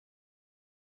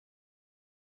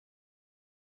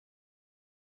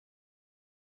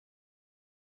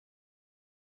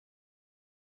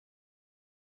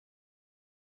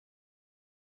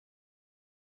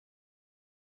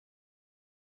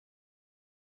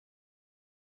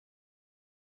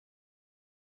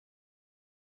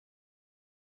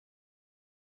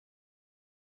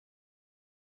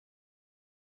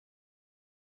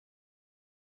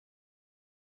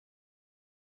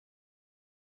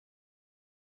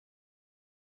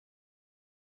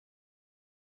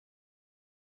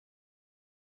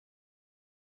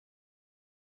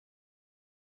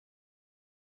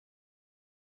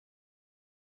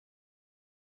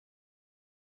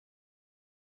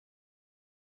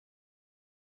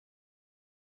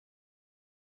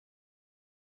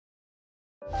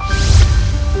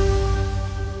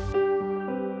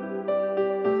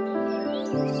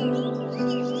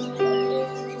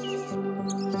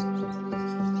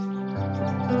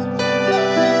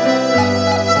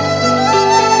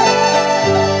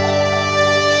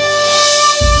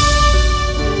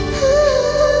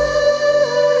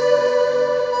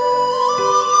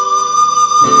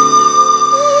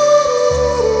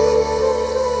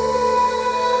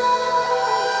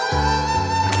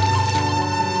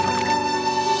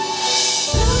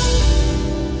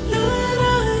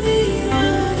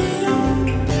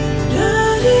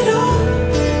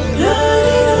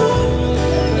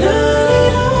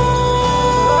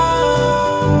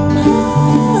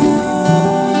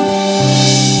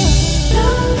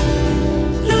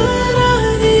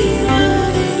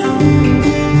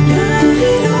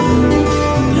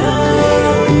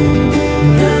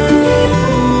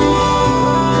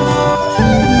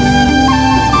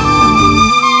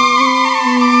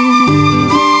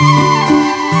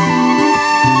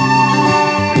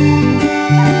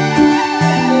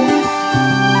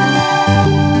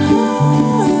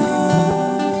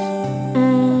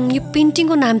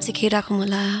पेन्टिङको नाम चाहिँ के राखौँ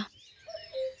होला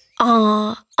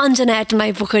अञ्जना एट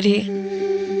माई पोखरी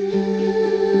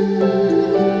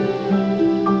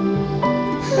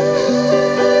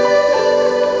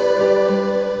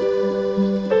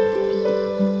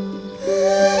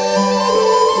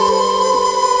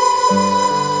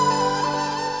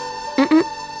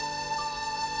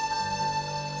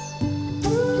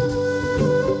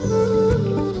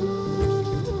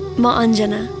म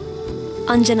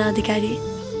अञ्जना अधिकारी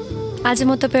आज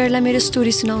म तपाईहरुलाई मेरो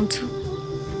स्टोरी सुनाउँछु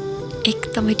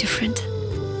एकदमै डिफरेन्ट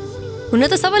हुन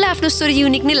त सबैलाई आफ्नो स्टोरी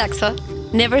युनिक नै लाग्छ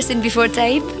नेभर सिन बिफोर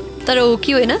टाइप तर हो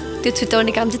कि होइन त्यो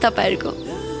छुटाउने काम चाहिँ तपाईहरुको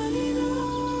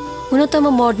हुन त म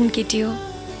मोडर्न केटी हो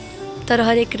तर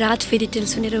हरेक रात फेरि टेल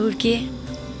सुनेर हुर्किए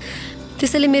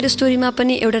त्यसैले मेरो स्टोरीमा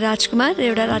पनि एउटा राजकुमार र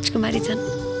एउटा राजकुमारी छन्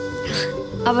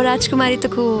अब राजकुमारी त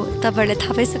को तपाईहरुले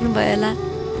थाहा पाइसक्नु भयो होला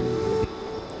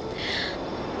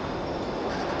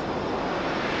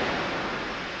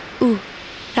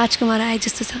राजकुमार आए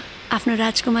जस्तो छ आफ्नो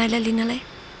राजकुमारलाई लिनलाई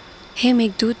हे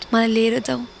मेघदूत मलाई लिएर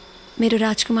जाऊ मेरो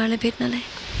राजकुमारलाई भेट्नलाई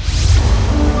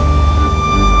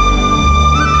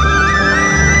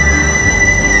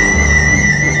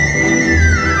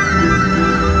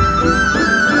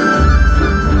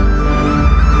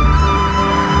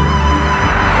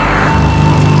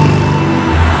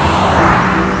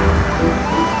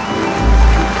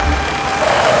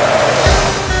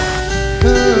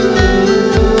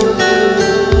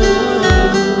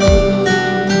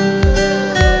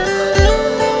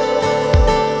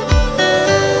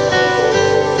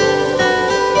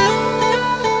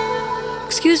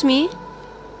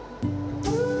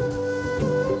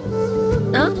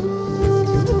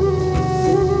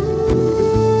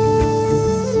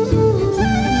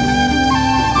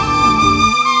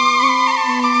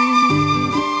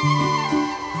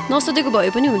नसोधेको भए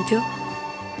पनि हुन्थ्यो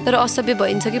तर असभ्य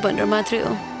भइन्छ कि भनेर मात्रै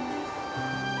हो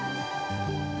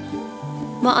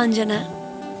म अञ्जना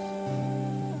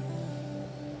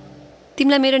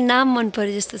तिमीलाई मेरो नाम मन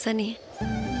पर्यो जस्तो छ नि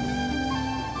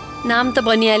नाम त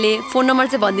भनिहाले फोन नम्बर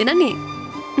चाहिँ भन्दिन नि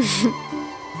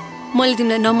मैले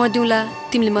तिमीलाई नम्बर दिउँला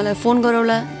तिमीले मलाई फोन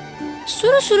गरौला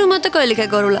सुरुमा त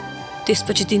कहिलेकाहीँ गरौला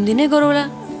त्यसपछि 3 दिनै गरौला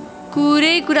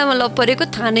कुरै कुरामा लप परेको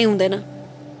थाहा नै हुँदैन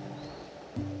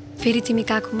फेरि तिमी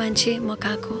कहाँको मान्छे म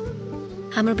कहाँको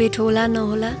हाम्रो भेट होला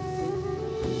नहोला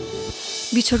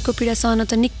बिछोडको पीडा सहन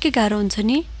त निकै गाह्रो हुन्छ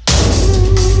नि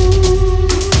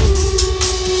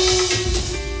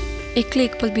एक्लै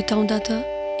एकपल बिताउँदा त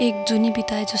एक जुनी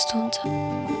बिताए जस्तो हुन्छ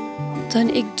झन्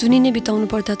एक जुनी नै बिताउनु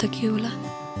पर्दा त के होला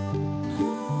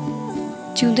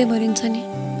जिउँदै मरिन्छ नि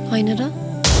होइन र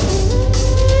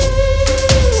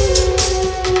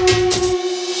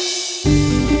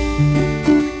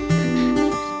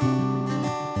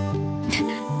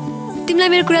तिमीलाई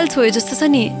मेरो कुराले छोयो जस्तो छ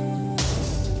नि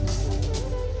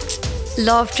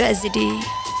लभ ट्रेजेडी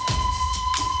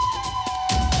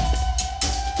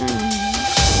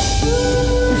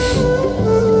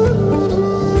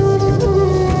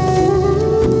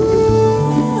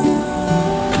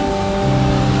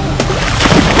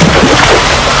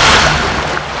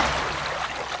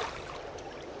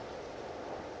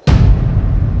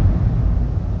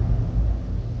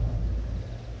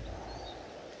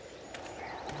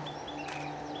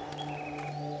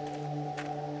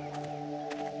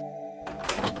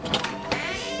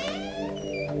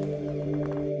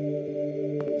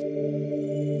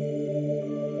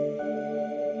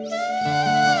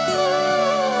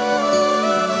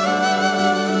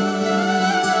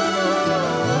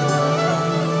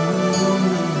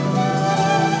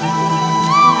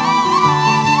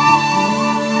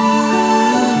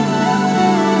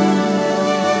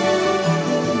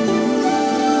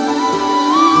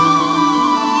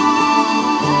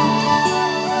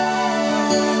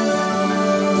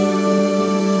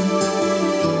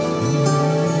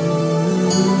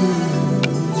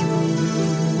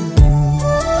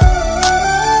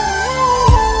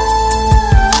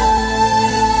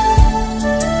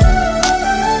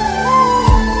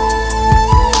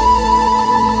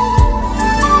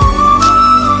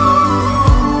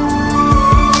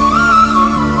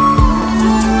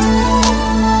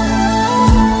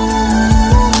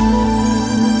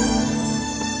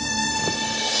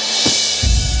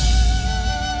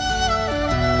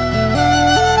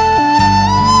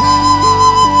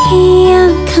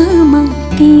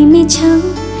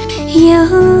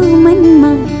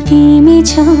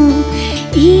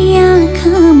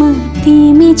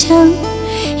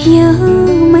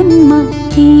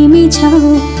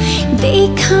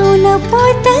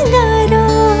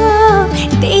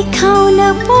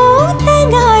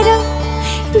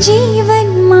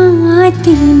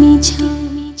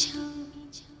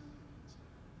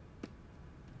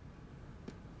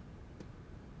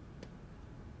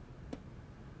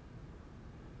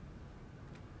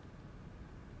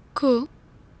को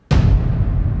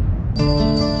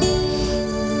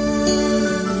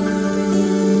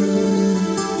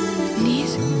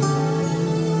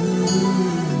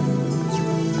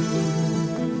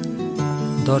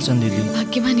दर्शन दिदी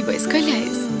भाग्यमानी भइस कहिले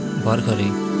आइस भर्खरै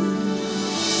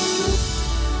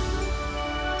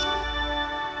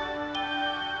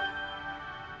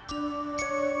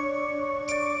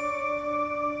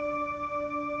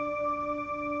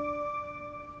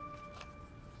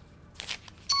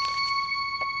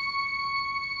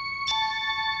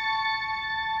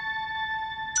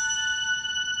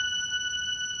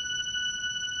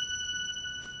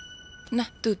ना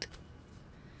दूध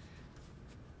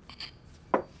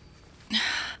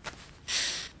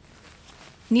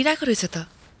निराको रहेछ त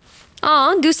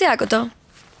दिउँसै आएको त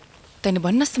तैँले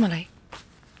भन्नुहोस् त मलाई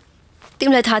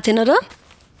तिमीलाई थाहा थिएन र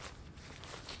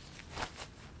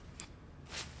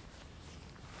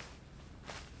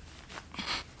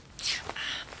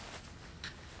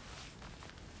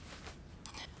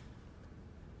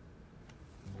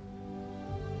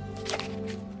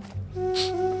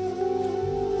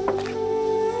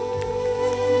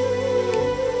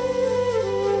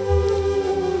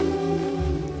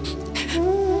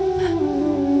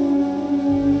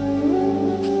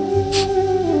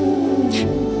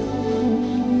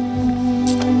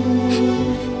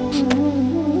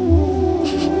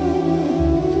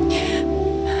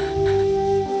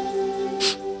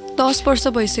वर्ष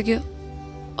भइसक्यो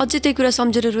अझै त्यही कुरा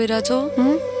सम्झेर रोइरहेछौ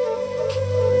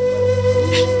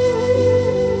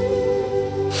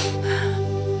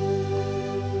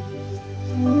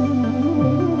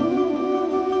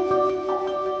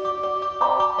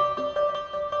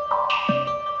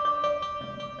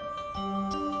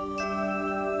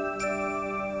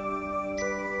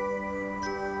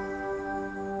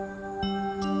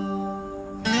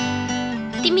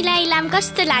तिमीलाई इलाम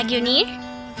कस्तो लाग्यो निर?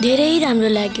 धेरै राम्रो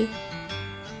लाग्यो।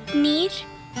 निर,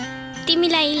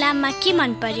 तिमीलाई इलाममा के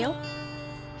मन पर्यो?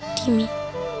 तिमी।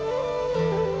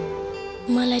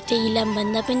 मलाई त इलाम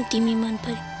भन्दा पनि तिमी मन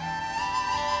पर्यो।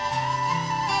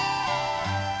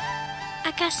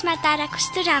 आकाशमा तारा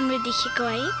कस्तो राम्रो देखेको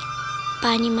है?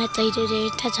 पानीमा तैरेर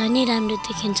हेर्दा झनै राम्रो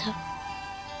देखिन्छ।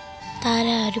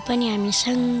 ताराहरू पनि हामी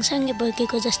सँगसँगै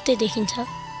बगेको जस्तै देखिन्छ।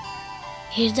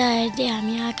 हेर्दा हेर्दै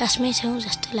हामी आकाशमै छौँ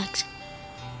जस्तो लाग्छ।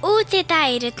 ओ त्यता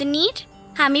हेर त निर,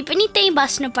 हामी पनि त्यही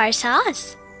बस्नु पर्छ।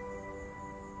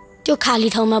 त्यो खाली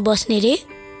ठाउँमा बस्ने रे?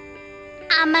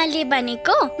 आमाले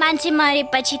भनेको मान्छे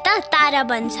मरेपछि त तारा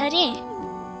बन्छ रे।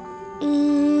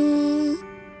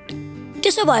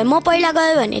 त्यसो भए म पहिला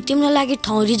गयो भने तिम्रो लागि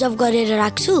ठाउँ रिजर्भ गरेर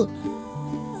राख्छु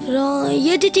र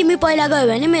यदि तिमी पहिला गयो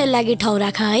भने मेरो लागि ठाउँ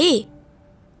राख है।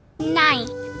 नाइ,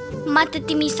 म त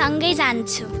तिमी सँगै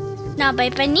जान्छु, नभए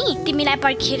पनि तिमीलाई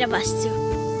पर्खेर बस्छु।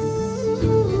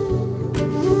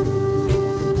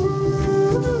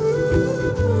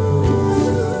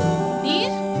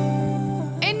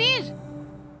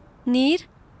 निर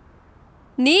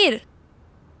निर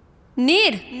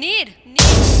निर निर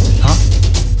हाँ?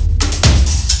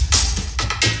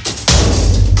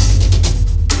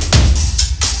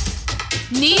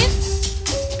 निर,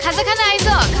 खाजा खाना आइज,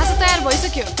 खाजा तयार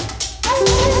भइसक्यो।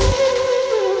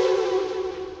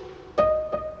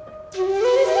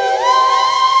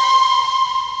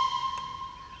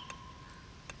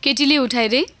 केटीले उठाए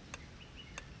रे?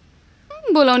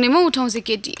 बोलाउनेमा उठाउँछ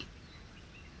केटी।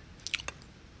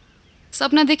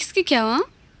 सपना देखिस् कि क्या हो?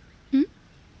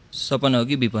 सपना हो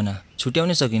कि विपना,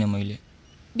 छुट्याउनै सकिनँ मैले।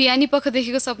 बिहानी पख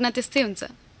देखेको सपना त्यस्तै हुन्छ,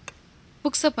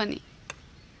 पुग्छ पनि।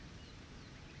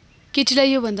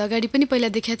 केटीलाई योभन्दा अगाडि पनि पहिला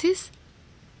देख्या थिइस्?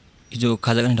 हिजो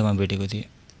खाजा खाने ठाउँमा भेटेको थिएँ।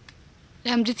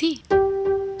 राम्री थिए?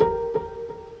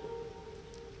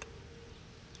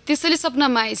 त्यसैले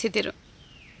सपनामा आएछ तेरो।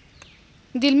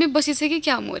 दिलमै बसिछ कि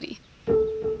क्या मोरी?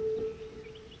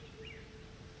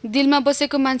 दिलमा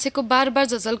बसेको मान्छेको बार बार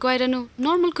झझल्को आइरहनु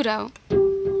नर्मल कुरा हो।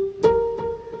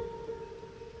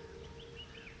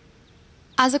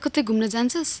 आज कतै घुम्न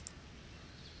जान्छस्?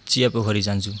 चिया पोखरी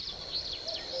जान्छु।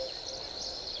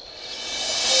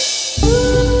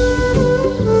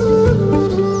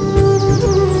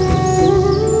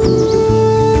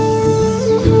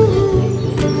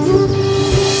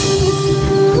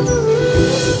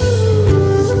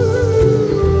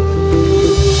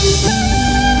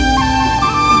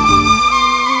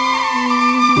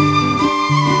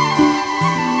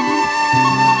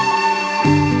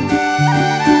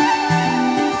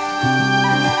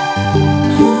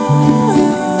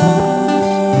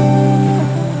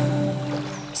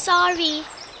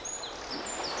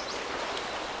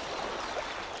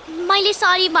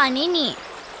 सरी भने नि,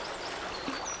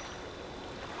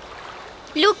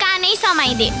 लु कानै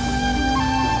समाइदे।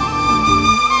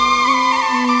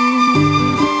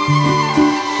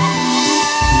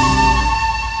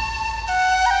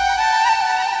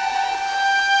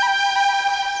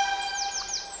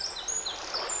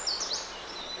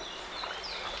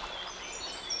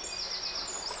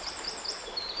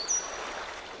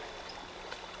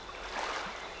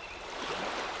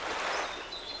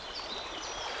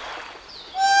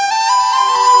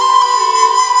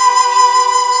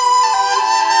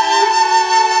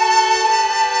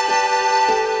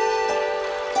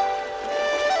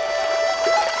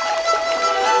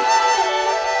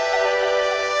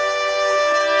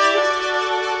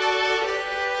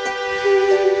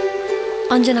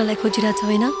 अञ्जनालाई खोजिरहेछ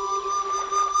होइन?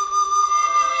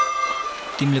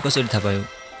 तिमीले कसरी थाहा पायौ?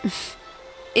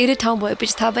 एउटै ठाउँ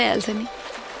भएपछि थाहा भइहाल्छ नि।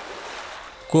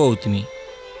 को हौ तिमी?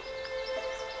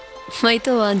 मै त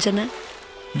हो अञ्जना।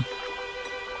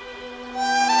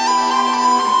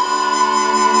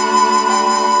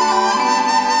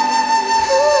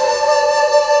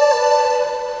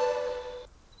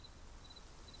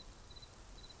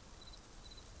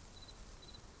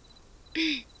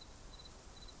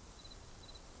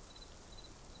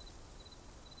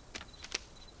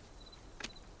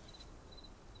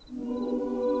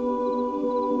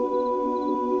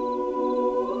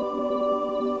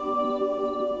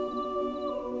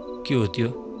 के हो त्यो?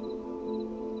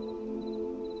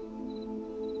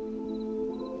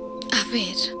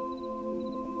 आवेर।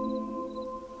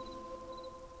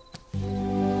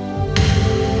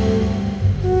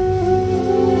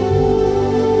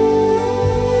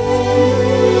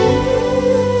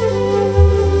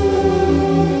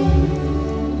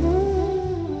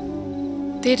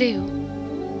 तेरे हो।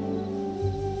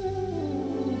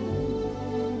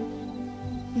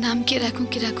 नाम के राखूं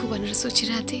भनेर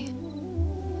सोचिरहेको थिएँ।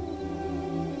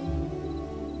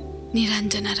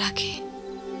 निरञ्जना राखे।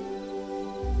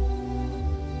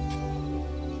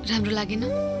 राम्रो लागेन?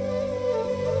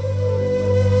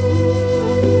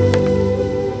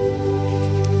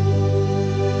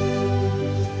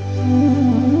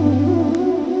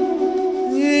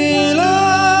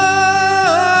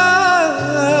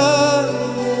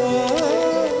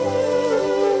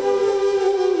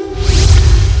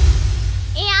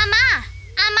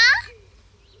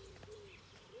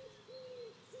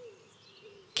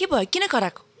 किन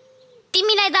कराको?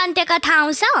 तिमीलाई दन्त्य कथा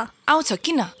आउँछ? आउँछ,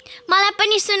 किन? मलाई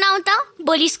पनि सुनाउ त,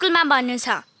 भोलि स्कुलमा भन्नु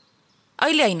छ।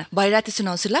 अहिले होइन, भरे राति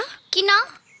सुनाउँछु ल। किन?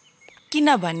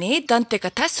 किनभने दन्त्य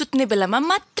कथा सुत्ने बेलामा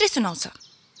मात्रै सुनाउँछ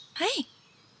है।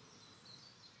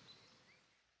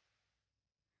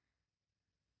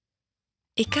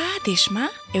 एका देशमा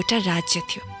एउटा राज्य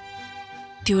थियो।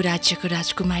 त्यो राज्यको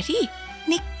राजकुमारी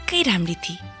निकै राम्री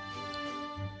थिए।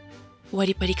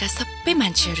 वरिपरिका सबै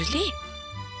मान्छेहरूले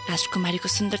राजकुमारीको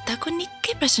सुन्दरताको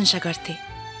निकै प्रशंसा गर्थे।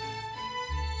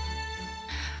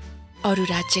 अरू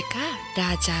राज्यका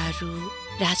राजाहरू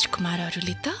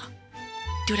राजकुमारहरूले त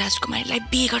त्यो राजकुमारीलाई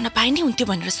बिहे गर्न पाए नि हुन्थ्यो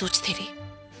भनेर सोच्थे रे।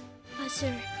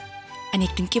 हजुर। अनि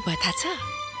एक दिन के भयो थाहा छ?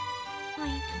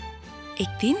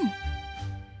 एक दिन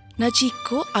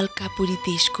नजिकको अलकापुरी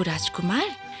देशको राजकुमार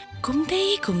घुम्दै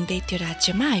घुम्दै त्यो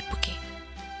राज्यमा आइपुगे।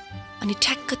 अनि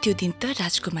ठ्याक्क त्यो दिन त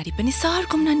राजकुमारी पनि सहर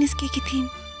घुम्न निस्केकी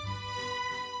थिइन्।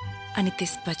 अनि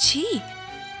त्यसपछि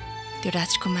त्यो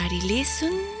राजकुमारीले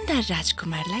सुन्दर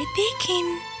राजकुमारलाई देखिन्।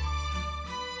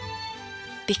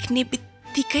 देख्ने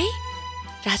बित्तिकै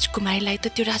राजकुमारीलाई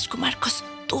त त्यो राजकुमार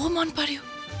कस्तो मन पर्यो।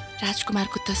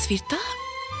 राजकुमारको तस्बिर त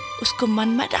उसको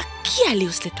मनमा राखिहाल्यो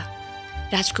उसले त।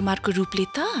 राजकुमारको रूपले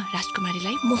त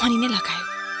राजकुमारीलाई मोहनी नै लगायो।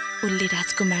 उसले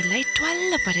राजकुमारलाई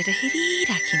ट्वाल्ल परेर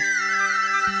हेरिराखिन्।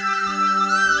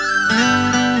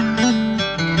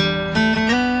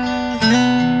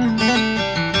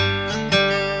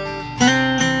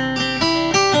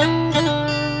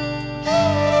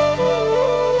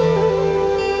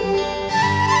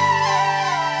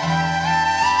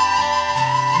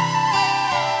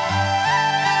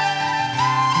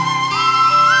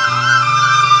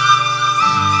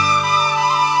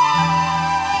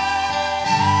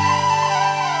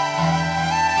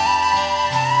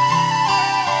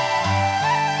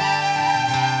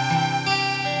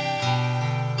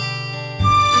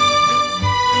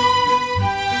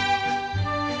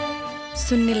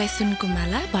 सुन्नेलाई सुनको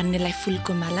माला, भन्नेलाई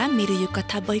फुलको माला, मेरो यो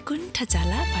कथा बैकुण्ठ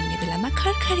जाला भन्ने बेलामा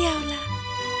खरखरी आउला।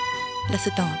 ल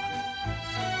सुतौँ अब।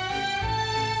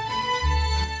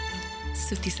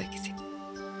 सुतिसकेपछि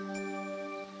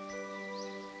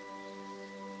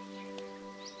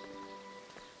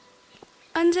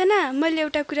अञ्जना, मैले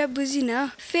एउटा कुरा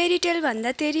बुझिनँ। फेरी टेल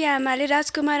भन्दा तेरी आमाले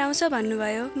राजकुमार आउँछ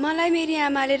भन्नुभयो, मलाई मेरी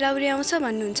आमाले राउरे आउँछ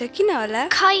भन्नुहुन्छ, किन होला?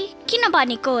 खै किन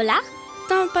भनेको होला?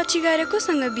 त पछि गएर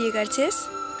कोसँग बिहे गर्छेस्?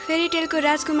 फेरी टेलको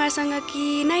राजकुमारसँग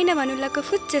कि नाइना भन्नुलाको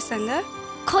फुच्चेसँग?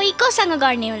 खोइ कोसँग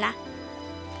गर्ने होला?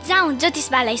 जाउँ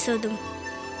ज्योतिषबालाई सोधौँ।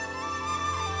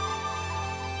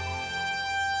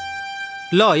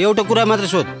 ल एउटा कुरा मात्र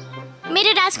सोध,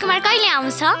 मेरो राजकुमार कहिले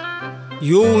आउँछ?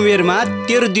 यो उमेरमा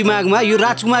तेरो दिमागमा यो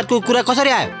राजकुमारको कुरा कसरी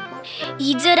आयो?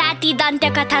 हिजो राति दन्त्य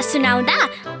कथा सुनाउँदा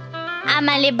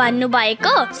आमाले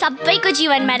भन्नुभएको सबैको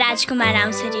जीवनमा राजकुमार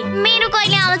आउँछ रे। मेरो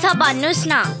कहिले आउँछ भन्नुस्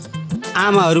न।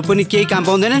 आमाहरू पनि केही काम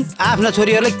पाउँदैनन्, आफ्ना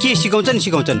छोरीहरूलाई के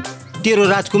सिकाउँछन्। तेरो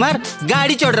राजकुमार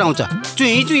गाडी चढेर आउँछ,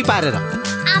 चुही चुही पारेर।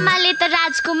 आमाले त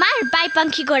राजकुमार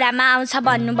बाइपङ्खी घोडामा आउँछ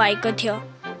भन्नुभएको थियो।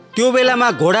 त्यो बेलामा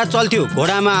घोडा चल्थ्यो,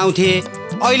 घोडामा आउँथे।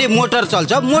 अहिले मोटर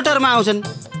चल्छ, मोटरमा आउँछन्।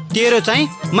 तेरो चाहिँ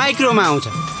माइक्रोमा आउँछ।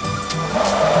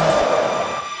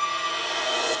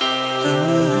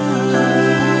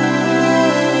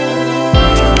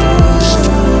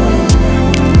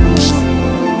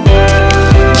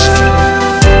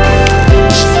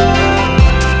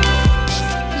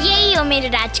 यही हो मेरो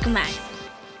राजकुमार।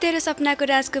 तेरो सपनाको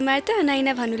राजकुमार त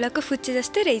नैना भन्नुलाको फुच्चे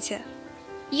जस्तै रहेछ।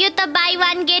 यो त बाई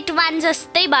 1 गेट 1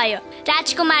 जस्तै भयो।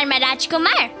 राजकुमारमा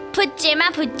राजकुमार, फुच्चेमा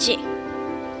फुच्चे।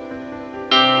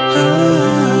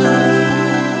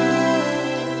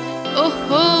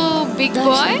 ओहो बिग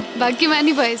बोय,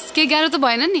 भाग्यमानी भएस। के गाह्रो त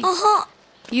भएन नि?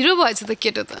 हिरो भएछ त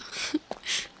केटो त।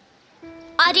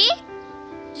 अरे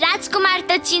राजकुमार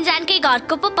त चिन्जानकै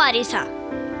घरको पो परेछ।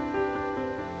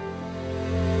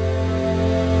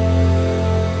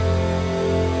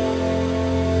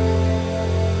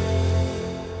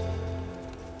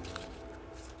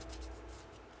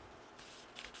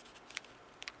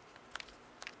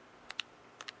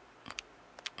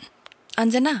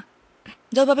 अन्जना,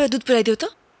 जाऊ बाबा दुध पुऱ्याइदेऊ त।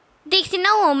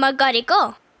 देख्दिनौ होमवर्क गरेको?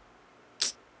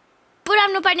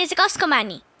 पुऱ्याउनु पर्ने चाहिँ कसको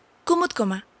मानी?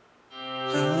 कुमुदकोमा।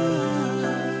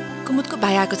 कुमुदको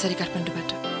भाइ आएको छ अरे काठमाडौँबाट।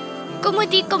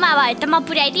 कुमुदीकोमा भए त म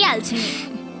पुऱ्याइदिइहाल्छु नि।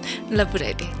 ल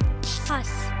पुऱ्याइदे।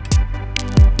 हस्।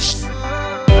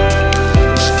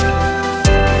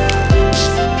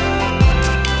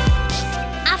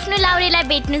 आफ्नो लाउरेलाई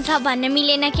भेट्नु छ भन्न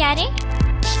मिलेन क्यारे?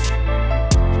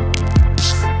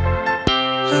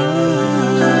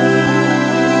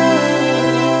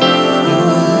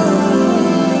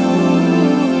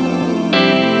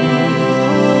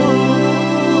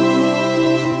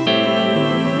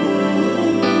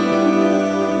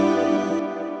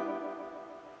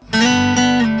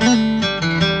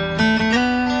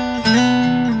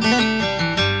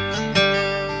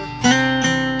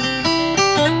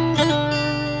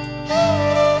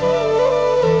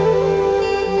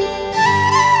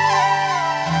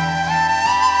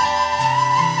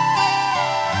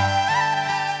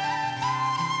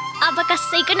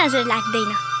 कसैको नजर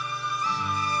लाग्दैन।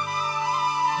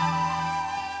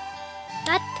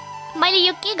 तत मैले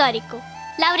यो के गरेको?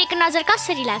 लाउरेको नजर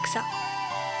कसरी लाग्छ?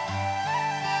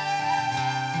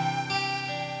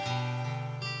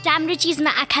 राम्रो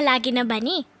चीजमा आँखा लागेन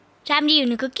भने राम्री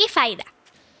हुनुको के फाइदा?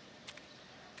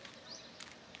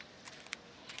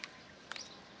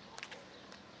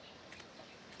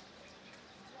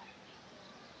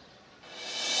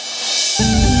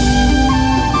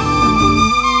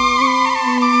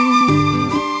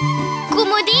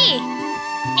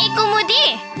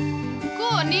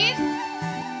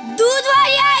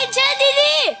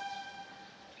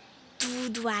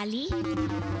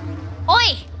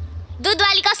 ओए,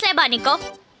 दुधवाली कसलाई भनेको?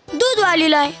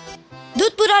 दुधवालीलाई।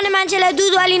 दुध पुर्याउने मान्छेलाई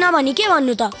दुधवाली नभनी के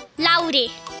भन्नु त? लाउरे।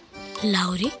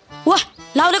 लाउरे? वाह,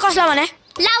 लाउरे कसलाई भने?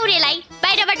 लाउरेलाई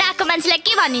बाहिरबाट आएको मान्छेलाई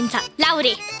के भनिन्छ?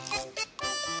 लाउरे।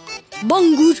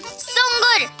 बङ्गुर।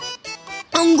 सुँगुर।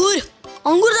 अङ्गुर।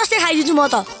 अङ्गुर जस्तै खाइदिन्छु म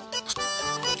त।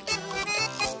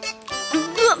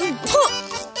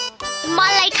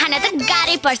 मलाई खान त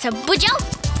गाह्रै पर्छ, बुझ्यौ?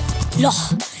 ल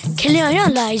खेल्ने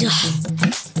होइन? ल आइज।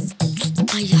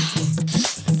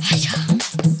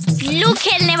 लु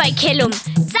खेल्ने भए खेलौँ।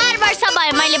 4 वर्ष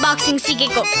भयो मैले बक्सिङ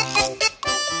सिकेको।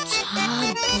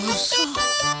 4 वर्ष?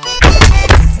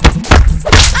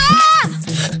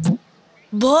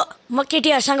 भो म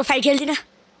केटीहरूसँग फाइट खेल्दिनँ।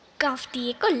 कफ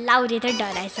दिएको लाउरे त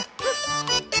डराएछ।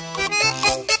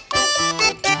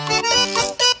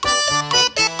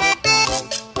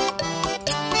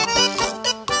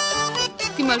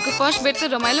 तिमीहरूको फर्स्ट बेट त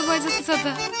रमाइलो भयो जस्तो छ त।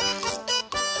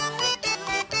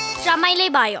 रमाइलै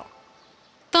भयो।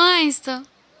 त आइस त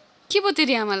के भयो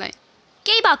तेरी आमालाई?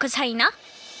 केही भएको छैन।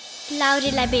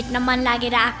 लाउरेलाई भेट्न मन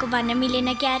लागेर आएको भन्न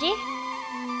मिलेन क्यारे?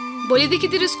 भोलिदेखि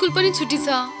तेरो स्कुल पनि छुट्टी छ।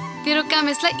 तेरो काम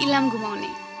यसलाई इलाम घुमाउने।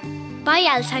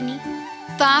 भइहाल्छ नि।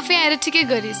 त आफै आएर ठिकै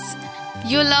गरिस्।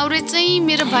 यो लाउरे चाहिँ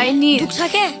मेरो भाइ निर दुख्छ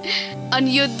के? अनि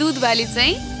यो दुधवाली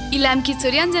चाहिँ इलामकी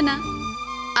छोरी अन्जना।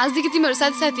 आजदेखि तिमीहरू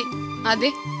साथी साथी। आदे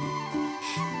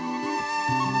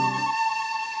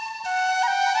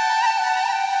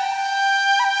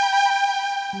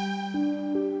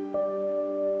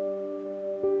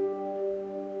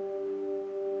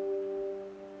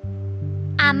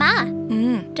आमा,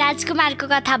 राजकुमारको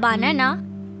कथा भन न।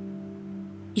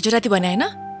 हिजो राति भने होइन?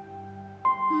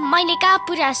 मैले कहाँ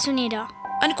पुरा सुनेर।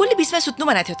 अनि कसले बिचमा सुत्नु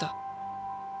भनेको थियो त?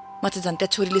 म त झन् त्यहाँ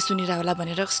छोरीले सुनिरह होला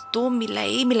भनेर कस्तो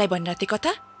मिलाई मिलाई भनिरहेको थिएँ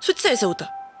कथा। सुत्छ उ त।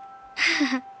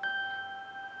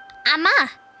 आमा,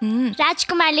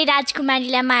 राजकुमारले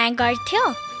राजकुमारीलाई माया गर्थ्यो?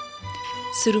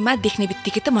 सुरुमा देख्ने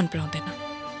बित्तिकै त मन पराउँदैन,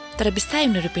 तर बिस्तारै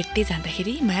उनीहरू भेट्दै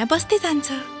जाँदाखेरि माया बस्दै जान्छ।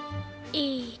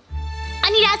 ए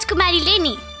अनि राजकुमारीले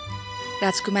नि?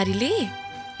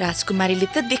 राजकुमारीले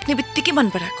त देख्ने बित्तिकै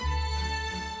मन पराएको।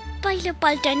 पहिलो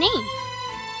पल्ट नै?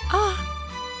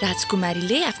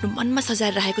 राजकुमारीले आफ्नो मनमा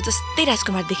सजाएर राखेको जस्तै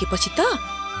राजकुमार देखेपछि त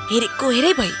हेरेको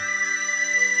हेरै भई।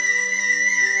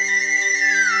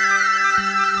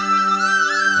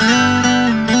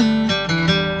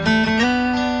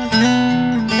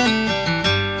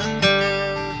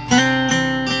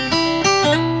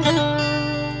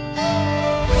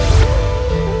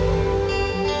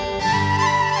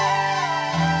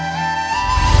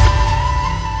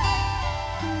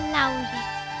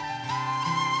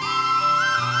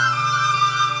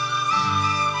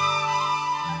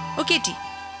 केटी,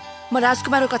 म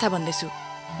राजकुमारको कथा भन्दैछु,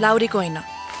 लाउरेको होइन।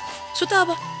 सुत अब,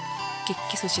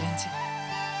 के सोचिरहन्छ?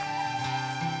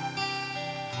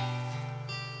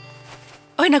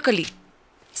 ओइ नकली,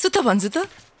 सुत भन्छु त।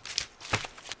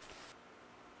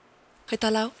 खै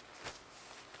तल आऊ,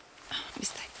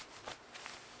 बिस्तारै।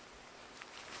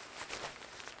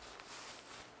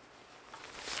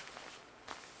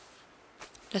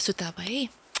 ल सुत अब है।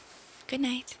 Good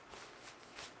night.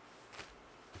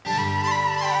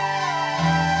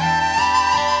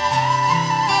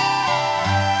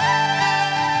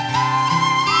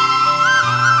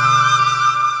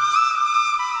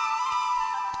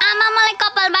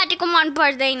 मन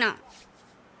पर्दैन।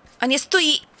 अनि यस्तो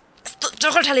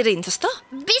जगल ठालेर हिँड्छस् त?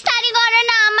 बिस्तारै गर न,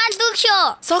 आमा दुख्यो।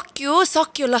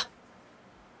 सक्यो ल।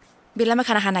 बेलामा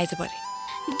खाना खान आइज परे।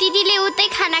 दिदीले उतै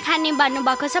खाना खाने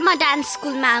भन्नुभएको छ, म डान्स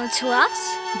स्कुलमा आउँछु।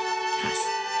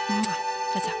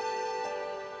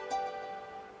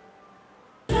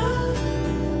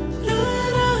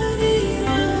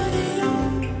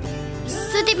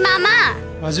 सुदीप मामा।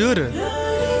 हजुर।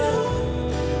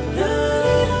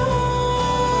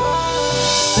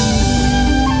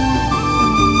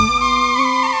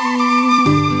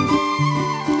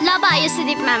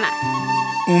 सुदीप मामा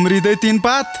उम्रिँदै 3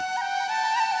 पात।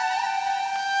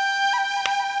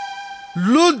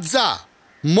 लुज्जा,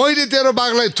 मैले तेरो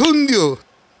बाघलाई थुन्दियो।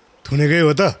 थुनेकै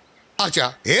हो त? अच्छा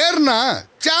हेर न,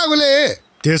 चागुले।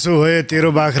 त्यसो भए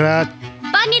तेरो बाख्रा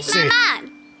पनित मामा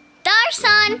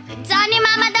दर्शन, जने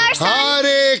मामा दर्शन।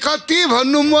 अरे कति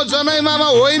भन्नु, म जनै मामा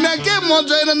होइन के, म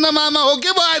जयनन्द मामा हो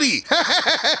के बुहारी।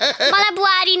 मलाई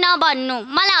बुहारी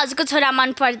नभन्नु, मलाई हजुरको छोरा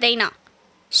मन पर्दैन।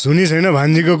 सुनि छैन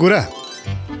भान्जीको कुरा?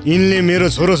 यिनले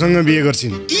मेरो छोरोसँग बिहे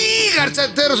गर्छिन्। के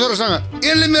गर्छ तेरो छोरोसँग?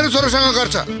 यसले मेरो छोरोसँग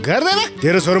गर्छ? गर्दैन।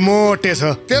 तेरो छोरो मोटे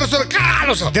छ। तेरो छोरो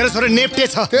कालो छ। तेरो छोरो नेप्टे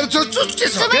छ। तेरो छोरो चुच्चे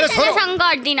छ। तेरो छोरोसँग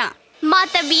गर्दिन, म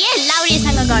त बिहे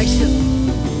लाउरेसँग गर्छु।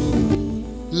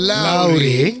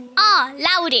 लाउरे?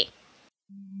 लाउरे।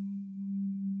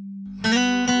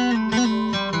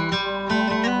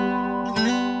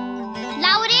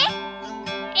 लाउरे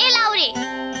ए लाउरे।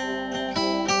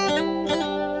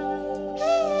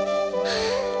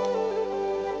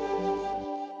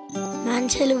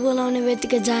 मान्छेले बोलाउने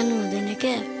बित्तिकै जानु हुँदैन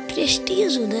क्या,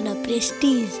 प्रेस्टिज हुँदैन,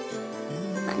 प्रेस्टिज।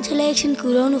 मान्छेलाई एकछिन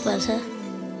कुराउनु पर्छ।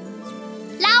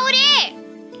 लाउरे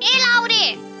ए लाउरे।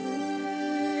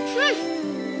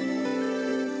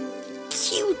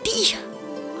 क्युटी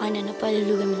होइन, पहिले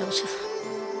लुगा मिलाउँछु।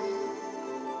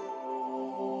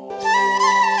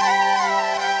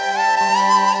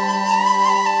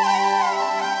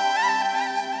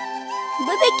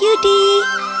 बाबा cutie,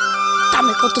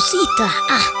 dame cotosita,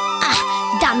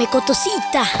 dame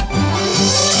cotosita.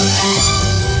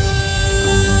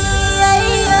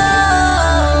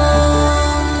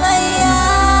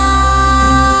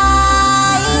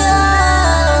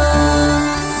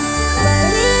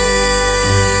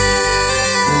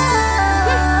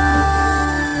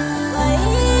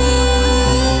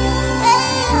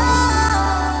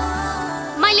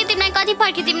 मैले तिमीलाई कति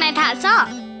पर्खे तिमीलाई थाहा छ?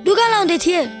 लुगा लाउँदै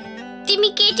थिए। तिमी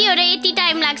केटी हो र यति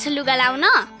टाइम लाग्छ लुगा लाउन?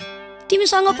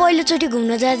 तिमीसँग पहिलोचोटि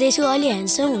घुम्न जाँदैछु, अलि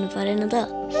ह्यान्डसम हुनु परेन त?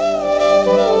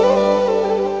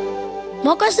 म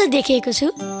कस्तो देखेको छु?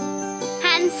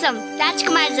 ह्यान्डसम,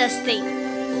 राजकुमार जस्तै।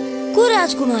 को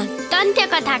राजकुमार? दन्त्य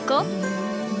कथाको।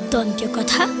 दन्त्य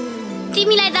कथा?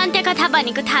 तिमीलाई दन्त्य कथा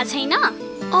भनेको थाहा छैन?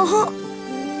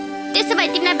 त्यसो भए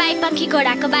तिमीलाई बायुपङ्खी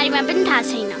घोडाको बारेमा पनि थाहा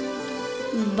छैन?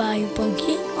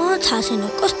 बायुपङ्खी? थाहा छैन।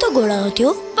 कस्तो घोडा हो त्यो?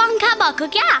 पंखा भएको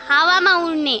क्या, हावामा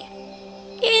उड्ने।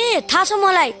 ए थाहा छ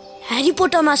मलाई, ह्यारी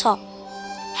पोटरमा छ।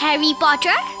 ह्यारी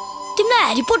पटर? तिमीलाई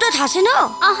ह्यारी पोटर थाहा छैन?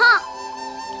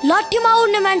 लट्ठीमा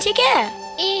उड्ने मान्छे क्या।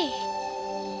 ए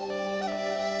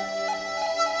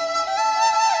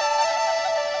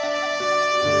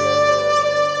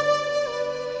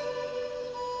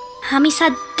हामी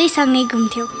सधैँ सँगै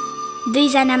घुम्थ्यौँ, 2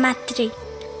 जना मात्रै।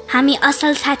 हामी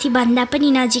असल साथी भन्दा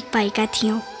पनि नजिक भएका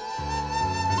थियौँ।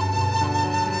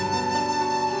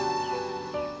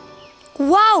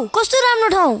 कस्तो राम्रो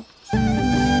ठाउँ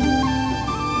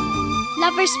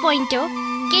लभर्स पोइन्ट हो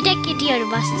केटाकेटीहरू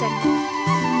बस्छन्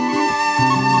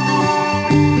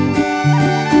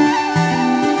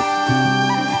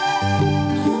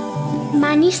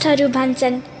मानिसहरू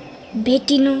भन्छन्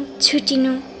भेटिनु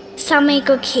छुटिनु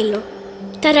समयको खेल हो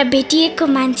तर भेटिएको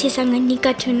मान्छेसँग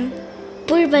निकट हुनु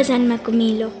पूर्व जन्मको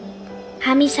मेल हो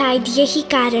हामी सायद यही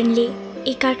कारणले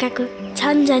एकअर्काको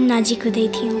झन् झन् नजिक हुँदै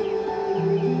थियौँ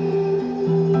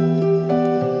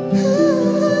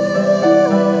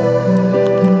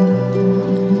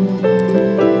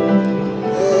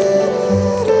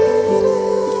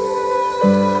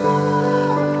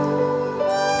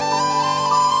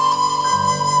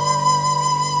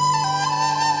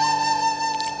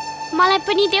मलाई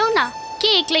पनि देऊ न के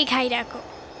एक्लै खाइरहेको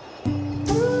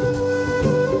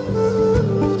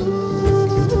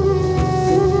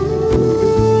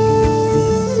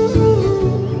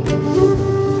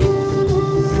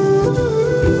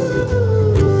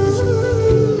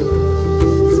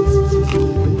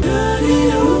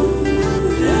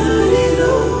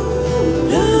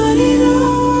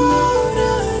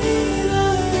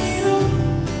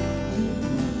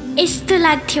यस्तो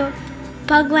लाग्थ्यो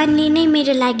भगवानले नै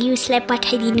मेरो लागि उसलाई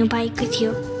पठाइदिनु भएको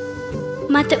थियो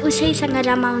म त उसैसँग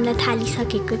रमाउन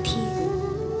थालिसकेको थिएँ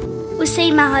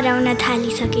उसैमा हराउन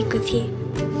थालिसकेको थिएँ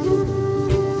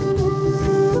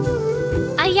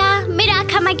आया मेरो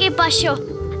आँखामा के पस्यो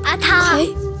अथा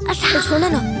छोड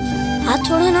न हात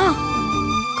छोड न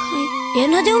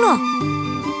हेर्न देऊ न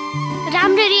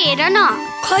राम्ररी हेर न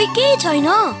खै केही छैन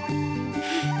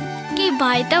के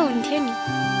भए त हुन्थ्यो नि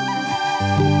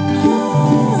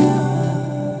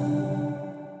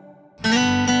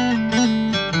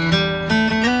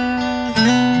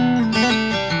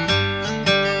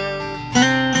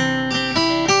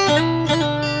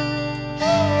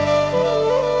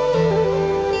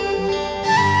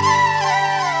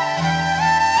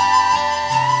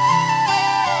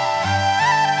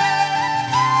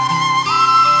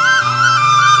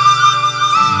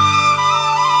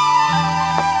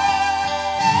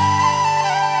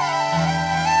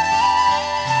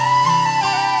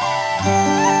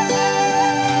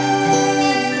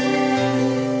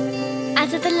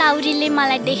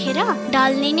मलाई देखेर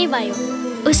ढल्ने नै भयो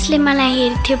उसले मलाई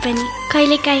हेर्थ्यो पनि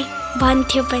कहिलेकाहीँ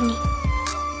भन्थ्यो पनि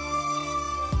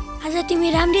आज तिमी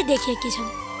राम्रै देखेकी छौ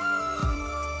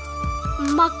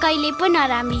म कहिले पो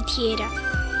नराम्री थिएँ र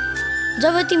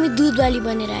जब तिमी दुधवाली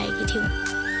बनेर आएकी थियौ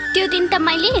त्यो दिन त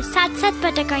मैले 7-7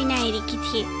 पटक ऐना हेरेकी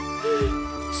थिएँ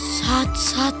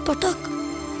 7-7 पटक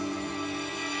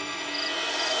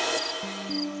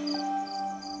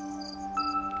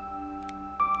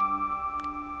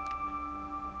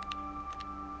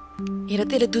हेर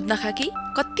तेरो दुध नखाकी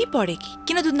कति पढेकी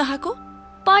किन दुध नखाको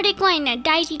पढेको हैन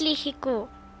डायरी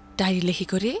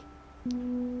लेखेको रे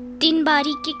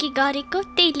दिनभरि के गरेको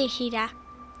त्यही लेखिरा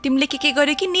तिमीले के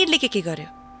गर्यो कि निरले के गर्यो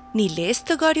निरले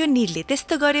यस्तो गर्यो निरले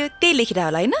त्यस्तो गर्यो त्यही लेखिरा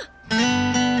होला हैन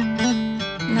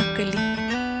नक्कली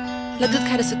ल दुध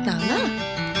खाएर सुत्न होला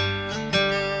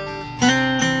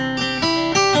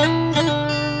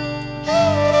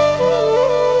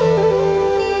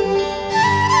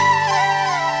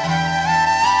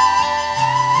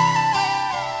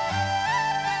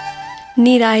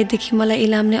निर आएदेखि मलाई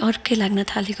इलाम नै अर्कै लाग्न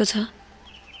थालेको छ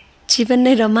जीवन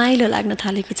नै रमाइलो लाग्न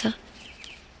थालेको छ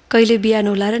कहिले बिहान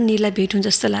होला र निरलाई भेटौँ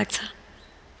जस्तो लाग्छ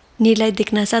निरलाई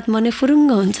देख्न साथ मनै फुरुङ्ग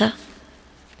हुन्छ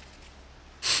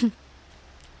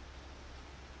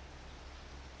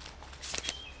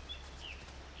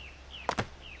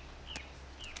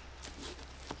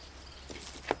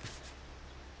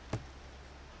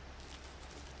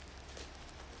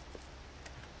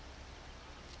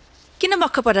किन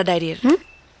मक्ख पर्दा डायरीहरु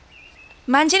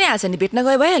मान्छे नै आछ नि भेट्न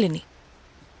गए भइहाल्यो नि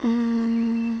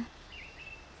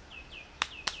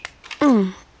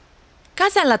कहाँ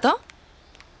जाला त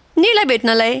निरलाई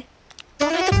भेट्नलाई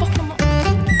तँलाई त पक्न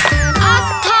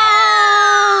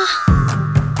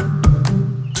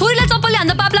छोरीलाई चप्पलले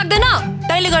हान्दा पाप लाग्दैन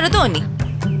तैँले गर त हो नि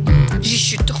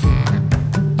रिसिटो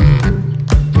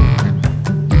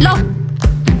ल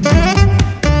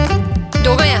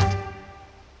ढोग यहाँ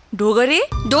ढोग रे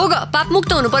ढोग पाप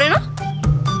मुक्त हुनु परेन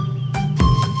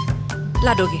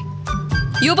ला ढोगे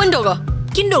यो पनि ढोग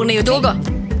किन ढोग्ने यो ढोग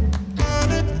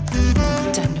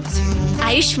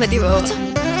आयुष्मती भयो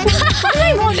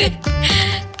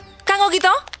कहाँ गयो कि त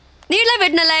निरलाई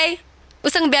भेट्नलाई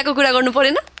उसँग बिहाको कुरा गर्नु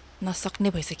परेन नसक्ने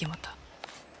भइसक्यो म त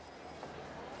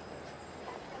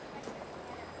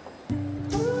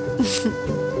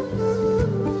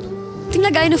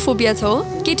तिमीलाई गाइनोफोबिया छ हो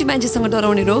केटी मान्छेसँग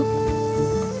डराउने रोग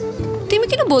तिमी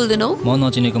किन बोल्दैनौ म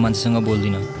नचिनेको मान्छेसँग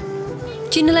बोल्दिन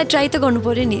चिन्नलाई ट्राई त गर्नु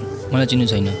पर्यो नि। मलाई चिन्नु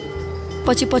छैन।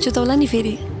 पछि पछुताउला नि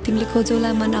फेरि, तिमीले खोजौला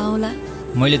म नआउला।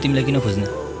 मैले तिमीलाई किन खोज्ने?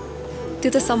 त्यो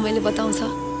त समयले बताउँछ।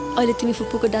 अहिले तिमी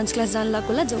फुपूको डान्स क्लास जान लाग्यो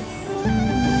होला जाऊ।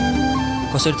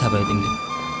 कसरी थाहा पायो तिमीले?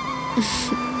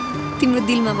 तिम्रो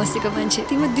दिलमा बसेको मान्छे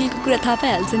तिम्रो दिलको कुरा थाहा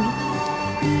पाइहाल्छ नि।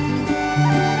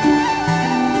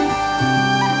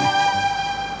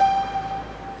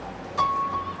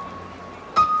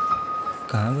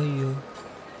 कहाँ गयो?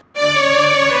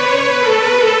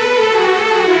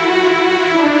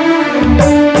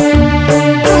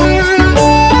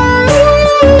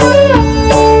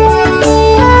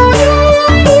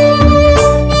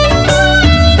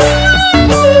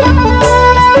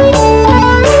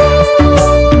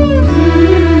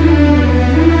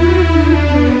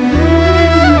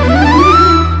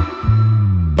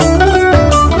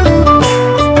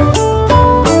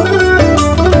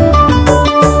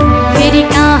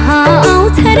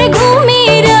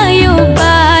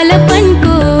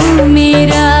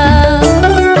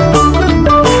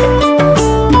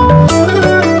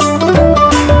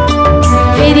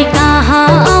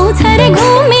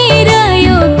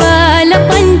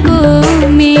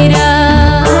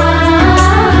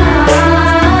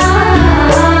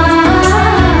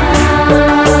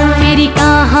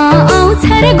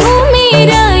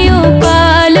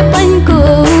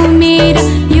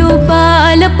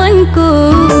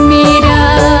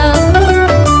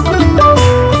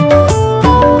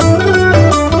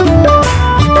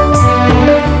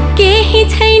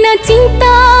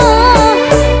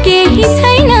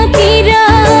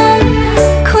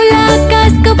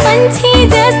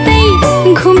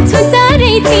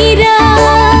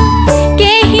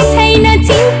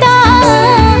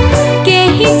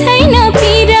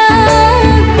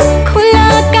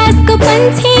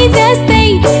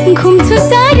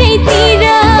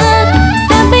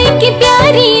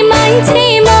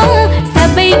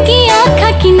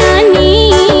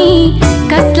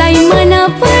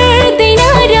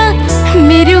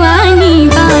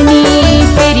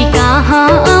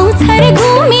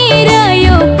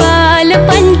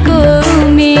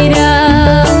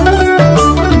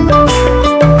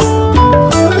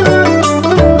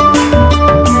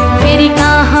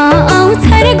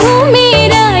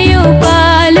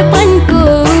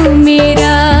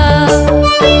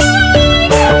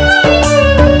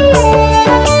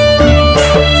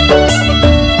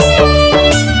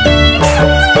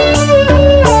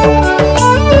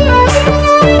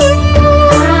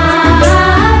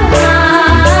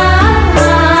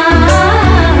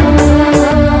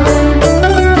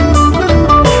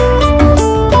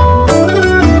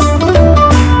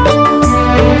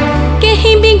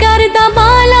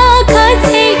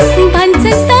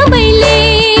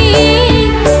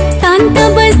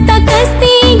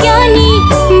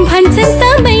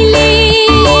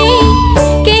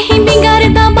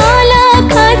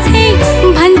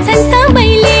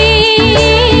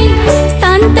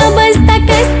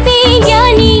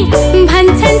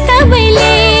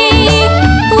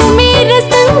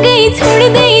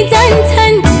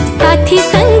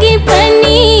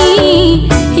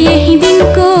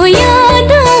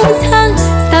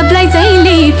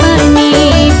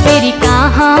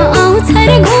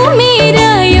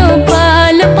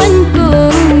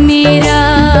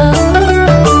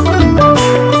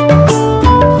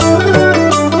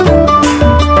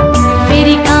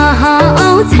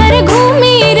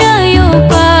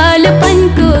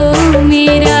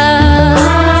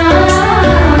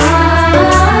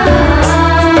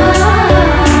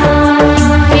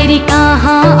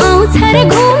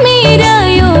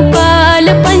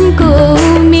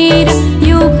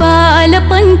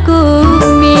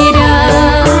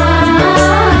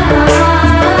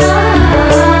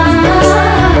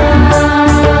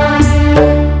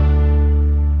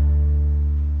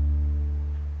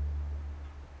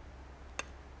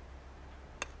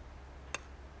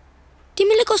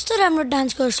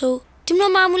 डान्स गर्छौ तिम्रो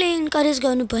मामुले इन्करेज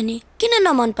गर्नु पर्ने किन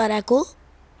नमन पराको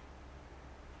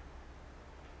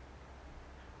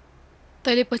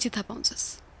तैले पछि थाहा पाउँछस्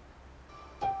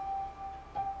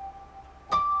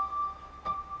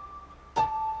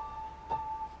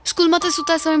स्कुलमा त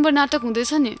सुता स्वयंवर नाटक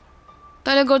हुँदैछ नि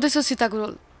तैले गर्दैछौ सीताको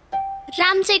रोल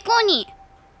राम चाहिँ को नि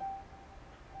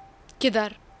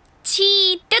केदार छी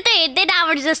त्यो त हेर्दै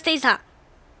डावर जस्तै छ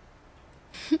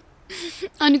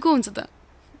अनि को हुन्छ त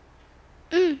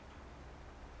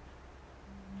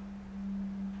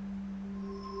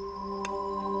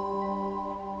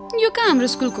यो कहाँ हाम्रो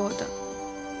स्कुलको हो त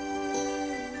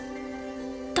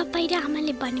तपाईँ र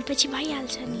आमाले भनेपछि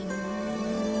भइहाल्छ नि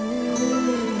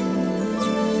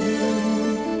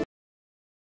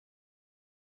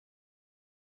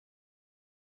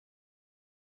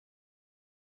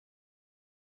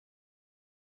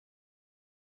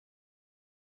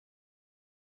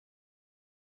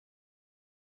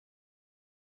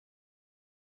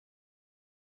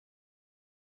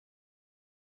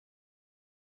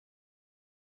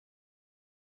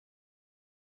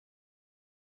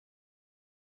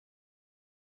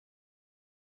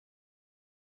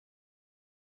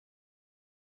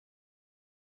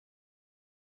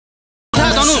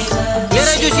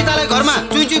सीतालाई घरमा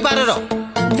चुई चुई पारेर।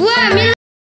 बुवा मेरो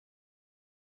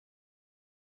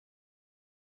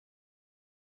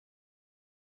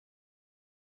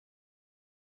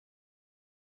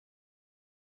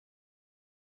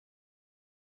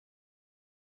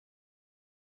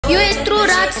यो यत्रो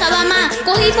राजसभामा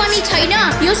कोही पनि छैन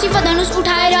यो शिवधनुष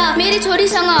उठाएर मेरी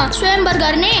छोरीसँग स्वयंवर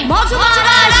गर्ने। म छु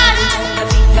महाराज।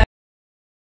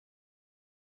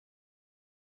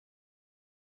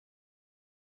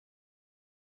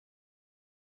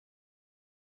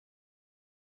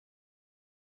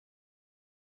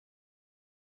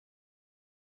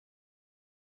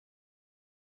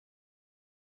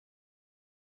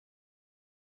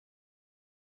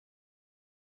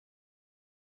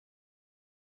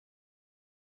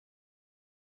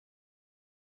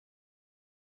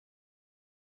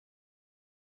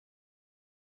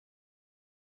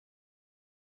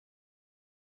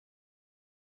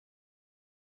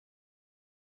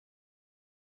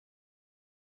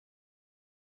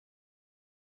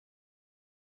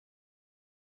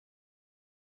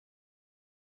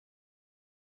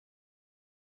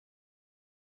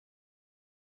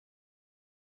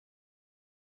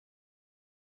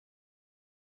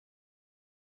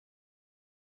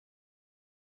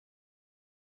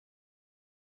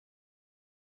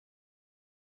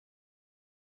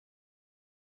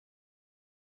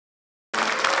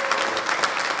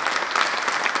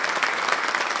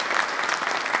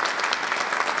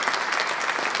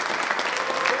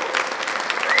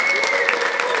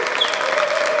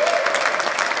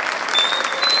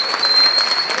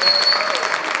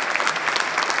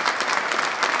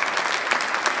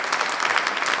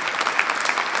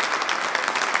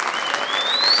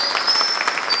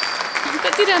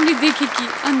 राम्ररी देखेकी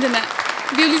अन्जना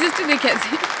बेहुली जस्तो देखिया छ।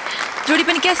 जोडी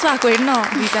पनि क्या सुहाएको हेर्न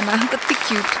दुईजना कति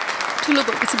क्युट। ठुलो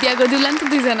भएपछि बिहा गरिदिउला नि त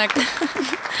दुईजनाको।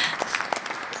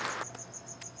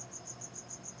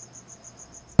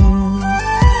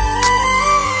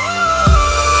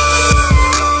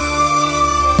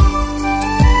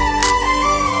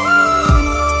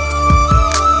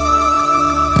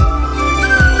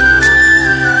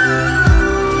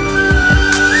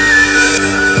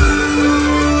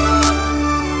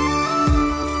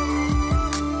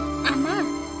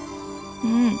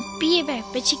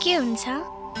 के हुन्छ?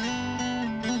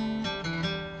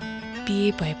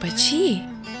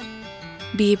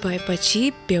 बिहे भएपछि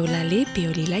बेहुलाले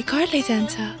बेहुलीलाई घर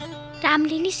लैजान्छ।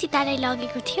 रामले नि सीतालाई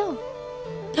लगेको थियो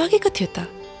त।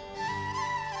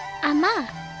 आमा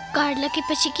घर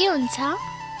लगेपछि के हुन्छ?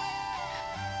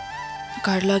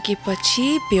 घर लगेपछि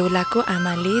बेहुलाको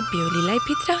आमाले बेहुलीलाई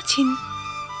भित्राउँछिन्।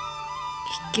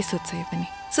 के सोध्छ यो पनि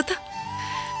सो त।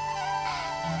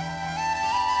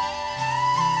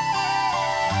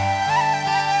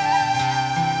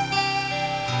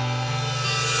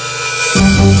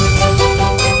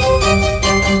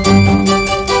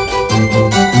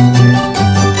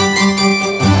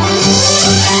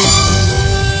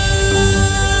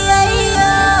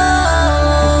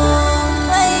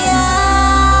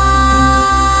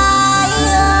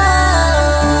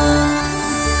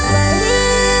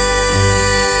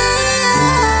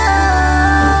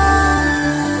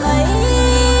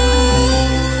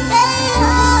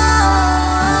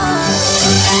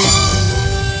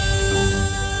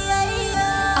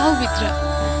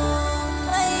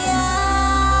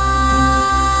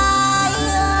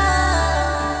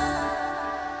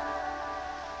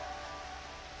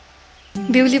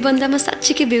 बेहुली बन्दामा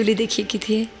साँच्चीकै बेहुली देखिएकी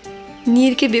थिए।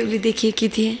 निरकै बेहुली देखिएकी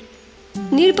थिए।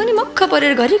 निर पनि मक्ख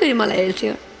परेर घरिघरि मलाई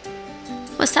हेर्थ्यो।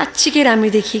 म साँच्चीकै राम्री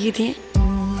देखिएकी थिएँ।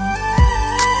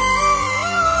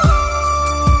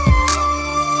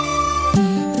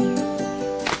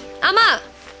 आमा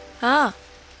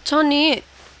छ नि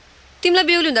तिमीलाई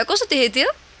बेहुली हुँदा कस्तो देखेथ्यो?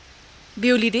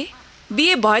 बेहुली रे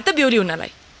बिहे भयो त बेहुली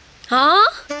हुनलाई।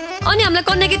 अनि हामीलाई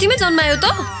कन्या केटीमै जन्मायो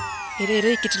त। हेर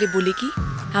केटीले बोले कि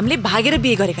हामीले भागेर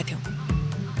बिहे गरेका थियौँ।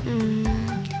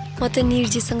 म त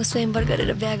निरजीसँग स्वयंवर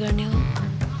गरेर बिहा गर्ने हो।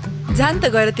 जान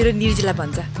त गएर तेरो निरजीलाई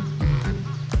भन्छ।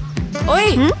 ओइ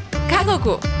कहाँ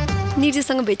गएको?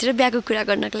 निरजीसँग भेटेर बिहाको कुरा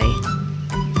गर्नको लागि।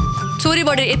 छोरी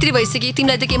बढेर यत्रो भइसक्यो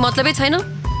तिमीलाई त केही मतलबै छैन।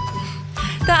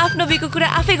 त आफ्नो बिहेको कुरा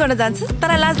आफै गर्न जान्छस्।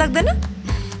 तँलाई लाज लाग्दैन?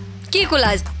 के को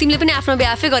लाज? तिमीले पनि आफ्नो बिहे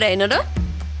आफै गरे हैन र?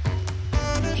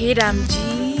 हे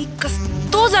रामजी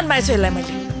कस्तो जन्माएछ यसलाई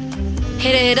मैले।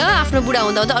 हेर आफ्नो बुढा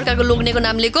हुँदा हुँदा अर्काको लोग्नेको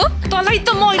नाम लिएको। तँलाई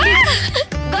त म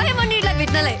गएँ म निरलाई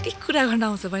भेट्नलाई। के कुरा गर्न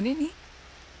आउँछ भने नि।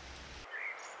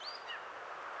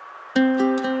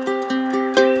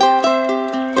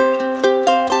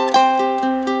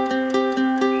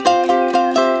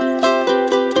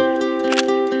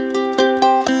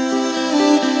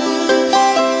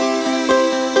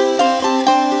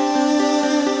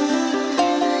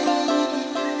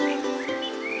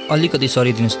 अलिकति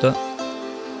सरिदिनुहोस् त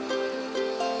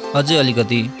अझै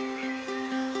अलिकति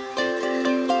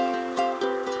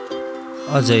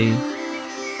अझै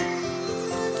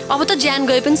अब त ज्यान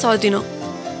गए पनि सर्दिन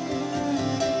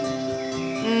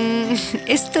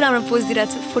यस्तो राम्रो पोज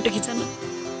दिइरहेको छु फोटो खिच्न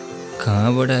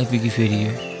कहाँबाट आइपुग्यो फेरि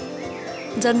यो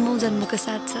जन्मौ जन्मको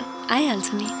साथ छ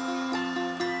आइहाल्छु नि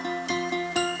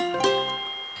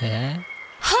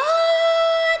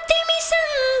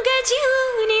तिमीसँग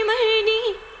जिउने मर्ने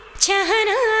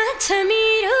चाहना छ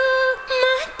मेरो म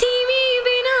तिमी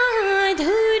बिना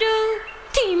अधुरो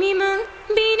तिमीमा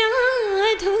बिना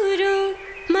अधुरो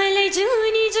मलाई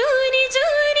जुनी जुनी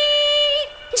जुनी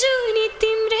जुनी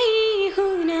तिम्रै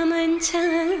हुन मन छ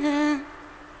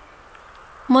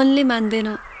मनले मान्दैन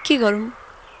के गरौँ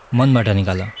मनबाट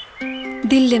निकाल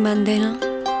दिलले मान्दैन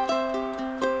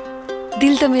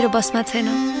दिल त मेरो बसमा छैन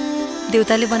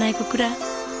देउताले बनाएको कुरा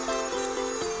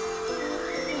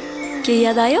के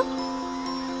याद आयो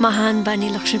महान बानी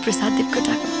लक्ष्मी प्रसाद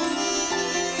देवकोटाको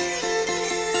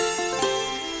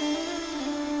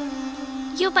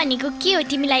यो भनेको के हो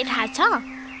तिमीलाई थाहा छ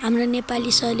हाम्रो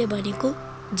नेपाली सरले भनेको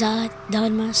जात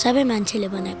धर्म सबै मान्छेले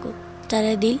बनाएको तर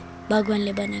दिल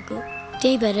भगवानले बनाएको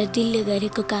त्यही भएर दिलले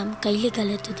गरेको काम कहिले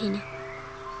गलत हुँदैन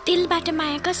दिलबाट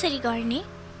माया कसरी गर्ने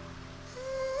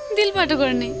दिलबाट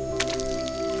गर्ने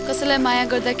कसैलाई माया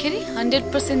गर्दाखेरि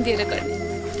 100% दिएर गर्ने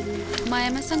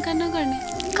मायामा शङ्का नगर्ने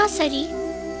कसरी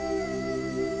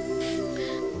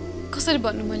कसरी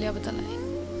भन्नु मैले अब तँलाई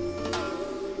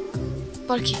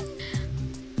पर्खी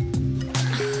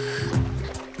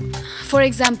फर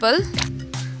एक्जाम्पल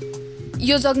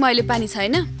यो जगमा अहिले पानी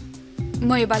छैन म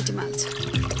यो बाल्टीमा हाल्छु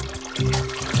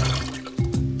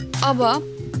अब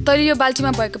तैँले यो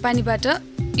बाल्टीमा भएको पानीबाट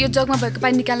यो जगमा भएको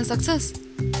पानी निकाल्न सक्छस्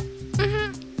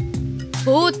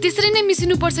हो त्यसरी नै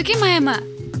मिसिनु पर्छ के मायामा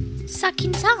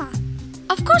सकिन्छ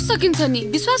अफकोर्स सकिन्छ नि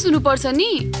विश्वास हुनुपर्छ नि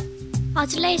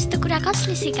हजुरलाई यस्तो कुरा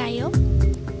कसले सिकायो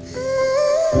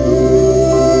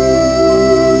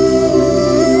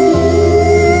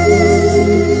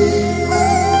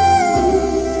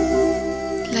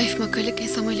लाइफमा कहिले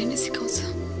काहीँ समयले नै सिकाउँछ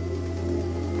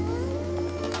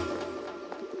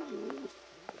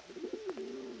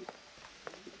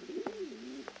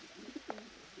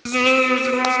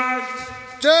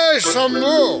जय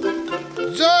शम्भु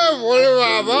जय भोले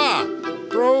बाबा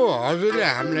प्रभु हजुरले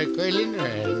हामीलाई कहिले नै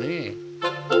हेर्ने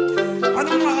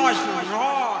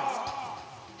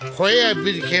खोया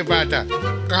बिर्खेबाट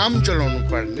काम चलाउनु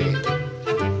पर्ने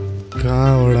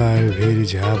कहाँबाट आयो फेरि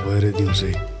झ्याप भएर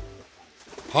दिउँसै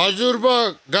हजुर पो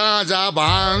गाँजा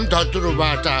भाङ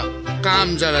धतुरोबाट काम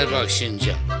चलाइ बक्सिन्छ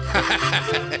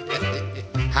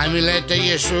हामीलाई त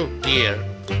यसो बियर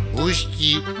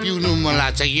हुस्की पिउनु मन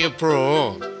लाग्छ के प्रो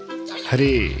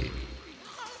अरे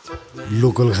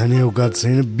लोकल खाने औकात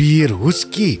छैन बियर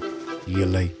हुस्की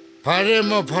यसलाई अरे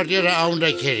म फटेर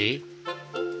आउँदाखेरि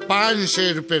 500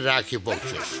 रुपियाँ राखी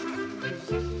बोक्छस्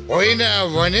होइन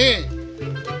भने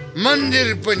मन्दिर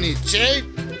पनि चेट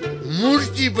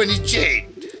मूर्ति पनि चेट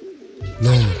ल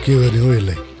के गर्ने हो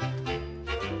यसलाई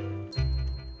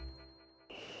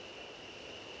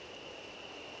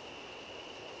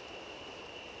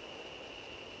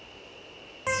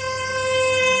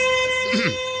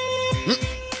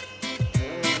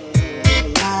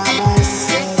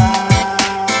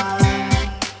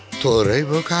थोरै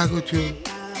भो खाएको थियो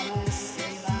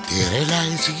धेरै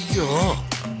लागेछ कि के हो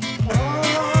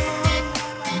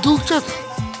दुख्छ त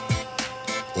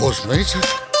होसमै छ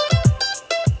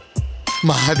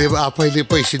महादेव आफैले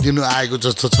पैसा दिनु आएको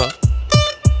जस्तो छ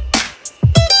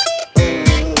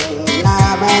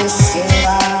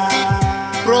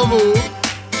प्रभु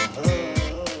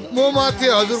म माथि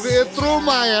हजुरको यत्रो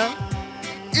माया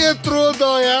यत्रो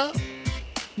दया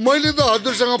मैले त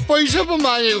हजुरसँग पैसा पो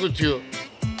मागेको थियो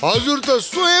हजुर त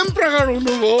स्वयं प्रकट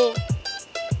हुनुभयो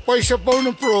पैसा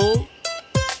पाउनु प्रो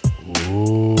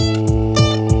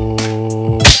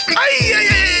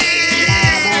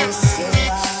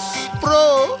प्रो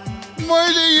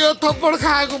मैले यो थप्पड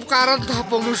खाएको कारण थाहा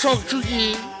पाउनु सक्छु कि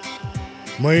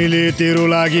मैले तेरो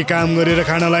लागि काम गरेर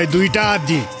खानालाई 2टा हात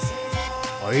दिएँ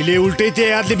अहिले उल्टै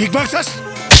त्यही हातले भिख माग्छस्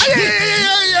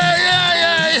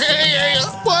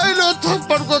पहिलो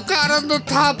थप्पडको कारण त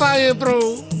थाहा पाएँ प्रो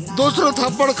दोस्रो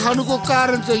थप्पड खानुको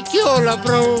कारण चाहिँ के होला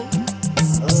प्रो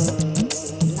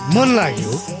मन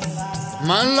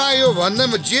लाग्यो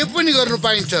भन्दैमा जे पनि गर्नु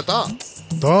पाइन्छ त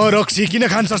रक्सी किन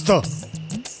खान्छस् त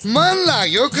मन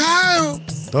लाग्यो खायो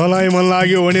तँलाई मन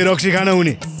लाग्यो भने रक्सी खान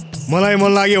हुने मलाई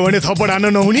मन लाग्यो भने थप्पड हान्न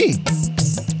नहुने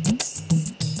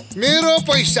मेरो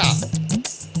पैसा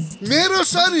मेरो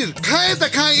शरीर खाए त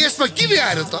खाए यसमा के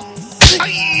भ्याएर त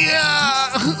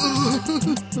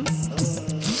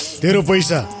तेरो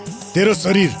पैसा, तेरो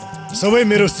शरीर सबै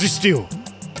मेरो सृष्टि हो।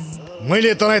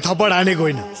 मैले तँलाई थप्पड हानेको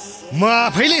होइन, म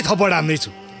आफैले थप्पड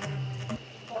हान्दैछु।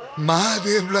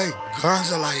 महादेवलाई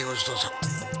गाँजा लागेको जस्तो छ,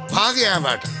 भाग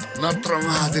यहाँबाट, नत्र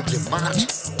महादेवले मार्छ।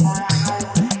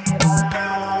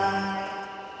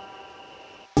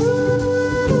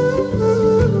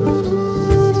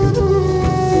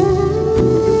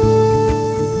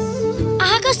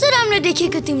 कस्तो राम्रो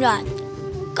देखिएको तिम्रो हात,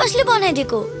 कसले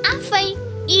बनाइदिएको? आफै।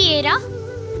 हेर,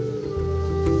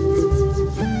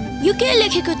 यो के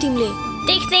लेखेको तिमीले?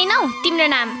 देख्दैनौ तिम्रो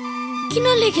नाम? किन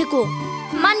लेखेको?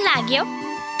 मन लाग्यो।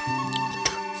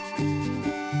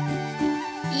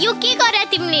 यो के गरे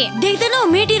तिमीले? देख्दैनौ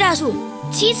मेटिराछु।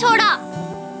 छि छोड,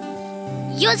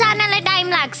 यो जानलाई टाइम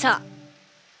लाग्छ।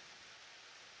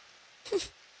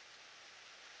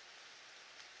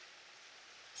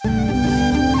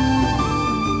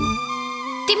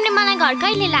 तिमीले मलाई घर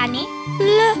कहिले लाने?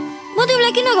 ल, म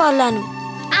तिमीलाई किन घर लानु?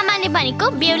 आमाले भनेको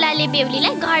बेहुलाले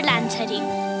बेहुलीलाई घर लान्छ रे।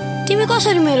 तिमी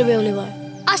कसरी मेरो बेहुली भयो?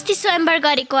 अस्ति स्वयंवर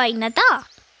गरेको होइन त?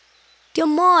 त्यो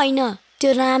म होइन,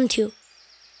 त्यो राम थियो।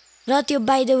 र त्यो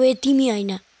बाइ द वे तिमी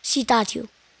होइन, सीता थियो।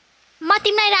 म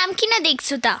तिमीलाई राम किन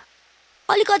देख्छु त?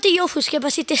 अलिकति यो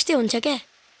फुस्केपछि त्यस्तै हुन्छ क्या।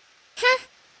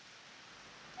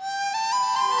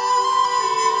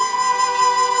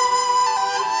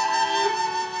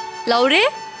 लौरे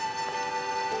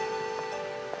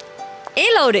ए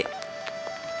लौरे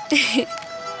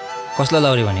कसलाई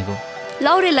लौरे भनेको?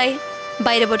 लौरेलाई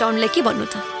बाहिरबाट आउनुलाई के भन्नु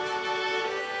त?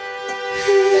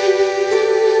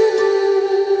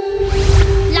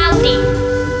 लाउरे।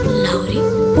 लाउरे?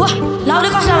 वाह, लाउरे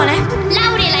कसलाई भने?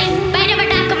 लाउरेलाई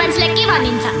बाहिरबाट आएको मान्छेलाई के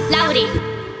भनिन्छ? लाउरे।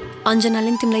 अञ्जनाले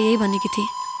नि तिमीलाई यही भनेकी थिए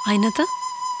होइन त?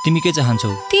 तिमी के चाहन्छौ?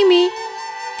 तिमी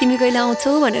कहिले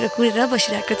आउँछौ भनेर कुरेर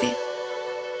बसिरहेको थिए,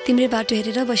 तिम्रो बाटो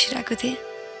हेरेर बसिरहेको थिए।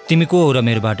 तिमी को हो र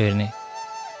मेरो बाटो हेर्ने?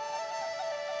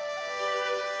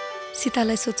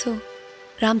 सीतालाई सोध्छौ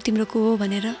राम तिम्रो को हो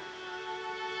भनेर?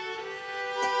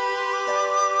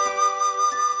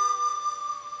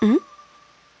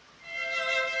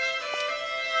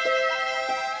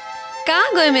 कहाँ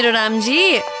गयो मेरो रामजी?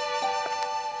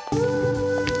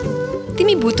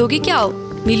 तिमी भूत हो कि क्या हो?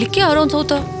 मिली के हराउँछौ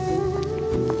त?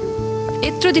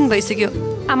 यत्रो दिन भइसक्यो,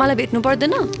 आमालाई भेट्नु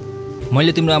पर्दैन?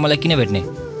 मैले तिम्रो आमालाई किन भेट्ने?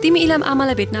 तिमी इलाम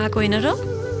आमालाई भेट्न आएको होइन र?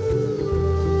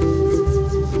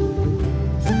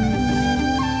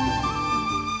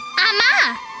 आमा,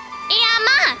 ए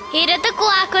आमा, हेर त को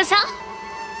आएको छ?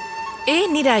 ए,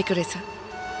 निरा आएको रहेछ।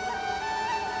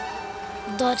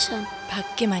 दर्शन,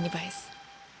 भाग्यमानी भएस।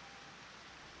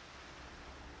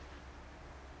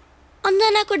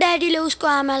 अञ्जनाको ड्याडीले उसको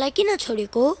आमालाई किन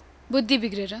छोडेको? बुद्धि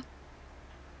बिग्रेर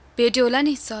भेट्यो होला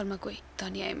नि सहरमा कोही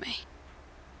धनी आइमाई।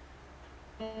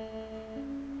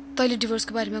 तैँले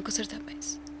डिभोर्सको बारेमा कसरी थाहा पाइस्?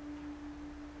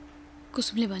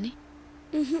 कुसुमले भने?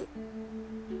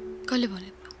 कसले भने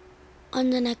त?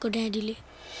 अञ्जनाको ड्याडीले।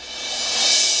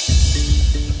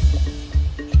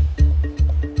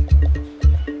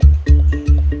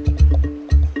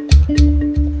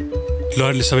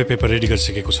 लयरले सबै पेपर रेडी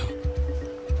गरिसकेको छ।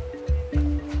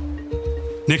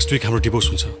 नेक्स्ट विक हाम्रो डिभोर्स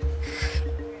हुन्छ।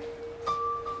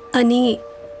 अनि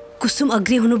कुसुम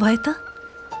अग्री हुनुभयो त?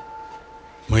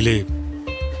 मैले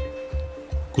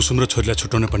कुसुम र छोरीलाई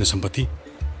छुट्याउनु पर्ने सम्पत्ति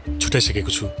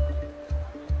छुट्याइसकेको छु।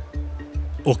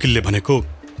 वकिलले भनेको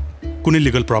कुनै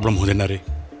लिगल प्रब्लम हुँदैन रे।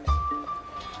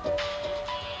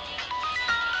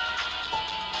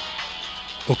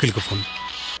 वकिलको फोन।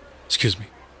 Excuse me.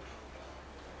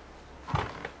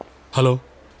 हेलो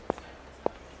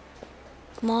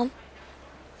मम,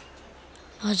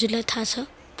 हजुरलाई थाहा छ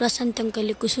प्रशान्त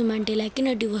अङ्कलले कुसुम आन्टीलाई किन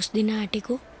डिभोर्स दिन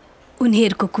आँटेको?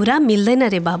 उनीहरूको कुरा मिल्दैन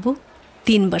रे बाबु।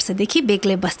 3 वर्षदेखि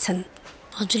बेग्लै बस्छन्।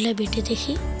 हजुरलाई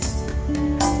भेटेदेखि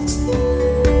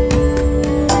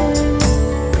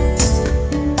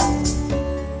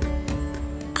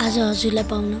आज हजुरलाई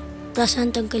पाउन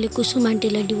प्रशान्त अङ्कलले कुसुम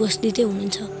आन्टीलाई डिभोर्स दिँदै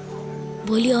हुनुहुन्छ।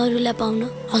 भोलि अरूलाई पाउन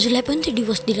हजुरलाई पनि त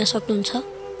डिभोर्स दिन सक्नुहुन्छ।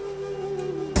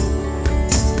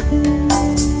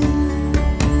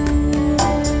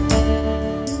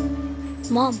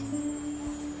 मम,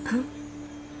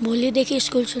 भोलिदेखि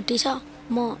स्कुल छुट्टी छ,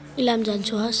 म इलाम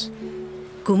जान्छु। हस्।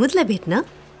 कुमुदलाई भेट्न?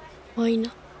 होइन,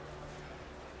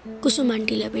 कुसुम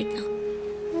आन्टीलाई भेट्न।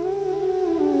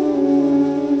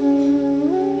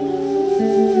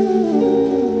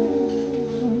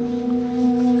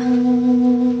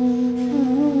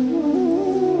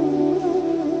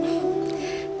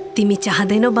 तिमी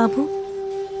चाहदैनौ बाबु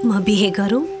म बिहे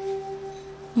गरौँ?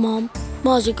 मम, म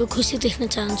हजुरको खुसी देख्न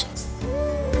चाहन्छु।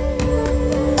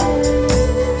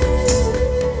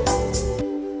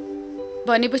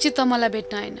 भनेपछि त मलाई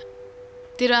भेट्न आएन,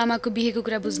 तेरो आमाको बिहेको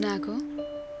कुरा बुझ्न आएको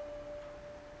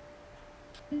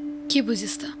के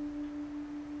बुझिस् त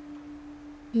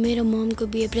मेरो ममको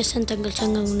बिहे प्रशान्त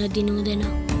अङ्कलसँग हुन दिनु हुँदैन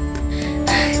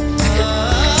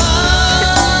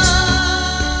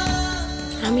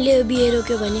हामीले यो बिहे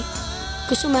रोक्यो भने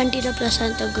कुसुम आन्टी र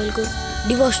प्रशान्त अङ्कलको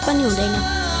डिभोर्स पनि हुँदैन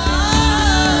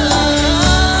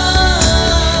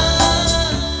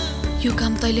यो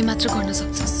काम तैँले मात्र गर्न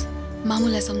सक्छस्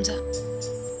मामुलाई सम्झा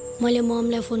मैले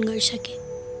ममलाई फोन गरिसकेँ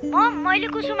मम मैले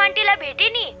कुसुम आन्टीलाई भेटेँ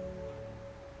नि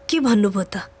के भन्नुभयो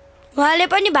त उहाँले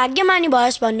पनि भाग्यमानी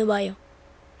भयोस् भन्नुभयो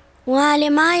उहाँले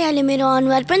मायाले मेरो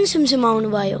अनुहार पनि सुमसुमाउनु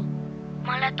भयो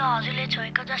मलाई त हजुरले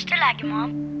छोएको जस्तै लाग्यो मम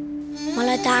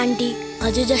मलाई त आन्टी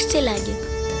हजुर जस्तै लाग्यो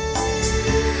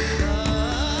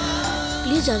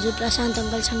प्लिज हजुर प्रशान्त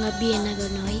अङ्कलसँग बिहे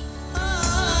नगर्नु है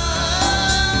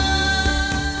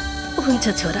हुन्छ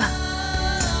छोरा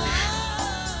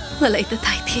मलाई त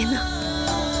थाहै थिएन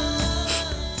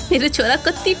मेरो छोरा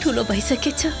कति ठुलो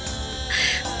भइसकेछ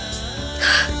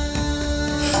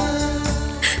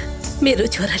मेरो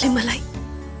छोराले मलाई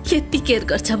यति केयर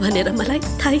गर्छ भनेर मलाई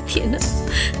थाहै थिएन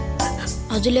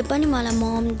हजुरले पनि मलाई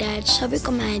मम ड्याड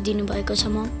सबैको माया दिनुभएको छ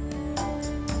मम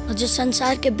हजुर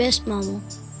संसारकै बेस्ट मम हो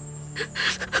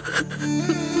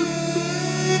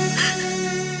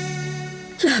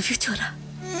लभ यु छोरा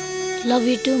लभ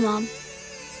यु टु मम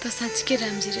त साँच्चीकै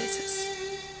राम्री रहेछस्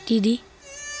दिदी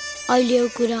अहिले यो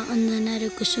कुरा अन्जना र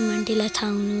कुसुम आन्टीलाई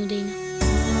थाहा हुनु हुँदैन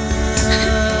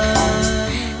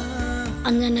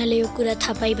अन्जनाले यो कुरा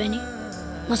थाहा पाइ भने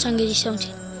मसँग रिसाउँछ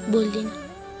बोल्दिन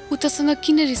उ तसँग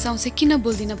किन रिसाउँछ किन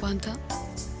बोल्दिन भन् त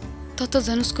त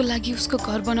झन् उसको लागि उसको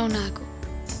घर बनाउन आएको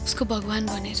उसको भगवान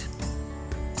भनेर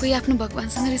कोही आफ्नो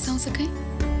भगवानसँग रिसाउँछ कहीँ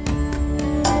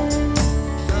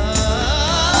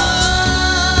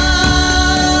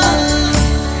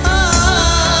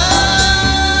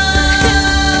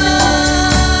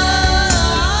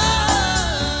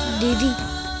दिदी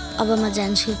अब म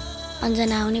जान्छु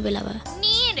अन्जना आउने बेला भयो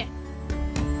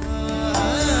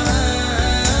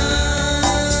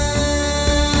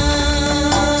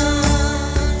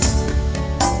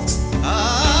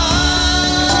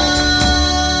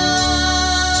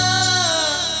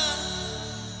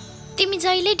तिमी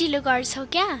जहिले ढिलो गर्छौ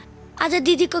क्या आज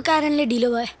दिदीको कारणले ढिलो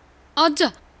भयो अझ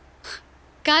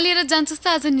कालेर जान्छस् त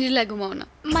आज निरलाई घुमाउन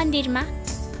मन्दिरमा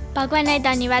भगवानलाई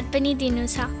धन्यवाद पनि दिनु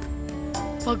छ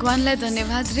भगवानलाई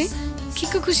धन्यवाद रे के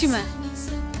को खुसीमा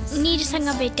निरसँग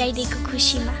भेटाइदिएको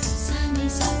खुसीमा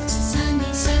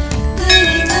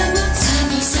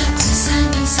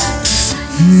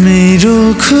मेरो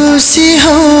खुसी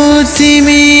हो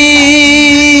तिमी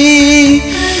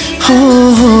हो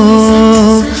हो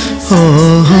हो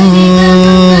हो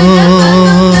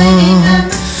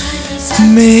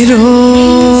मेरो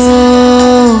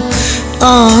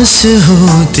आस हो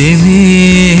तिमी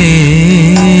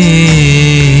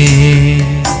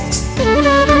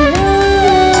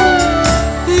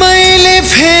मैले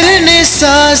फेर्ने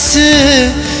सास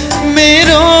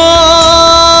मेरो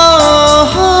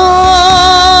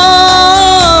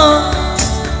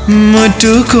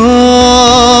मुटुको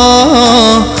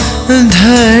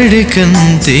धडकन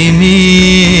तिमी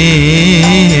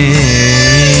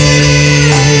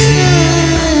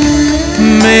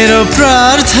मेरो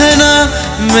प्रार्थना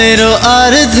मेरो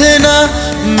आराधना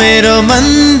मेरो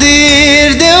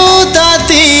मन्दिर देवता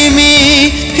तिमी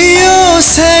यो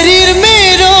शरीर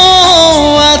मेरो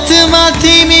आत्मा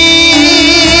तिमी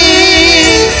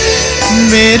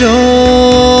मेरो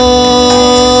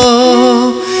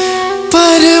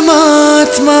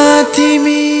परमात्मा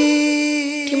तिमी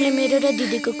तिमीले मेरो र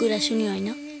दिदीको कुरा सुन्यो हैन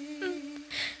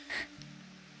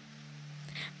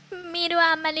मेरो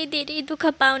आमाले धेरै दुःख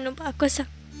पाउनु भएको छ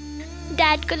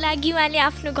ड्याडको लागि उहाँले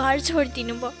आफ्नो घर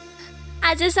छोडिदिनु भयो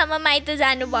आजसम्म माइत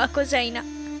जानु भएको छैन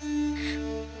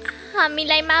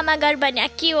हामीलाई मामा घर भन्या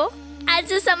के हो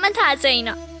आजसम्म थाहा छैन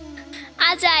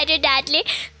आज आएर ड्याडले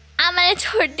आमालाई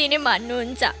छोडिदिने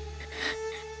भन्नुहुन्छ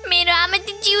मेरो आमा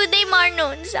त जिउँदै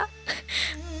मर्नुहुन्छ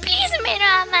प्लिज मेरो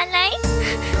आमालाई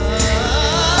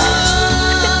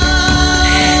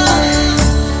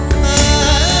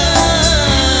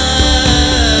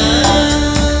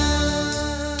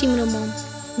तिम्रो मम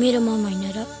मेरो मम हैन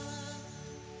र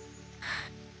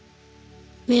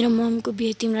मेरो ममको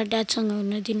बिहे तिम्रो ड्याडसँग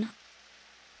हुन दिन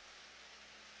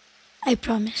आई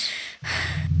प्रमिस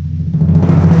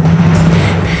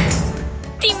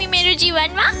तिमी मेरो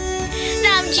जीवनमा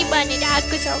रामजी बनेर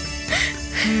आएको छौ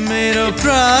मेरो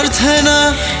प्रार्थना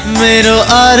मेरो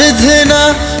आराधना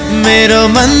मेरो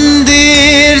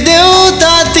मन्दिर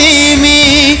देवता तिमी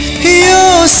यो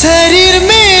शरीर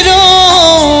मेरो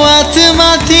आत्मा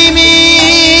तिमी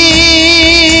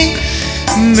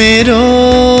मेरो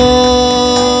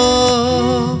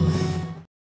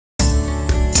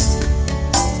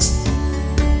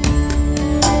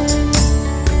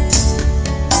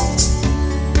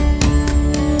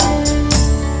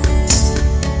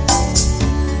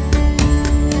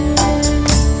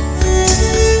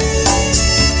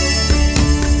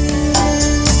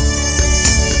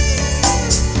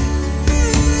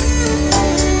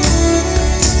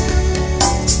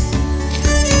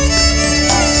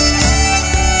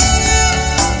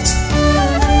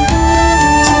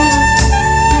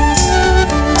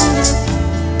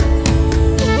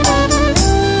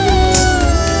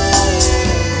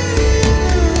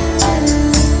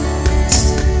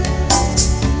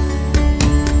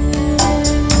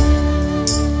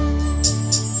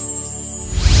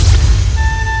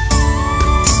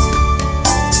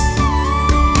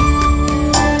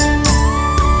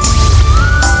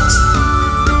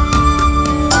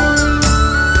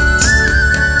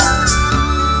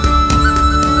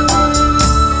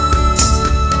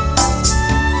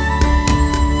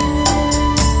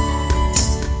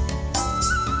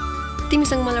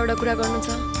तिमीसँग मलाई एउटा कुरा गर्नु छ।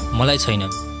 मलाई छैन।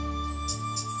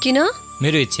 किन?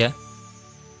 मेरो इच्छा।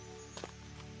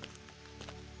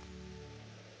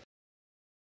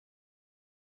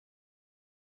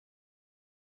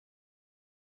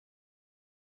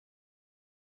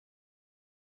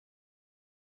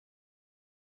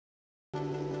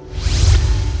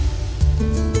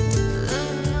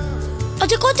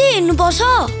 अझ कति हिँड्नुपर्छ?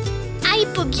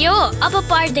 आइपुग्यो, अब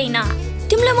पर्दैन।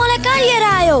 तिमीले मलाई कहाँ लिएर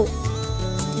आयौ?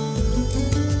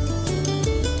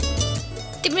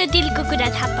 तिम्रो दिलको कुरा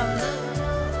थाहा पाउनु।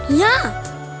 यहाँ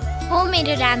हो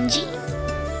मेरो रामजी।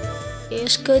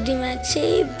 यसको दिमाग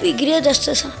चाहिँ बिग्रियो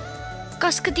जस्तो छ।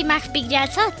 कसको दिमाग बिग्रिया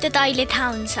छ त्यो त अहिले थाहा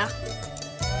हुन्छ।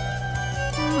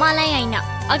 मलाई होइन,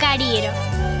 अगाडि हेर।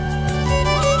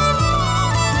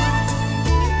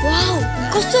 वाउ,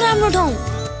 कस्तो राम्रो ठाउँ।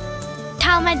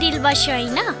 ठाउँमा दिल बस्यो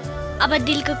होइन? अब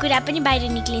दिलको कुरा पनि बाहिर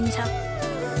निक्लिन्छ।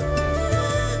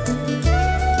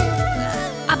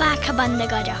 अब आँखा बन्द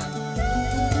गर।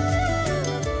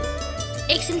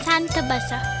 एकछिन शान्त बस।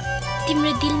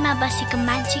 तिम्रो दिलमा बसेको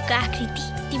मान्छेको आकृति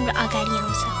तिम्रो अगाडि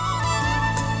आउँछ।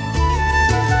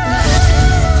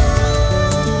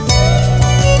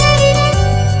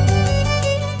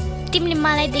 तिमीले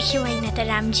मलाई देख्यौ होइन त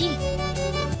रामजी?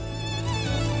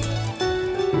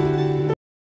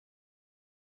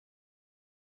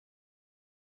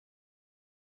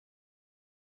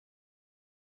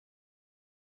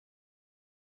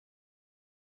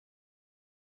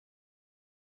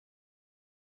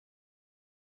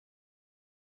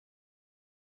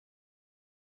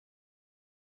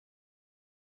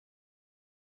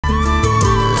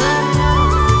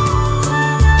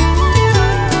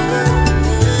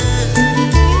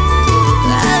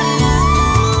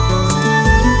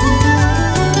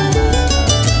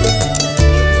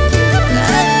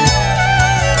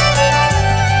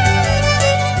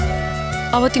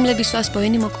 अब तिमीलाई विश्वास भयो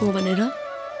नि म को हो भनेर?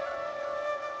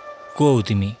 को हो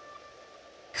तिमी?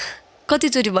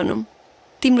 कतिचोटि भनौँ,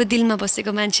 तिम्रो दिलमा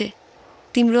बसेको मान्छे,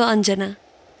 तिम्रो अन्जना।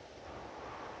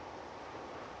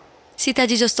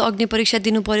 सीताजी जस्तो अग्नि परीक्षा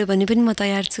दिनु पर्यो भने पनि म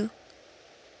तयार छु।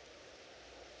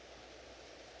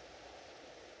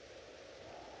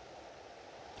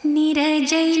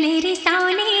 निरजैले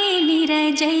रिसाउने,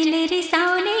 निरजैले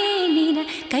रिसाउने, निर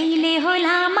कहिले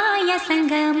होला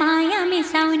मायासँग माया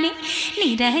मिसाउने।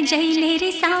 निरजैले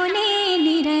रिसाउने,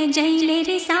 निरजैले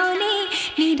रिसाउने,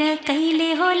 निर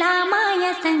कहिले होला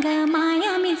मायासँग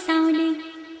माया मिसाउने।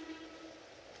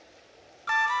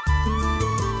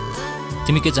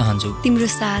 तिमी के चाहन्छौ? तिम्रो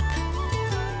साथ।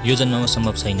 यो जन्ममा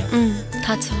सम्भव छैन।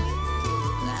 थाहा छ।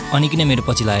 अनि किन मेरो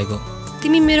पछि लागेको?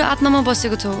 तिमी मेरो आत्मामा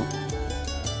बसेको छौ।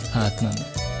 आत्मामा?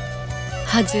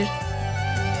 हजुर।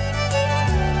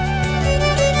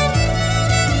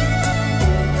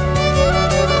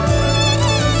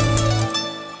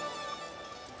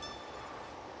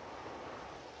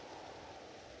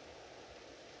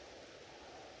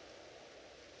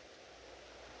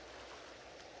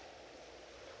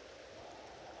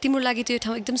 तिम्रो लागि त्यो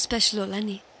ठाउँ एकदम स्पेसल होला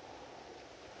नि।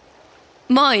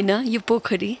 म होइन, यो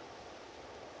पोखरी।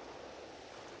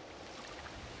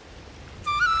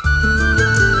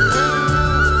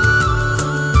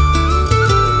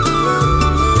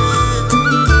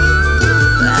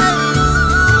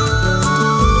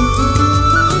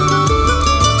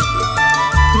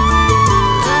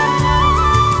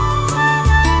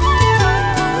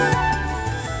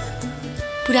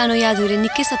 पुरानो यादहरूले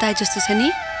निकै सताए जस्तो छ नि।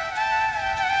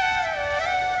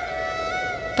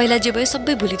 पहिला जे भयो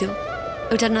सबै भुलिदेऊ,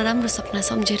 एउटा नराम्रो सपना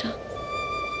सम्झेर।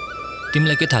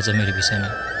 तिमीलाई के थाहा छ मेरो विषयमा?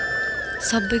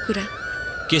 सबै कुरा।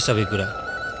 के सबै कुरा?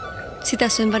 सीता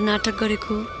स्वयंवर नाटक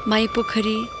गरेको, माई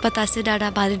पोखरी, बतासे डाँडा,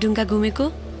 भालेढुङ्गा घुमेको।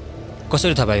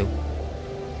 कसरी थाहा पायौ?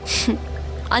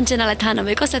 अञ्जनालाई थाहा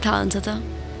नभए कसलाई थाहा हुन्छ त?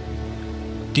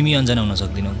 तिमी अञ्जना हुन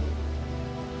सक्दिनौ।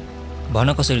 भन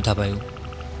कसरी थाहा पायौ?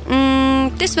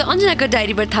 त्यसमा अञ्जनाको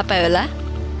डायरीबाट थाहा पायो होला।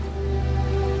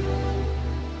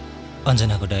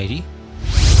 अञ्जनाको डायरी?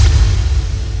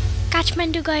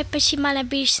 काठमाडौँ गएपछि मलाई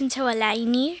बिर्सिन्छ होला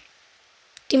यिनी।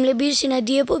 तिमीले बिर्सिन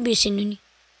दिए पो बिर्सिनु नि।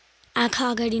 आँखा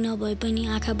अगाडि नभए पनि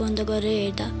आँखा बन्द गरेर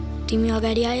हेर्दा तिमी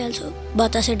अगाडि आइहाल्छौ,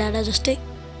 बतासे डाँडा जस्तै।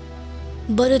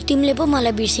 बरु तिमीले पो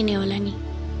मलाई बिर्सिने होला नि।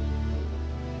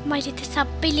 मैले त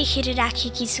सबै लेखेर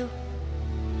राखेकी छु।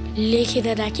 लेखेर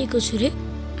राखेको छु रे?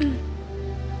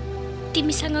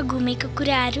 तिमीसँग घुमेको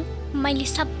कुराहरू मैले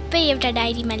सबै एउटा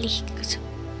डायरीमा लेखेको छु।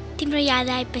 तिम्रो याद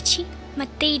आएपछि म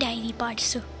त्यही डायरी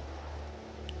पढ्छु।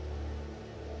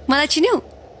 मलाई चिन्यौ?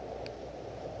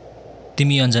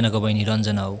 तिमी अञ्जनाको बहिनी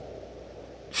रञ्जना हौ।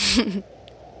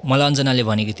 मलाई अञ्जनाले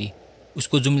भनेकी थिए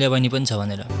उसको जुम्ल्या बहिनी पनि छ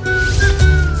भनेर।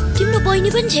 तिम्रो बहिनी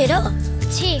पनि छ र?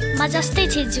 छे म जस्तै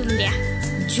छे जुम्ल्या।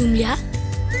 जुम्ल्या?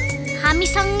 हामी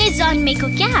सँगै जन्मेको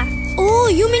क्या? ओ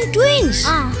यु मिन ट्विन्स?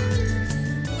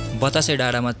 बतासे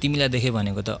डाँडामा तिमीलाई देखे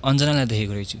भनेको त अञ्जनालाई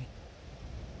देखेको रहेछु।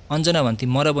 अञ्जना भन्थे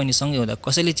म र बहिनी सँगै हुँदा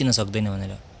कसैले चिन्न सक्दैन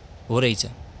भनेर। हो रहेछ।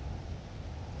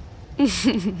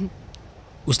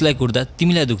 उसलाई कुर्दा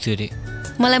तिमीलाई दुख्थ्यो रे।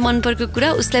 मलाई मन परेको कुरा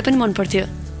उसलाई पनि मन पर्थ्यो।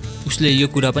 उसले यो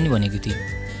कुरा पनि भनेको थियो।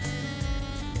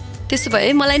 त्यसो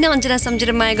भए मलाई नै अञ्जना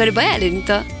सम्झेर माया गरे भइहाल्यो नि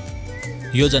त।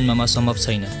 यो जन्ममा सम्भव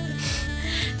छैन।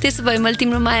 त्यसो भए मैले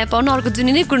तिम्रो माया पाउन अर्को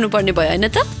जुनी नै कुर्नु पर्ने भयो हैन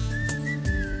त?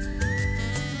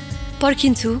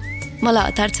 पर्खिन्छु, मलाई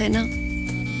हतार छैन।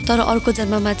 तर अर्को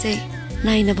जन्ममा चाहिँ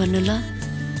नाइ नभन्नु ल।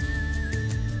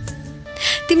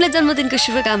 तिमीलाई जन्मदिनको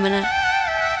शुभकामना।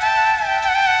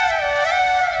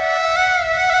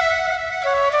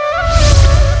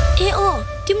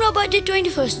 तिम्रो बर्थडे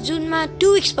 21 जुनमा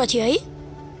 2 विक्स पछि है?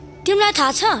 तिमीलाई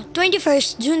थाहा छ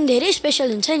 21 जुन धेरै स्पेशल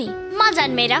हुन्छ नि। म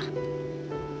जन्मेर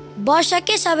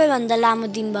वर्षकै सबैभन्दा लामो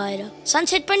दिन भएर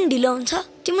सनसेट पनि ढिलो हुन्छ।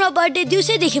 तिम्रो बर्थडे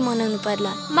दिउँसैदेखि मनाउनु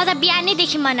पर्ला। म त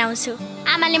बिहानैदेखि मनाउँछु।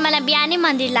 आमाले मलाई बिहानै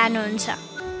मन्दिर लानुहुन्छ।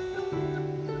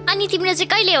 अनि तिम्रो चाहिँ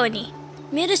कहिले हो नि?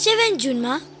 मेरो 7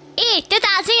 जुनमा। ए त्यो त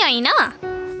आजै होइन।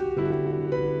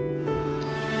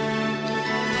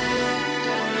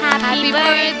 Happy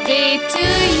birthday to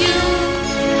you.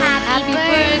 Happy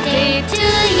birthday to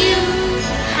you.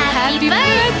 Happy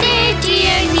birthday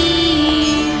dear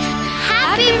Nee.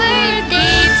 Happy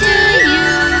birthday to you.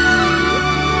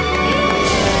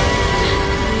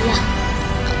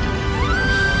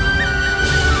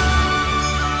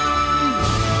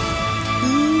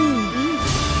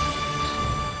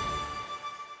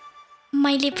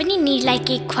 मैले पनि नीरलाई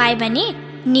केक खुवाए भने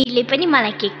नीरले पनि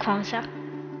मलाई केक खुवाउँछ।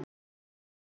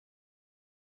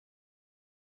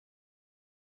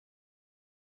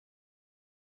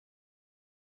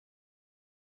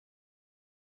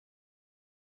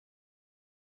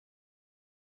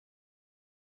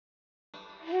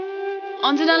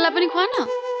 अञ्जनालाई पनि खुवा न।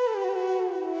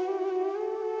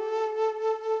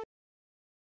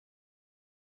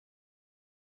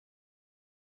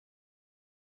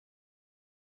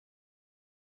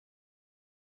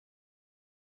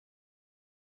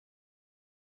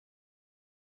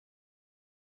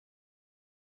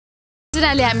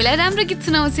 अञ्जनाले हामीलाई राम्रो गीत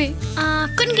सुनाउँछ।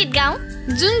 कुन गीत गाउँ?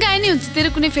 जुन गाए नि हुन्छ तेरो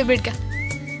कुनै फेभरेट गा।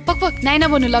 पक पक नाइ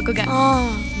नभन्नु लको गा।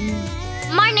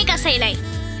 मर्ने कसैलाई।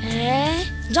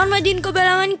 जन्मदिनको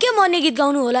बेलामा नि के मर्ने गीत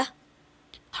गाउनु होला?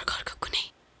 अर्को कुनै।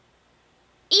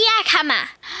 ई आँखामा।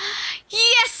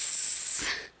 यस।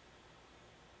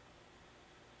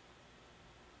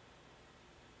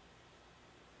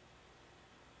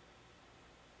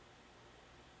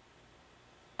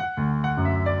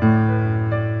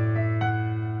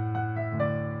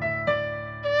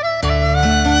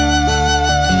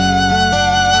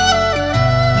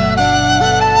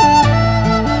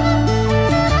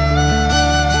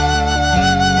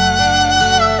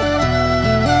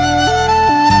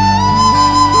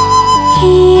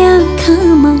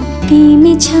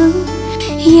 तिमी छौ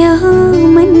यो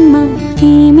मनमा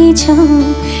तिमी छौ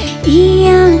यी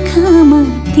आँखामा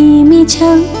तिमी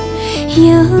छौ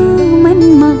यो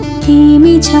मनमा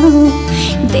तिमी छौ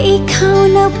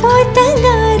देखाउन पर्दा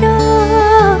गाह्रो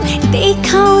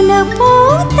देखाउन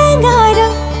पर्दा गाह्रो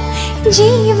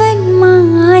जीवनमा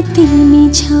तिमी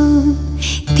छौ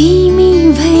तिमी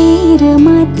भएर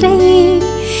मात्रै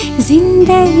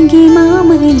जिन्दगीमा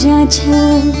मजा छ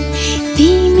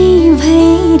तिमी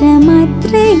भएर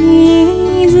मात्रै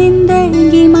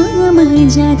जिन्दगीमा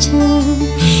मजा छ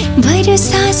भर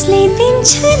सासले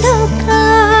दिन्छ धोका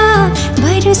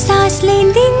भर सासले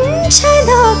दिन्छ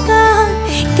धोका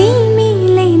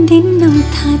तिमीले दिनु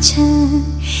थाहा छ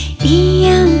यी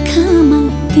आँखामा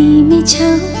तिमी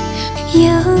छौ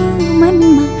यो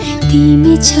मनमा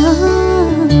तिमी छौ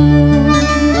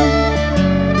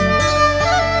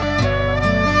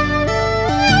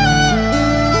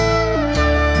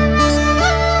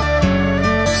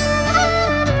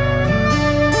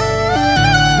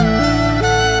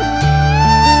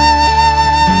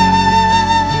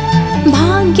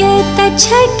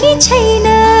छ कि छैन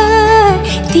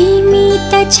तिमी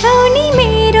त छौ नि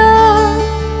मेरो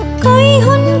कोही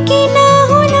हुन् कि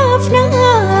नहुन् आफ्ना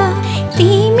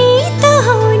तिमी त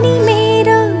हौ नि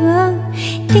मेरो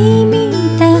तिमी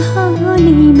त हौ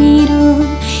नि मेरो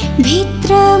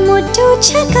भित्र मुटु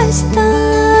छ कस्तो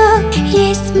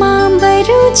यसमा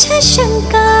बरु छ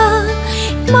शङ्का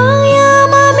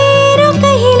मायामा मेरो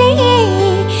कहिले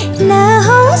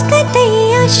नहोस् कतै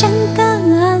आशंका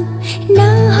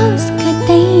नहोस्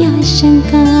कतै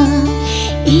आशंका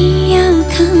यी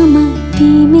आँखामा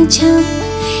तिमी छौ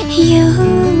यो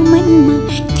मनमा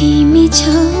तिमी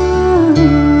छौ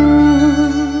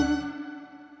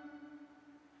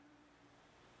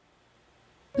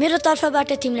मेरो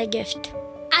तर्फबाट तिमीलाई गिफ्ट।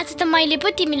 आज त मैले पो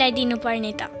तिमीलाई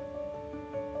दिनुपर्ने त।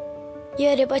 यो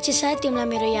हेरेपछि सायद तिमीलाई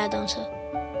मेरो याद आउँछ।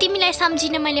 तिमीलाई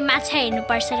सम्झिन मैले माछा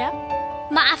हेर्नुपर्छ र?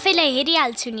 म आफैलाई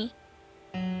हेरिहाल्छु नि।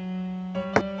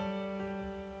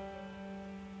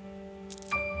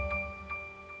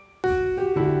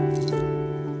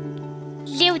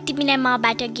 ल्याउ तिमीलाई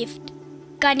मबाट गिफ्ट।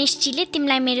 गणेशजीले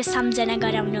तिमीलाई मेरो सम्झना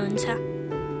गराउनुहुन्छ।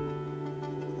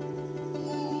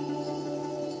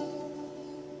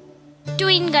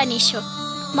 ट्विन गणेश हो,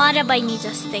 म र बहिनी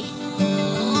जस्तै।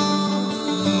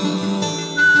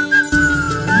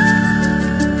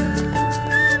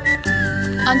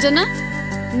 अन्जना,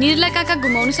 निरला काका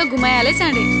घुमाउनु छ घुमाइहाले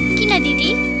चाँडै। किन दिदी?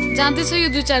 जाँदैछ यो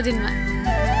 2-4 दिनमा।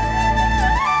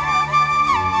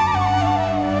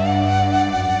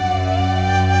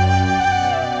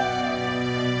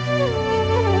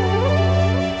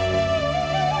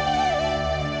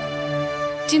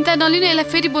 चिन्ता नलिनु, यसलाई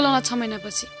फेरि बोलाउन 6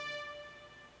 महिनापछि।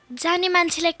 जाने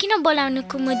मान्छेलाई किन बोलाउनु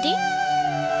कुमुदी?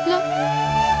 ल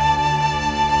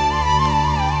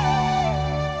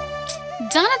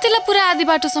जान त्यसलाई पुरा आधी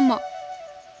बाटोसम्म।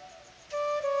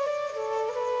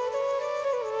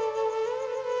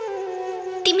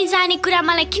 तिमी जाने कुरा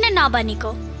मलाई किन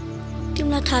नभनेको?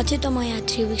 तिमीलाई थाहा थियो त म यहाँ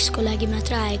 3 विक्सको लागि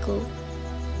मात्र आएको हो।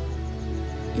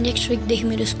 नेक्स्ट विकदेखि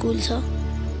मेरो स्कुल छ।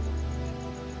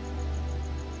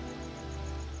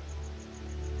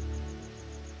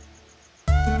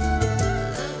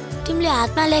 तिमीले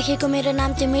हातमा लेखेको मेरो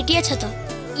नाम त मेटिएछ त।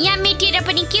 यहाँ मेटिएर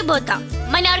पनि के भयो त?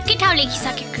 मैले अर्कै ठाउँ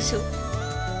लेखिसकेको छु।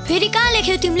 फेरि कहाँ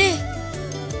लेख्यौ तिमीले?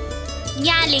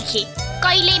 यहाँ लेखे,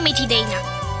 कहिल्यै मेटिँदैन।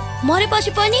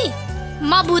 मरेपछि पनि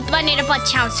म भूत बनेर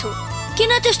पछ्याउँछु।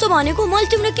 किन त्यस्तो भनेको? मैले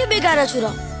तिम्रो के बेगारा छु र?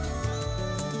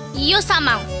 यो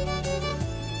समाऊ,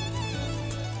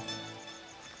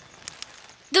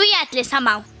 2 हातले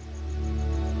समाऊ।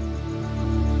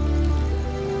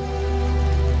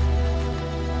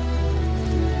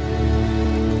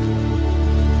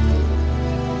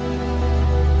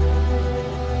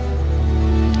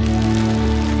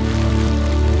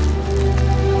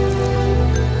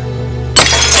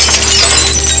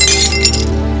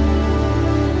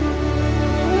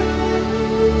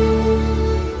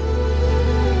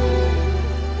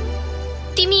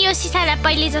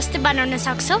 पहिले जस्तै बनाउन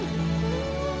सक्छौ?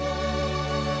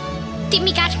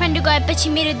 तिमी काठमाडौँ गएपछि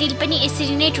मेरो दिल पनि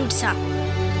यसरी नै टुट्छ।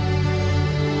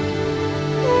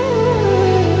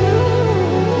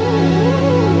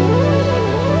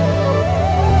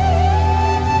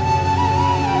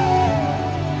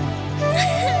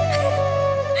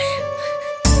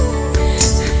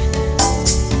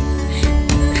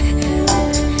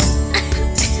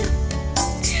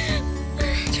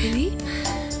 छोरी,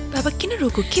 बाबा किन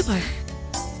रोको? के भयो?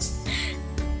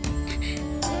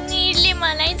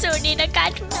 छोडेर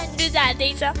काठमाडौँ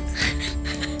जाँदैछ।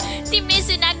 तिमीले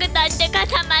सुनाको दण्ड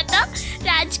कथामा त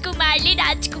राजकुमारले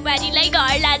राजकुमारीलाई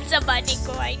घर लान्छ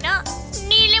भनेको होइन?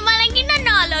 नीले मलाई किन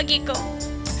नलगेको?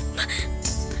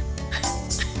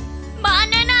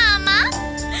 भन न आमा,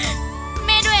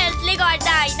 मेरो हेल्थले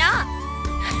गर्दा होइन?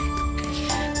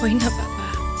 होइन बाबा,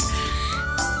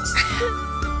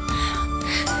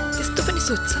 त्यस्तो पनि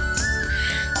सोध्छ।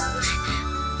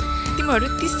 तिमीहरू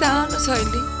यति सानो छ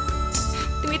अहिले,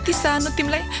 तिमी यति सानो,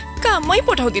 तिमीलाई कहाँमै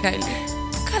पठाउँदिन अहिले।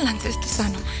 कहाँ लान्छ यस्तो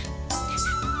सानोमा?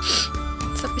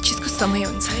 सबै चिजको समय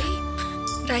हुन्छ है।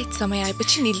 राइट समय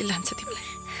आएपछि नीले लान्छ तिमीलाई।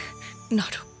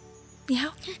 नरो,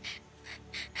 यहाँ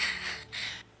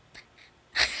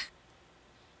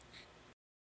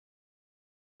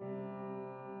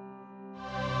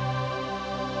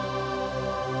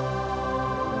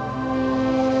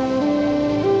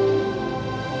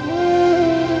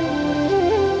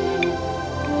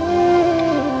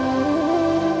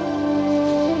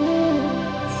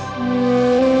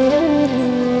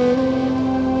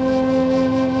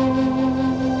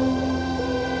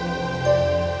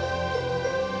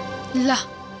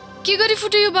के गरी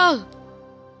फुट्यो यो बाल?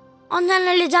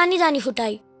 अन्जनाले जानी जानी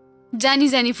फुटाई। जानी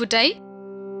जानी फुटाई?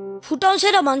 फुटाउँछ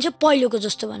र भन्छ पहिलोको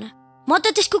जस्तो भन। म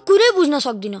त त्यसको कुरै बुझ्न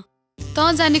सक्दिन। त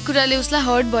जाने कुराले उसलाई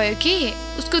हर्ट भयो कि?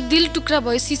 उसको दिल टुक्रा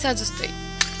भयो सिसा जस्तै।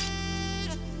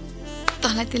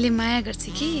 तँलाई त्यसले माया गर्छ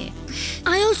कि?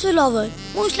 आई अल्सो लभ हर।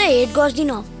 म उसलाई हेट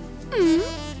गर्दिन।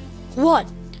 व्हाट?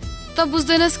 त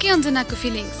बुझ्दैनस् कि अन्जनाको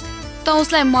फिलिङ्स? त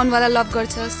उसलाई मनवाला लभ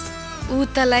गर्छस्, ऊ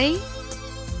तलाई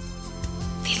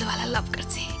दिलवाला लभ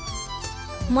गर्छ।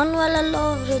 मनवाला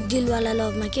लभ र दिलवाला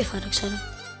लभमा के फरक छ र?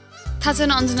 थाहा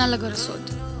छैन, अन्जनालाई गएर सोध।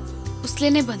 उसले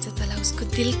नै भन्छ तँलाई उसको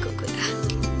दिलको कुरा।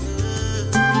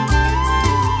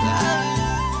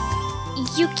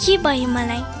 यो के भयो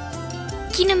मलाई?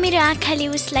 किन मेरो आँखाले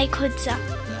उसलाई खोज्छ?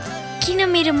 किन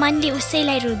मेरो मनले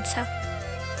उसैलाई रोज्छ?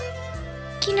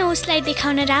 किन उसलाई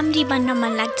देखाउन राम्री बन्न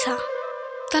मन लाग्छ?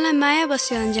 तँलाई माया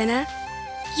बस्यो अञ्जना।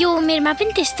 यो उमेरमा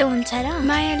पनि त्यस्तो हुन्छ र?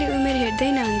 मायाले उमेर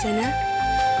हेर्दैन अञ्जना।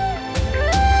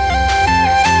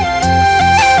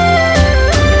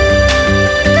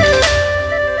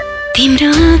 तिम्रो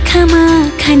आँखामा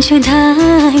खान्छु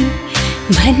धाई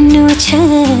भन्नु छ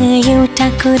एउटा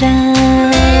कुरा,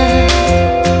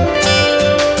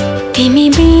 तिमी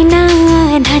बिना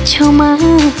धाछोमा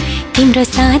तिम्रो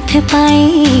साथ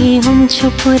पाए हुन्छु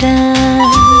पुरा।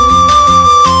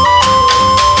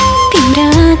 तिम्रो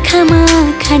आँखामा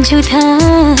खान्छु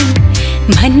धाई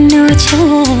भन्नु छ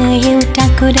एउटा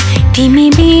कुरा, तिमी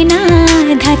बिना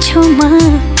धाछोमा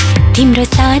तिम्रो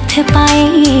साथ पाए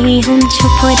हुन्छु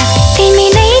पुरा। तिमी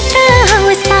नै त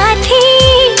हौ साथी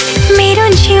मेरो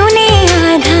जिउने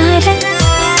आधार,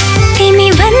 तिमी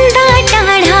भन्दा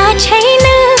टाढा छैन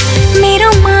मेरो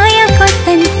मायाको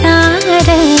संसार।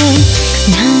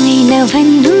 नाइ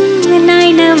नभन्नु नाइ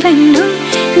नभन्नु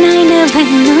नाइ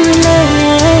नभन्नु ल,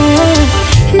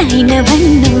 नाइ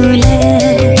नभन्नु ल,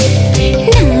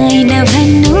 नाइ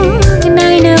नभन्नु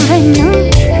नाइ नभन्नु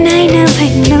नाइ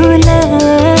नभन्नु ल,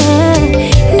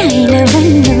 नाइ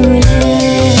नभन्नु ल।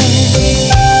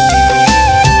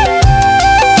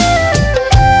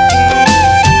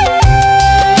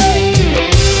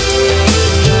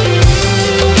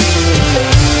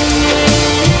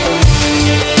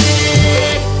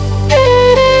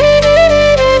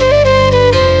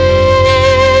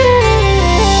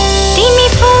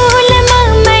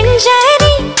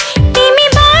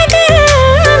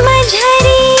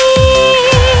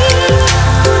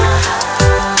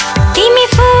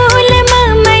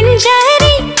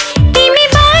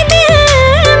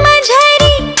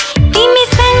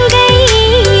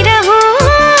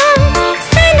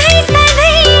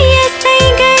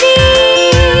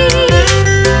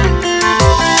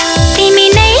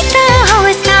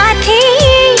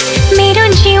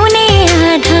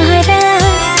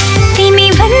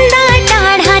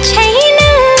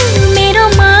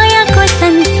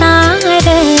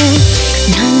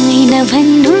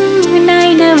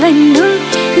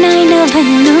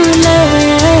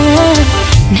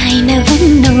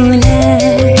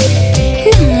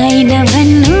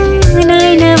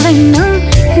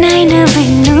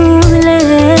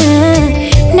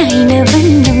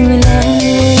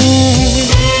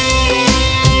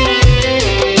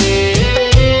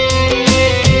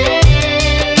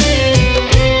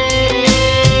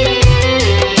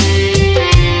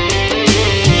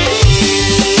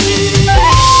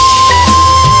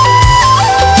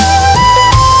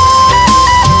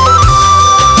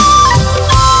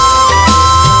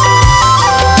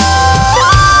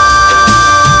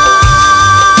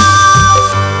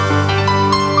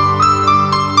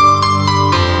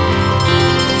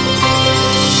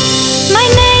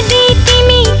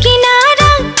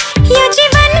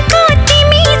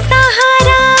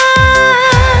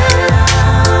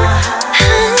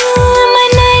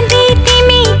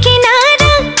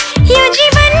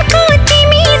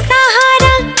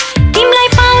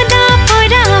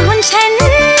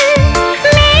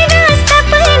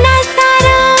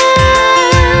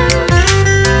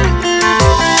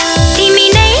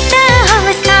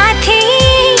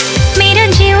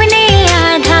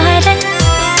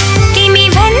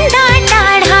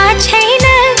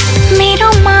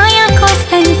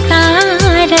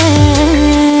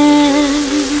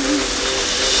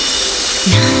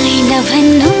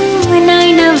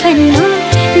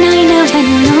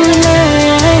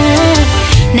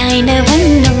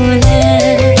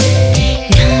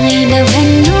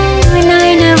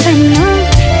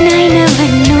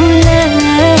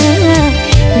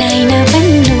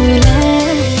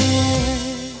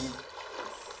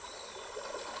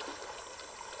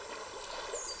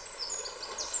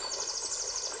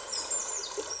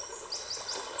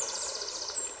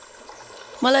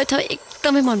 मलाई ठाउँ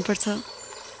एकदमै मनपर्छ।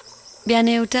 बिहान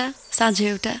एउटा साँझ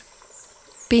एउटा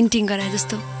पेन्टिङ गराए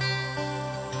जस्तो।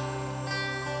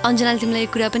 अञ्जनाले तिमीलाई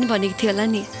एक कुरा पनि भनेको थियो होला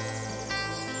नि,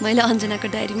 मैले अञ्जनाको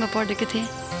डायरीमा पढेको थिएँ।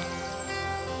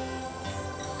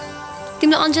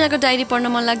 तिमीलाई अञ्जनाको डायरी पढ्न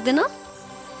मन लाग्दैन?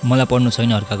 मलाई पढ्नु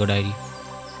छैन अर्काको डायरी।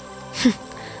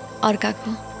 अर्काको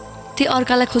त्यो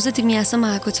अर्कालाई खोज्दै तिमी यहाँसम्म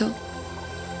आएको छौ,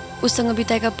 उसँग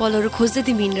बिताएका पलहरू खोज्दै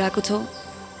तिमी हिँडिरहेको छौ।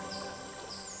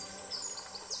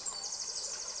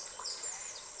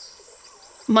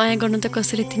 माया गर्नु त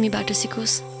कसरी तिमीबाट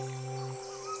सिकोस्।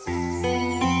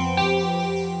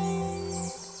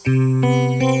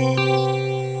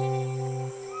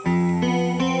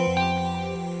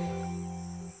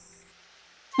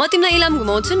 म तिमीलाई इलाम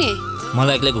घुमाउँछु नि।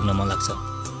 मलाई एक्लै घुम्न मन लाग्छ।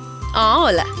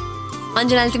 होला,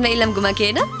 अञ्जनाले तिमीलाई इलाम घुमाएको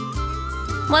होइन?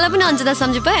 मलाई पनि अञ्जना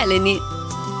सम्झि पाइहाल्यो नि।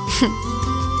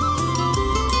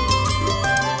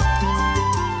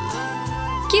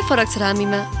 के फरक छ र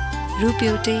हामीमा? रूप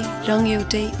एउटै, रङ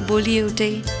एउटै, बोली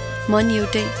एउटै, मन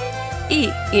एउटै,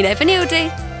 हिँडाइ पनि एउटै।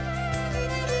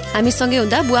 हामी सँगै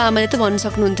हुँदा बुवा आमाले त भन्नु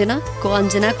सक्नुहुन्थेन को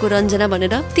अञ्जना को रञ्जना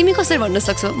भनेर। तिमी कसरी भन्न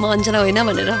सक्छौ म अञ्जना होइन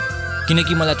भनेर?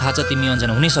 किनकि मलाई थाहा छ तिमी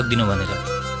अञ्जना हुनै सक्दिनौ भनेर।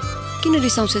 किन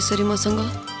रिसाउँछौ यसरी मसँग?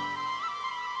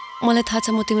 मलाई थाहा छ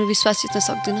म तिम्रो विश्वास जित्न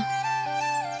सक्दिन।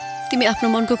 तिमी आफ्नो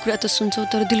मनको कुरा त सुन्छौ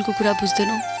तर दिलको कुरा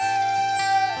बुझ्दैनौ।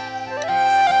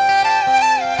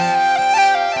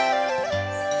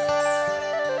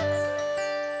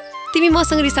 तिमी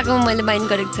मसँग रिसाएकोमा मैले माइन्ड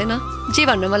गरेको छैन। जे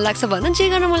भन्न मन लाग्छ भन, जे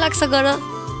गर्न मन लाग्छ गर।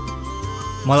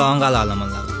 मलाई अङ्गालो हाल्न मन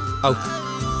लाग्यो। आऊ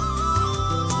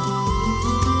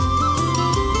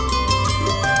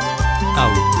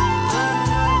आऊ।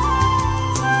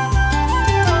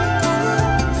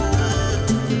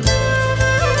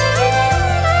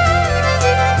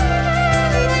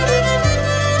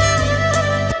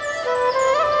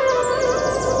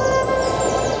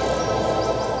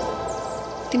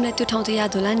 तिमीलाई त्यो ठाउँ त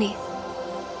याद होला नि?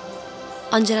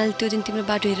 अञ्जनाले त्यो दिन तिम्रो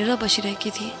बाटो हेरेर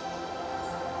बसिरहेकी थिए।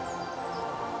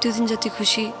 त्यो दिन जति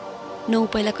खुसी न ऊ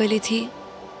पहिला कहिले थिए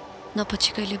न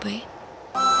पछि कहिले भए।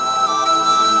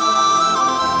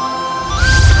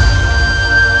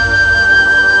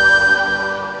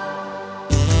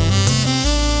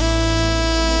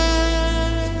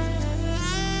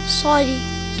 सरी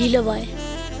ढिलो भयो।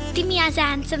 तिमी आज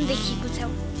ह्यान्डसम देखिएको छौ।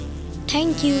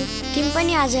 Thank you. तिमी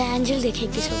पनि आज एन्जल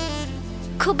देखेकी छौ।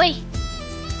 खुबै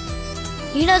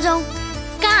हिँड जाउँ।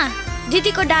 कहाँ?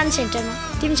 दिदीको डान्स सेन्टरमा।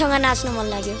 तिमीसँग नाच्न मन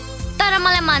लाग्यो। तर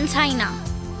मलाई मन छैन।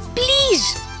 प्लिज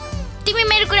तिमी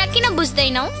मेरो कुरा किन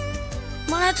बुझ्दैनौ?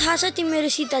 मलाई थाहा छ तिमी मेरो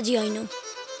सीताजी होइनौ।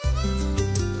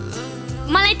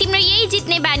 मलाई तिम्रो यही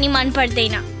जित्ने बानी मन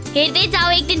पर्दैन। हेर्दै जाऊ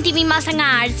एक दिन तिमी मसँग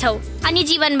हार्छौ अनि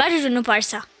जीवनभर रुनु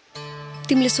पर्छ।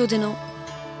 तिमीले सोधेनौ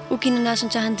ऊ किन नाच्न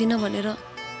चाहन्थिन भनेर?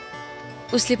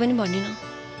 उसले पनि भनिन।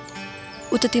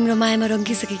 ऊ त तिम्रो मायामा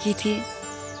रङ्गिसकेकी थिए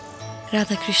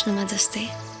राधा कृष्णमा जस्तै।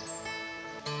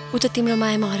 ऊ त तिम्रो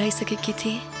मायामा हराइसकेकी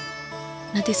थिए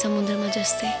नदी समुद्रमा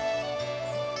जस्तै।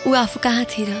 ऊ आफू कहाँ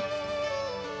थिए र?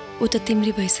 ऊ त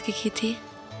तिम्री भइसकेकी थिए।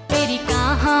 फेरि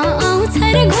कहाँ आउँछ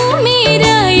र घुमेर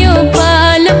यो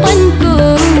बालपनको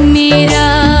मेरा।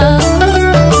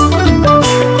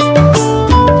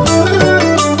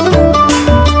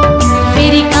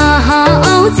 फेरि कहाँ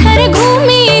आउँछ र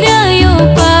घुमेर यो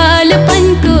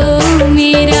बालपनको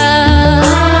मेरा।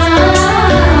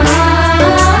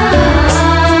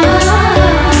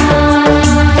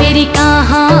 फेरि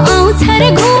कहाँ आउँछ र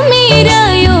घुमेर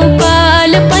यो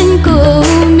बालपनको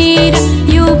मेरा,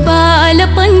 यो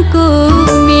बालपनको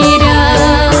मेरा।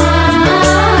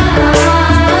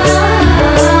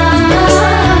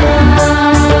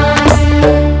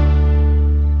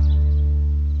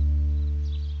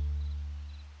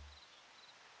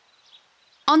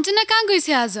 अञ्जना कहाँ गइछ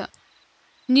आज?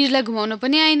 निरलाई घुमाउन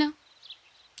पनि आएन।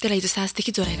 त्यसलाई हिजो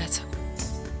साँझदेखि ज्वराइरहेछ।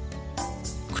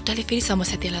 खुट्टाले फेरि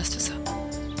समस्या देला जस्तो छ।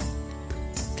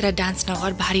 तेरा डान्स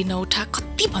नगर, भारी नउठा,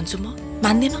 कति भन्छु म,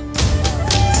 मान्दैन।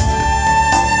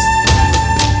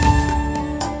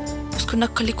 उसको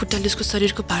नक्कली खुट्टाले उसको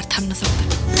शरीरको भार थाम्न सक्दैन।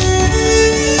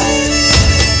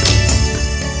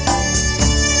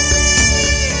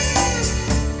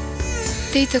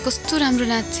 त्यही त कस्तो राम्रो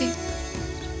नाच्छ।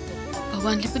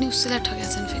 भगवानले पनि उसैलाई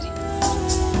ठगाछन्। फेरि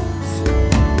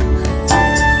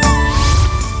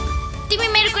तिमी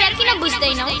मेरो कुरा किन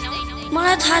बुझ्दैनौ?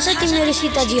 मलाई थाहा छ तिमी मेरो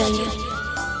सीताजी होइन।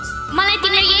 मलाई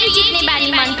तिम्रो यही जित्ने बानी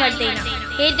मन पर्दैन।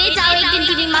 हेर्दै जाऊ एक दिन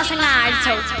तिमी मसँग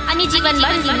हार्छौ अनि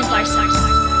जीवनभर रुनु पर्छ।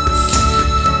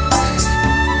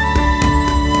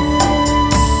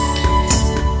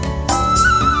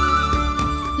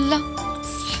 ल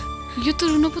यो त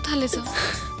रुन पो थालेछ।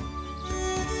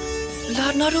 ल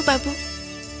नरु बाबु,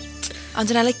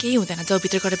 अञ्जनालाई केही हुँदैन। जाऊ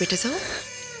भित्र गएर भेटेछौ।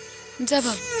 जब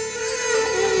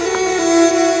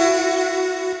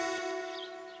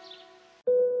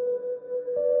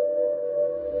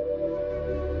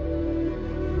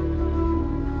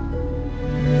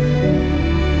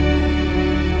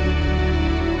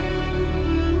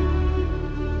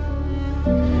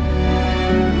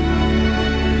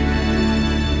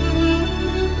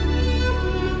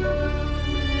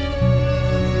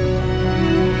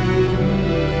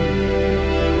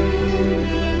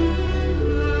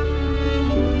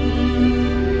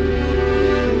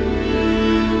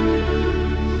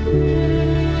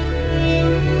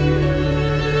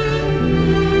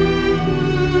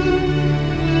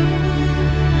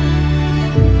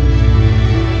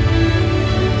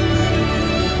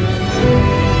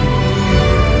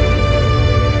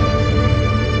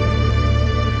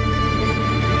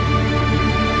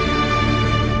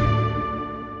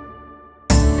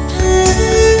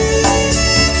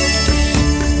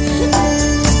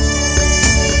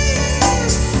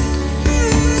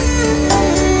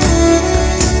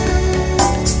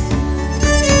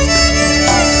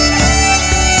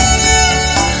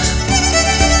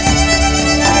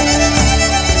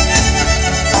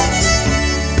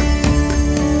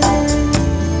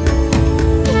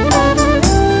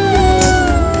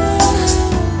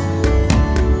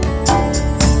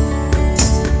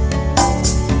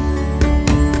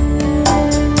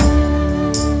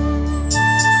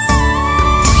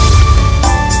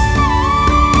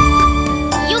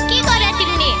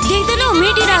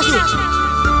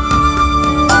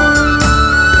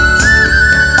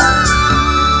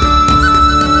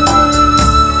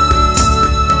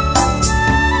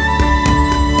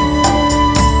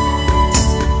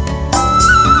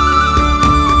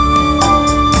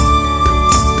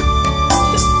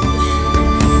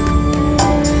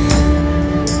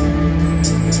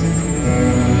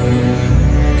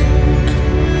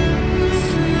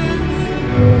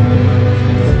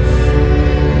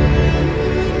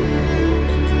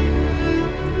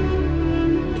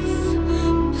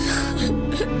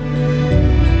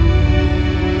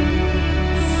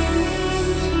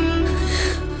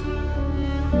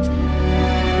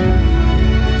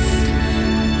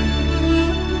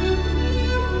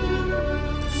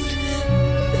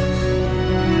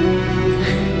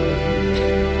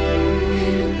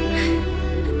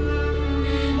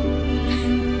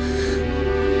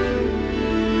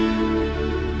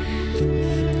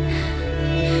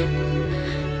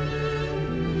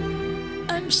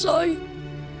सरी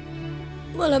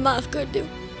मलाई माफ गरिदेऊ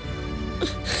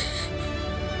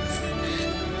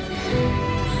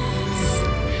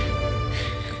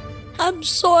I'm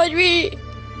sorry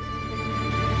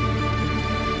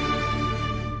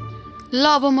ल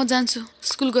अब म जान्छु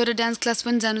स्कुल गएर डान्स क्लास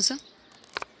पनि जानु छ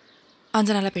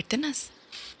अन्जनालाई भेट्दैनस्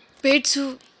भेट्छु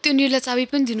त्यो निरलाई चाबी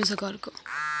पनि दिनु छ घरको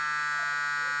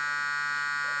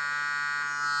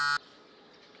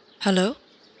हेलो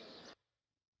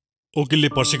वकिलले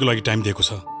पर्सीको लागि टाइम दिएको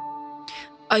छ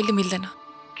अहिले मिल्दैन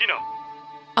किन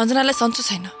अन्जनालाई सन्चो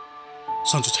छैन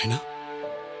सन्चो छैन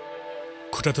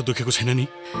खुट्टा त दुखेको छैन नि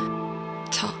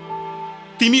छ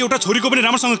तिमी एउटा छोरीको पनि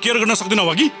राम्रोसँग केयर गर्न सक्दैनौ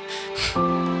अघि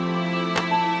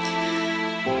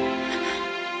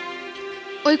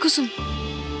ओइ कुसुम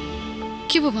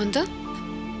के भयो भन् त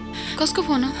कसको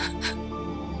फोन हो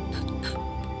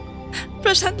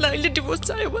प्रशान्तलाई अहिले डिभोर्स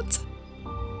चाहियो भन्छ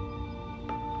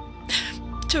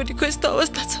छोरीको यस्तो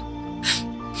अवस्था छ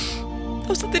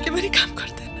औषधिले पनि काम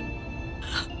गर्दैन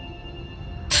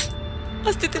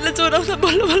अस्ति त्यसलाई जोराउँदा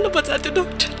बल्ल बल्ल बचाएको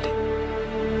डाक्टरले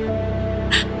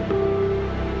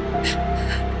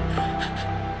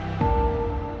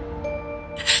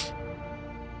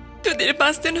त्यो धेरै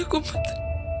बाँच्दैन कुमुद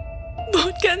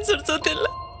बोन क्यान्सर छ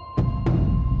त्यसलाई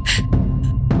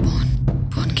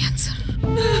बोन क्यान्सर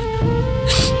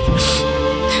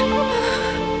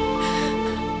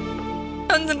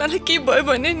अन्जनालाई के भयो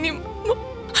भने नि म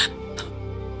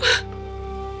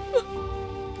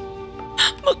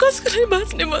कसको लागि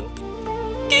बाँच्ने भन्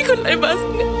के को लागि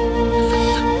बाँच्ने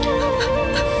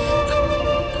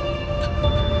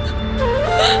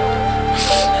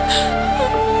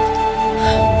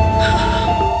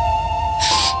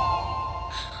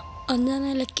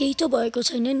अन्जनालाई केही त भएको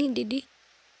छैन नि दिदी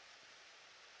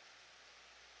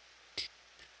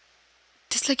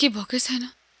त्यसलाई के भएकै छैन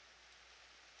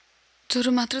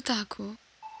ज्वरो मात्र त आएको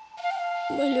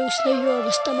मैले उसलाई यो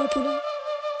अवस्थामा पुर्याएँ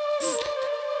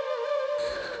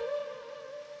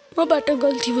मबाट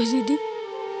गल्ती भयो दिदी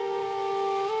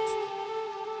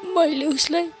मैले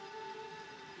उसलाई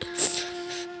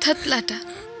थत्लाटा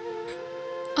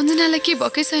अन्जनालाई के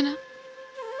भएकै छैन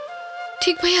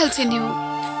ठिक भइहाल्छ नि हो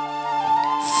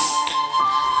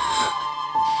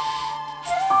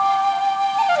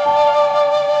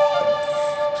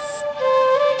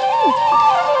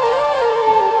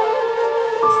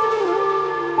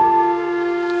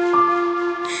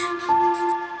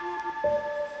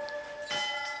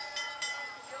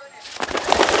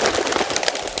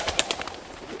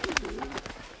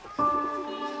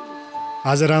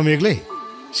आज राम एक्लै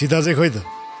सीता चाहिँ खोइ त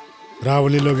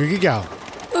रावणले लग्यो कि क्या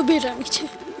हो बिरामी छ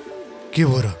के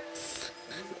भयो र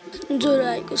ज्वरो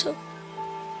आएको छ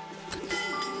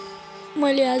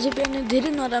मैले आज बिहान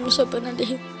धेरै नराम्रो सपना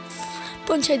देखेँ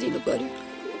पन्छाइदिनु पर्यो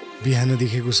बिहान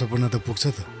देखेको सपना त पुग्छ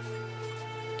त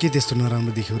के त्यस्तो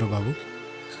नराम्रो देख्यौ र बाबु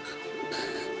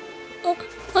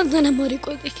अन्जना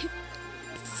मरेको देखेँ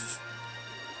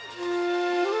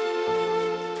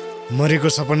मरेको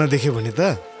सपना देख्यो भने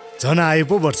त झन आयो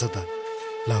पो बढ्छ त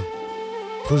ल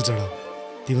फुल चढाऊ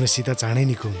तिम्रो सीता चाँडै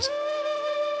निको हुन्छ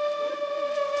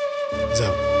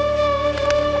जाऊ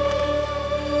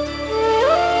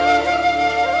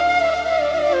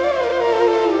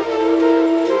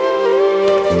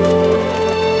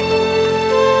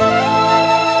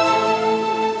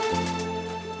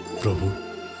प्रभु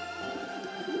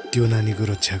त्यो नानीको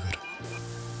रक्षा गर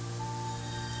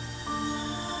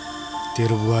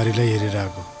तेरो बुहारीलाई हेरेर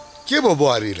आएको के भयो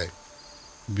बुहारीलाई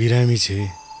बिरामी छे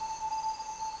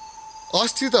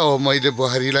अस्ति त हो मैले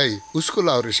बुहारीलाई उसको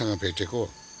लाउरीसँग भेटेको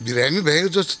बिरामी भएको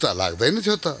जस्तो त लाग्दैन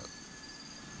थियो त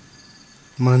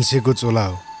मान्छेको चोला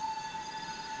हो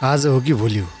आज हो कि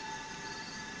भोलि हो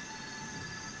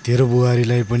तेरो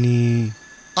बुहारीलाई पनि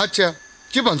अच्छा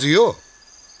के भन्छु यो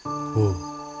हो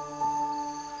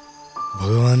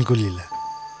भगवानको लीला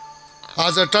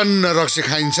आज टन्न रक्सी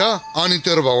खाइन्छ अनि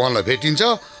तेरो भगवानलाई भेटिन्छ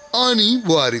अनि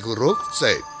बुहारीको रोग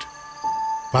सेट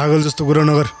पागल जस्तो कुरा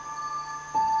नगर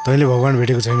तैँले भगवान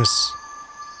भेटेको छैनस्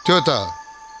त्यो त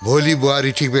भोलि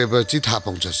बुहारी ठिक भएपछि थाहा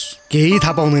पाउँछस् केही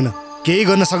थाहा पाउँदैन केही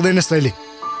गर्न सक्दैनस्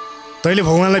तैँले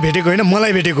भगवानलाई भेटेको होइन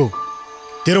मलाई भेटेको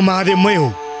तेरो महादेव मै हो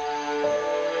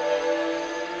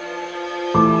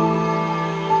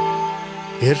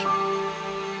हेर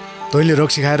तैँले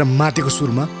रक्सी खाएर मातेको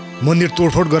सुरमा मन्दिर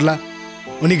तोडफोड गर्ला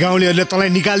अनि गाउँलेहरूले तँलाई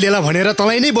निकालिदेला भनेर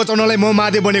तँलाई नै बचाउनलाई म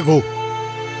महादेव बनेको हो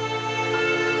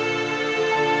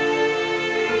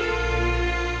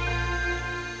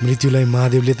मृत्युलाई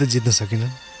महादेवले त जित्न सकेन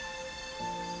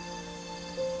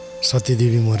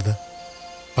सत्यदेवी मर्दा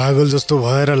पागल जस्तो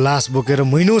भएर लास बोकेर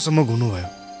महिनौसम्म घुम्नुभयो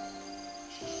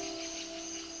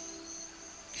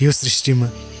यो सृष्टिमा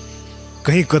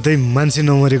कहीँ कतै मान्छे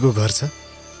नमरेको घर छ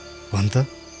भन् त।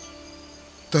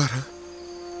 तर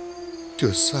त्यो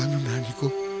सानो नानीको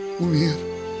उमेर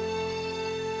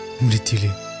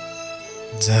मृत्युले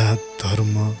जात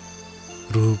धर्म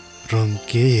रूप रङ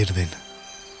केही हेर्दैन,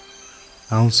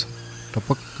 आउँछ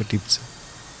टपक्क टिप्छ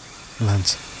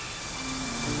लान्छ।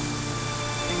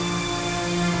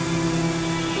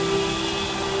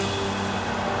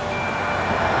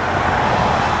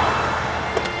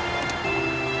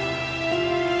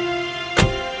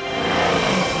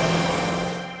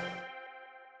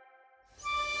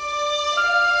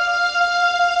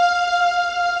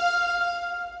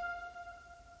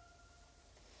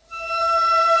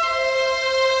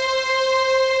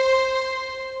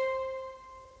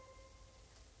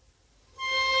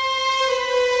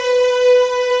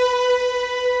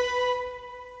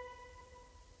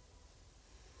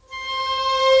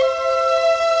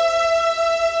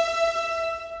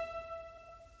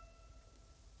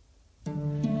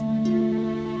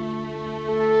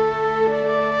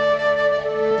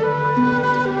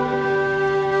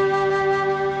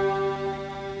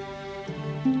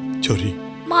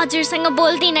 म हजुरसँग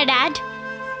बोल्दिन ड्याड।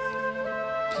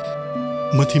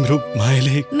 म तिम्रो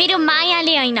मायाले। मेरो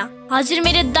मायाले होइन, हजुर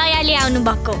मेरो दयाले आउनु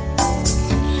भएको।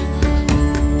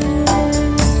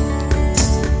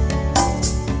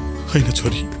 होइन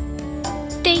छोरी,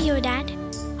 त्यही हो ड्याड,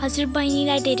 हजुर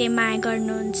बहिनीलाई धेरै माया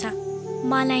गर्नुहुन्छ,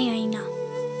 मलाई होइन।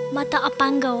 म त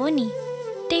अपाङ्ग हो नि,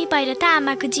 त्यही भएर त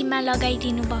आमाको जिम्मा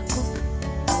लगाइदिनु भएको।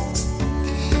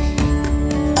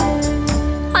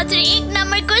 हजुर एक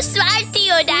नम्बरको स्वार्थी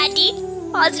हो ड्याडी।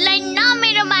 हजुरलाई न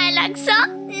मेरो माया लाग्छ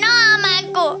न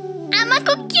आमाको।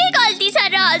 आमाको के गल्ती छ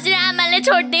र हजुर आमालाई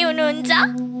छोड्दै हुनुहुन्छ?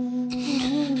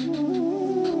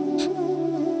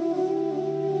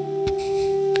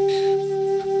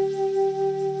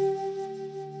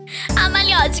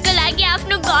 आमाले हजुरको लागि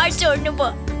आफ्नो घर छोड्नु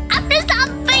भयो, आफ्नो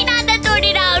सबै नाता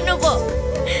तोडेर आउनु भयो।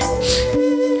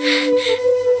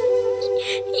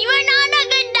 You are not a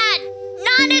good dad,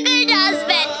 not a good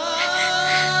husband.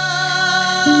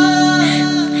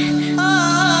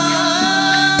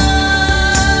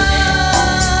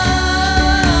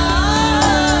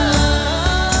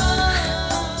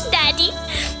 Daddy,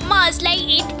 म हजुरलाई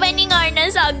हिट पनि गर्न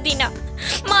सक्दिनँ।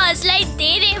 म हजुरलाई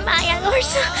धेरै माया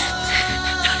गर्छु।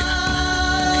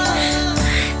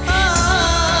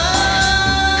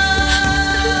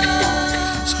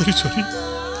 सरी छोरी,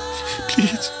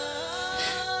 प्लिज।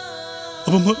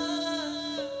 अब म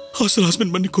असल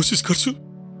हस्बेन्ड बन्ने कोसिस गर्छु,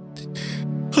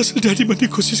 असल ड्याडी बन्ने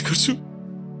कोसिस गर्छु।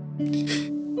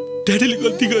 ड्याडीले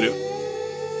गल्ती गर्यो,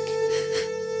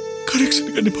 करेक्सन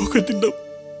गर्ने मौका दिन्न।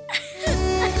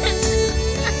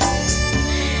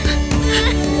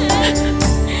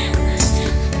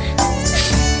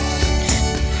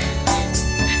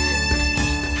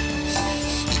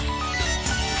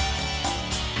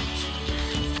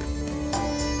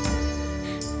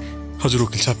 हजुर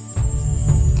वकिल साहब,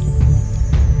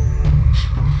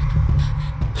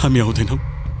 हामी आउँदैनौँ,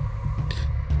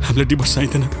 हामीलाई डिभोर्स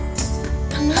चाहिँदैन।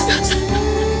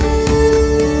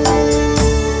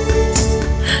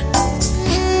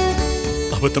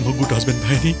 अब त म गुड हस्बेन्ड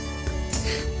भए नि,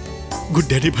 गुड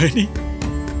ड्याडी भए नि।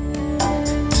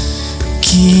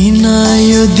 किन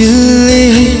यो दिलले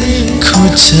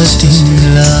खोज्छ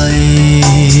तिमीलाई,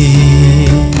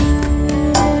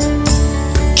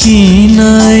 किन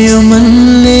यो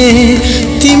मनले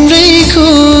तिम्रै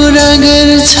कुरा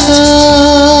गर्छ।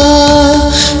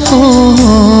 हो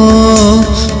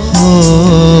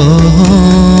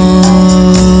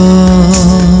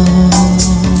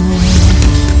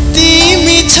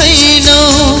तिमी छैनौ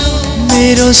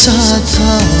मेरो साथ,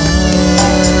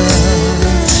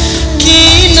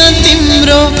 किन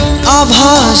तिम्रो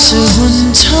आभास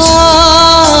हुन्छ।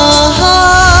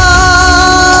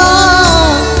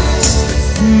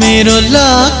 मेरो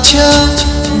लक्ष्य,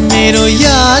 मेरो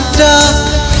यात्रा,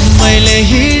 मैले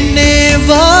हिँड्ने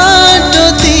बाटो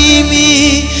तिमी,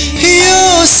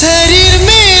 यो शरीर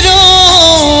मेरो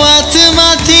आत्मा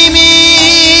तिमी,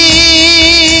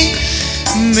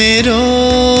 मेरो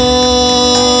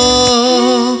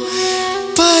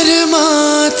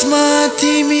परमात्मा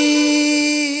तिमी।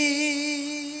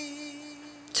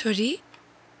 छोरी,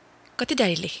 कति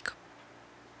डायरी लेखेको?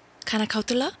 खाना खाऊ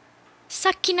त ल।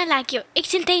 सकिन लाग्यो,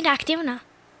 एकछिन त्यही राख्थ्यौ न।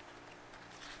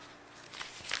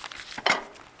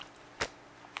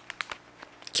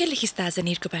 के लेखिस् त आज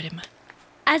निरको बारेमा?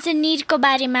 आज निरको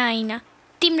बारेमा होइन,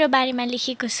 तिम्रो बारेमा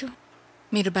लेखेको छु।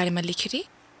 मेरो बारेमा लेखेरी?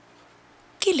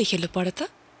 के लेखेलो पढ त।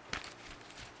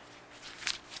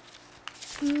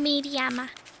 मेरी आमा,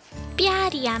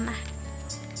 प्यारी आमा,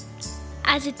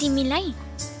 आज तिमीलाई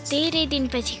धेरै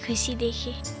दिनपछि खुसी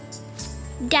देखे।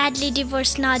 ड्याडले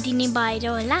डिभोर्स नदिने भएर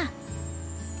होला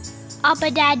अब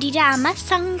ड्याडी र आमा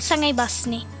सँगसँगै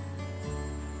बस्ने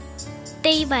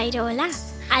त्यही भएर होला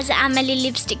आज आमाले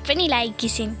लिपस्टिक पनि लगाएकी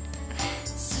छिन्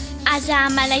आज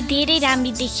आमालाई धेरै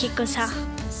राम्री देखिएको छ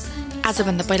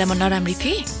आजभन्दा पहिला म नराम्री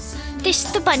थिएँ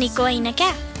त्यस्तो भनेको होइन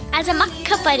क्या आज मक्ख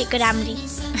परेको राम्री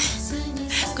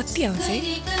कति आउँछ है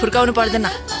फुर्काउनु पर्दैन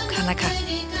खाना खा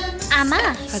आमा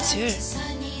हजुर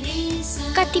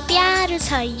कति प्यारो छ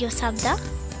यो शब्द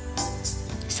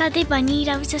सधैँ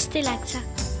भनिरहु जस्तै लाग्छ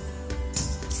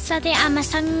सधैँ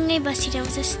आमासँगै बसिरहु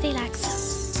जस्तै लाग्छ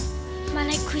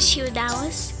मलाई खुसी हुँदा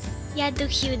होस् या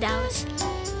दुखी हुँदा होस्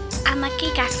आमाकै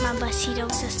काखमा बसिरहु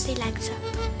जस्तै लाग्छ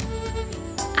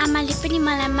आमाले पनि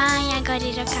मलाई माया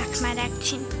गरेर काखमा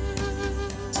राख्छिन्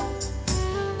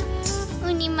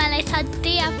उनी मलाई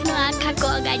सधैँ आफ्नो आँखाको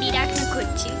अगाडि राख्न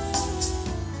खोज्छिन्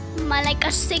मलाई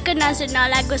कसैको नजर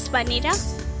नलागोस् भनेर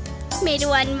मेरो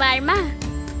अनुहारमा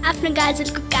आफ्नो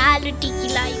गाजलको कालो टिकी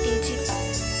लगाइदिन्छन्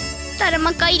तर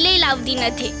म कहिल्यै लाउँदिन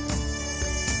थिएँ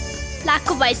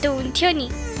लाखो भए त हुन्थ्यो नि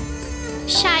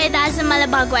सायद आज मलाई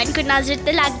भगवानको नजर त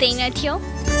लाग्दैन थियो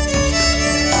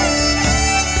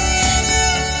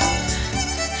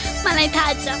मलाई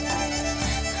थाहा छ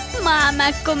म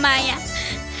आमाको माया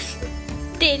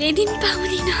धेरै दिन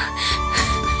पाउँदिन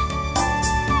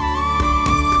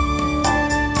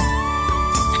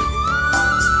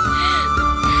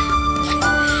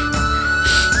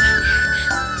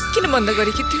किन बन्द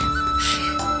गरेकी थियो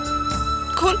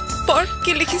खोल पढ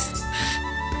के लेखिस्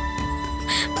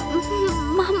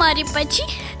म मरेपछि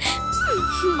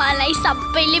मलाई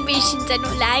सबैले बिर्सिन्छन्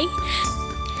होला है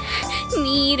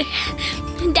निर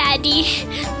ड्याडी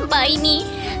बहिनी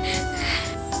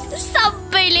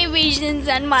सबैले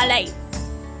बिर्सिन्छन् मलाई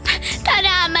तर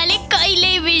आमाले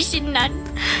कहिल्यै बिर्सिन्नन्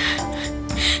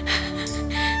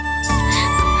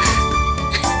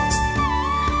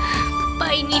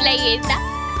बहिनीलाई हेर्दा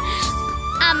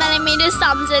आमालाई मेरो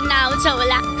सम्झना आउँछ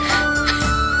होला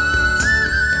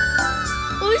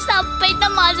ऊ सबै त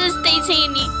म जस्तै छ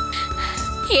नि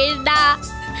हेर्दा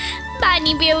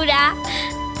बानी बेउरा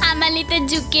आमाले त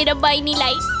झुकेर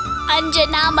बहिनीलाई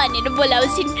अन्जना भनेर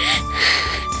बोलाउँछिन्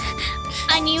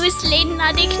अनि उसले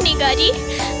नदेख्ने गरी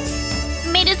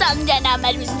मेरो सम्झनामा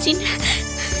रुन्छिन्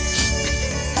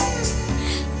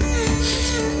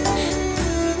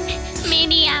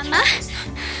मेरी आमा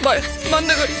बन्द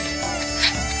गरी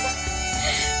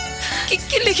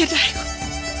के लेखिरहेको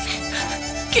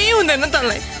केही हुँदैन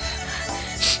तँलाई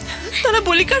तँलाई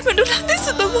भोलि काठमाडौँ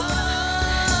लाग्दैछु त म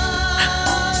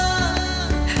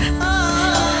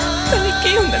तँलाई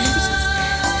केही हुँदैन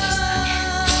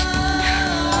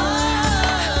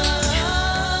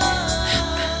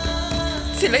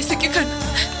सिलाइसक्यो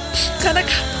खाना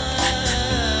खा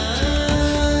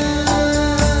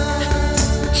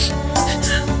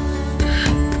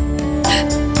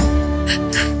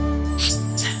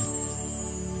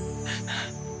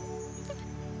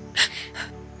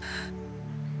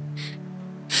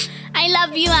I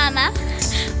love you, Anna.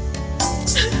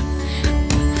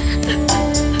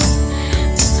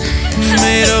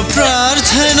 मेरो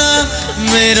प्रार्थना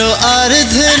मेरो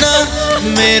आराधना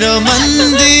मेरो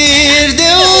मन्दिर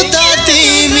देवता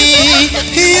तिमी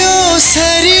यो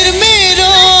शरीर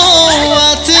मेरो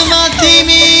आत्मा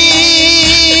तिमी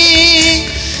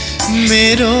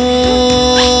मेरो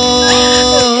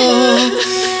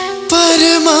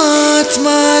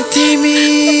परमात्मा तिमी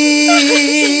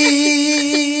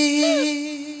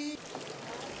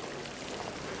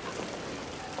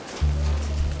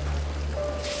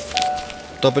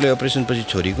तपाईले अपरेसनपछि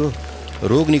छोरीको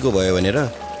रोग निको भयो भनेर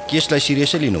केसलाई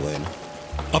सिरियसली लिनु भएन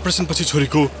अपरेसनपछि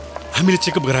छोरीको हामीले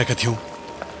चेकअप गराएका थियौं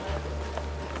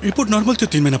रिपोर्ट नर्मल थियो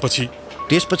 3 महिनापछि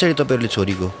त्यसपछि तपाईहरुले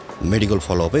छोरीको मेडिकल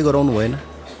फलोअपै गराउनु भएन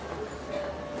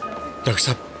डाक्टर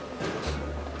साहब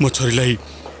म छोरीलाई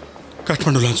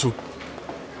काठमाडौँ लान्छु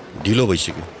ढिलो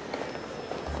भइसक्यो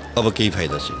अब केही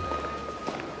फाइदा छैन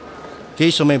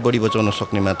केही समय बढी बचाउन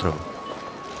सक्ने मात्र हो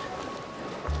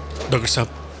डाक्टर साहब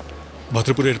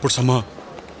भद्रपुर एयरपोर्टसम्म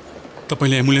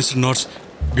तपाईले एम्बुलेन्स र नर्स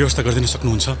व्यवस्था गरिदिन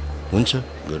सक्नुहुन्छ हुन्छ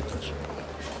गर्छु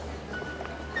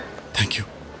थ्यांक यू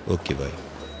ओके बाय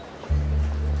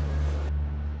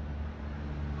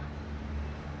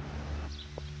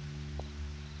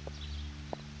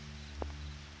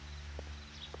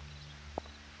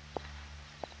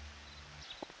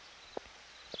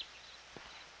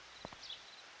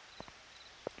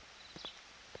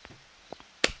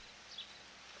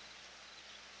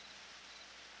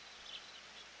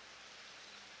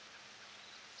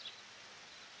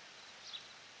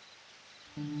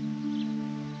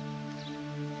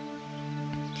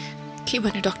के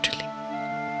भने डाक्टरले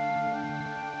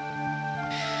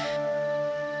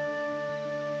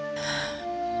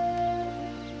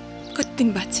दिन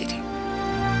बाद छिरे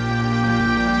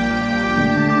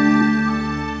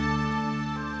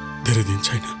धेरै दिन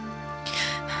छैन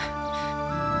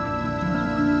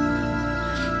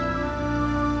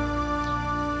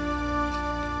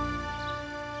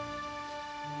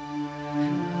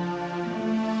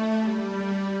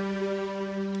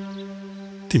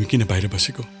तिमी किन बाहिर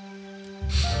बसेको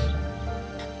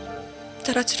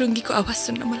तर चुरुङ्गीको आवाज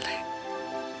सुन्न मन लाग्यो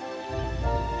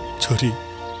छोरी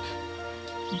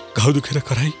घाउ दुखेर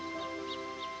कराई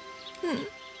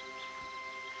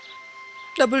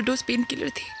डबल डोज पेन किलर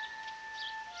थिए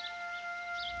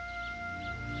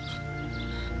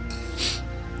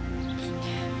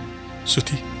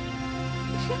सुती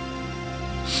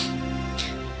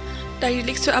डायरी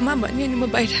लेख्छु आमा भन्यो अनि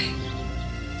म बाहिर आएँ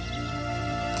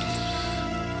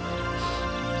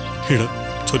हिँड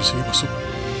छोरीसँगै बसौँ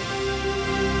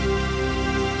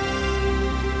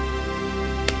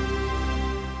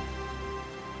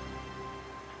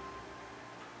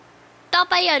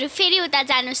तपाईहरु फेरि उता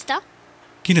जानुस् त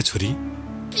किन छोरी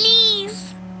प्लिज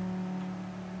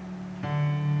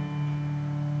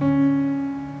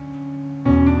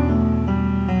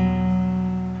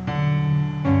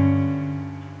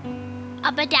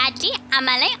अब ड्याडीले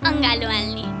आमालाई अंगालो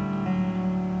हाल्ने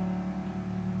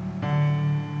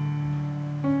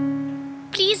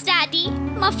प्लिज ड्याडी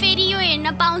म फेरि यो हेर्न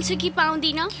पाउँछु कि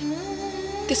पाउँदिन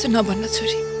त्यसो नभन्न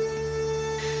छोरी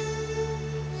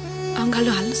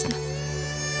अंगालो हाल्नुस् न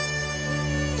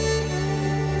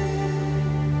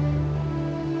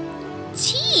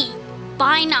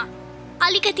भएन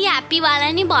अलिकति ह्याप्पी वाला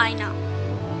नि भएन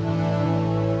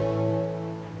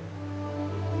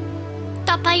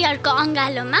तपाईहरुको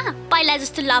अंगालोमा पहिला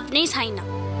जस्तो लभ नै छैन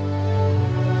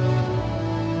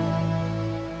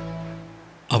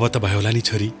अब त भयो होला नि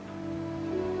छोरी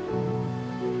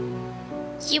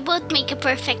You both make a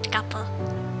perfect couple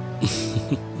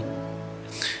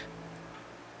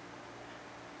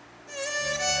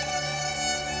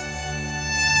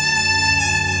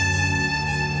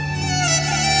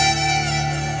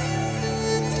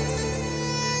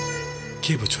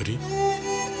के भयो छोरी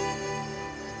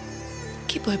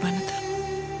के भयो भन त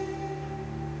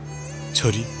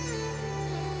छोरी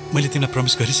मैले तिमीलाई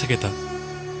प्रमिस गरिसके त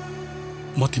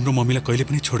म तिम्रो मम्मीलाई कहिले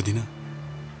पनि छोड्दिन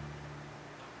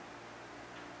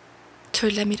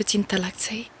छोरीलाई मेरो चिन्ता लाग्छ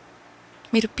है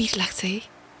मेरो पीर लाग्छ है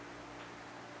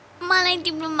मलाई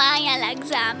तिम्रो माया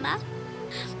लाग्छ आमा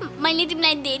मैले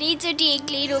तिमीलाई धेरैचोटि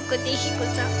एक्लै रोएको देखेको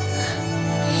छ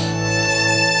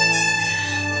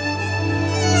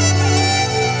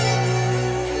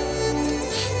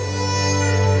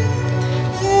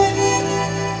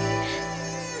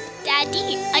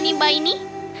अनि बहिनी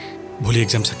भोलि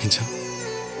एक्जाम सकिन्छ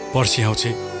पर्सि आउँछ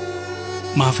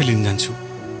म आफै लिन जान्छु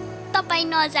तपाई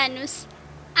नजानुस्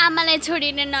आमालाई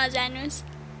छोडेर नजानुस्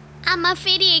आमा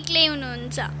फेरि एक्लै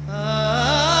हुनुहुन्छ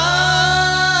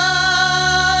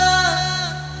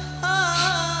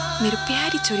मेरो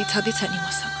प्यारी छोरी छँदै छ नि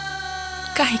मसँग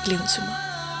कहाँ एक्लै हुन्छु म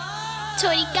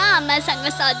छोरी कहाँ आमासँग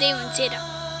सधैँ हुन्छ र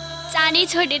चाँडै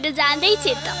छोडेर जाँदैछ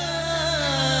त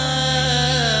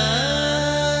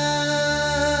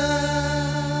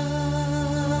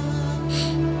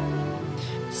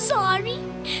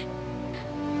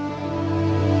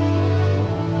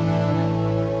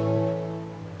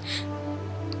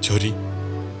छोरी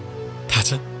थाहा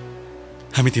छ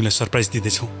हामी तिमीलाई सरप्राइज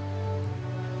दिँदैछौँ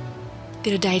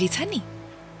तेरो डायरी छ नि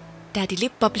ड्याडीले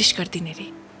पब्लिस गरिदिने रे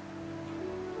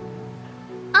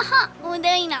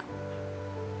हुँदैन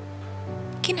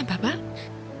किन बाबा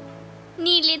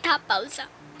निरले थाहा पाउँछ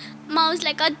म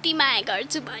उसलाई कति माया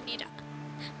गर्छु भनेर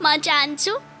म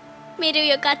चाहन्छु मेरो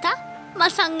यो कथा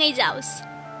मसँगै जाओस्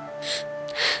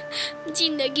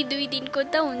जिन्दगी 2 दिनको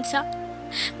त हुन्छ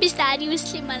बिस्तारै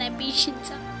उसले मलाई बिर्सिन्छ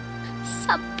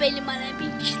सबैले मलाई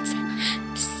बिर्सिन्छ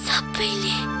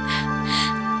सबैले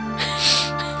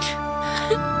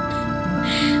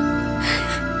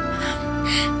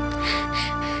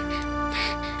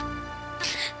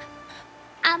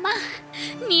आमा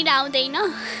निर आउँदैन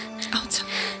आउँछ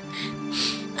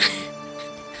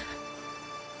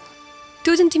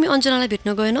त्यो दिन तिमी अञ्जनालाई भेट्न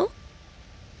गएनौ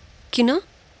किन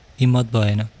हिम्मत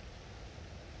भएन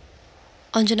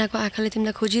अञ्जनाको आँखाले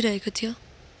तिमीलाई खोजिरहेको थियो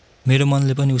मेरो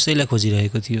मनले पनि उसैलाई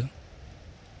खोजिरहेको थियो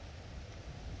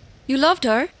यु लभड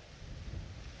हर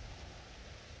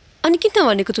अनि किन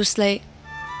भनेको त उसलाई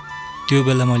त्यो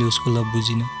बेला मैले उसको लभ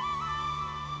बुझिन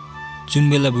जुन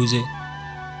बेला बुझे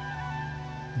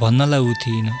भन्नलाई उ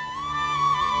थिएन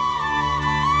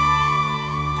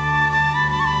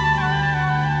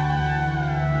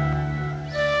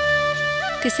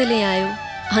त्यसैले आयो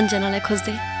अञ्जनालाई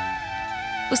खोज्दै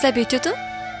उसलाई भेट्यो त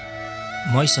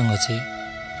मैसँग चाहिँ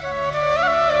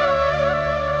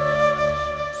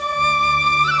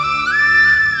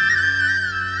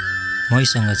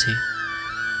मैसँग छे,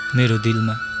 मेरो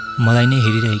दिलमा मलाई नै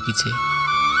हेरिरहेकी छे।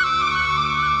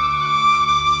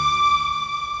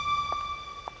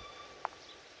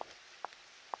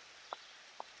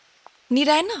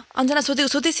 निरायन अञ्जना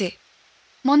सोधै छे।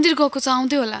 मन्दिर गएको छ,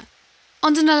 आउँदै होला।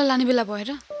 अञ्जनालाई लाने बेला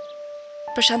भएर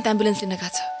प्रशान्त एम्बुलेन्स लिन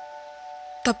गएको छ।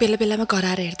 त बेला बेलामा घर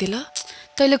आएर हेर्दै ल।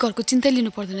 तैँले घरको चिन्तै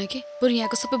लिनु पर्दैन कि, बरु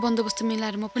यहाँको सबै बन्दोबस्त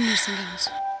मिलाएर म पनि निरसँगै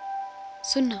आउँछु।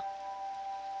 सुन्न,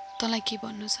 तँलाई के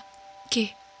भन्नु छ? के?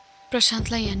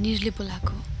 प्रशान्तलाई यहाँ निरले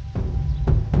बोलाएको।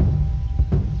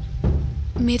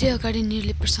 मेरै अगाडि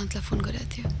निरले प्रशान्तलाई फोन गरेको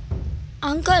थियो।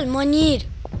 अङ्कल म निर।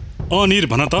 निर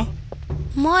भन त।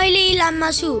 म अहिले इलाममा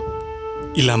छु।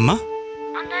 इलाममा?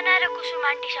 अञ्जना र कुसुम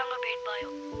आन्टीसँग भेट भयो।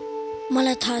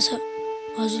 मलाई थाहा छ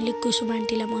हजुरले कुसुम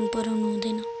आन्टीलाई मन पराउनु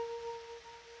हुँदैन,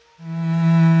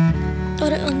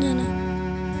 तर अञ्जना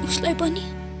उसलाई पनि,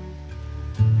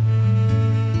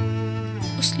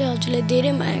 उसले हजुरलाई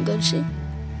धेरै माया गर्छ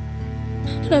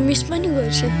र मिस पनि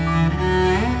गर्छ।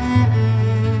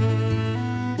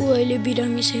 ऊ अहिले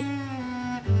बिरामी छ,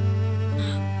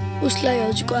 उसलाई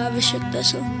हजुरको आवश्यकता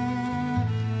छ।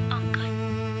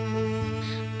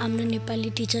 हाम्रो नेपाली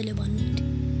टिचरले भन्नुहुन्थ्यो,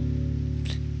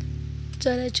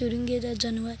 चराचुरुङ्गी र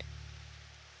जनावर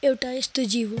एउटा यस्तो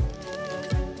जीव हो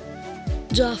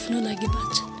जो आफ्नो लागि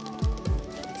बाँच्छ,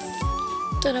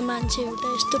 तर मान्छे एउटा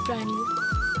यस्तो प्राणी हो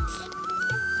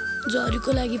जो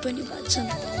अरूको लागि पनि बाँच्छन्।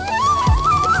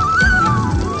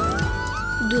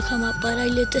 दुःखमा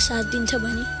पराइले त साथ दिन्छ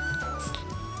भने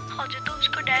हजुर त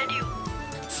उसको ड्याडी हो।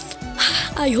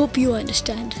 I hope you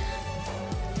understand.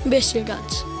 Best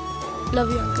regards. Love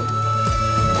you uncle.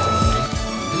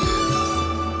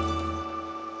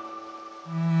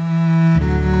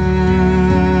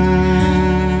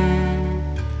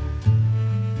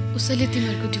 उसैले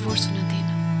तिमीहरूको डिभोर्स हुन दिएन।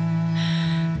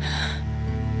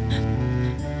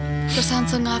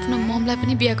 प्रशान्तसँग आफ्नो ममलाई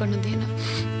पनि बिहा गर्न दिएन।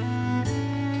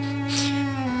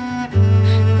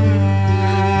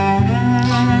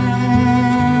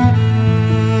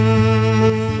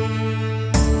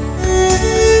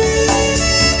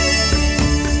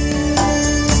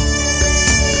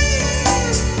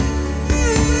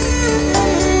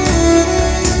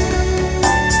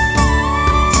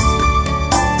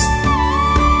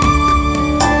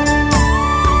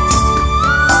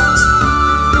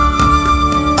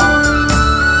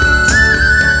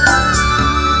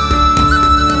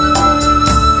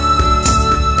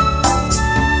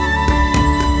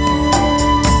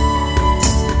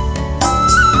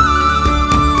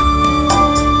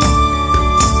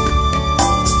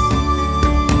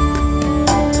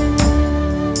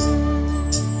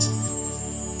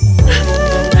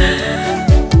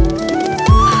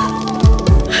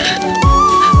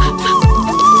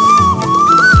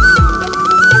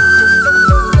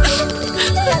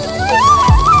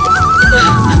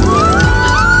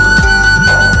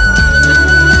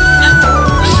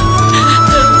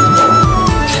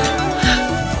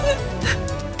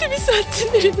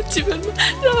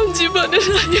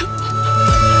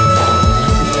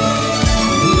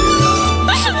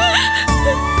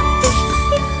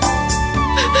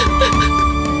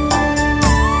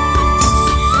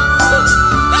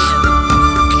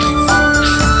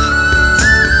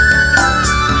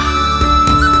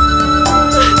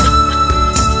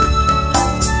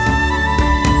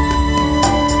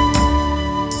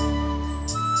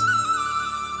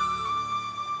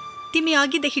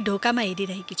 अघिदेखि ढोकामा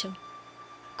हेरिरहेकी छौ।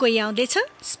 कोही आउँदैछ?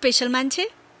 स्पेशल मान्छे?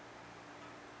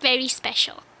 Very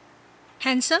special.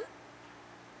 ह्यान्डसम?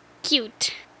 क्युट।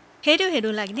 हेऱ्यो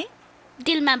हेऱ्यो लाग्ने?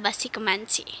 दिलमा बसेको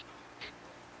मान्छे।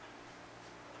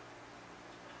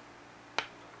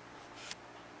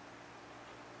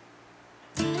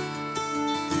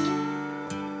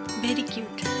 Very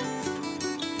cute.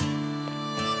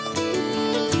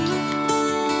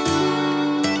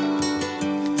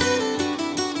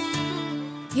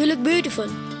 You look beautiful.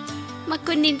 म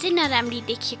कुन दिन चाहिँ नराम्री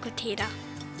देखिएको थिएँ र?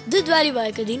 दुधवाली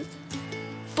भएको दिन?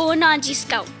 पो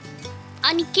नजिस्काऊ।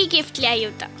 अनि के गिफ्ट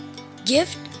ल्यायो त?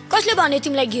 गिफ्ट? कसले भन्यो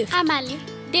तिमीलाई गिफ्ट? आमाले।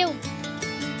 देऊ।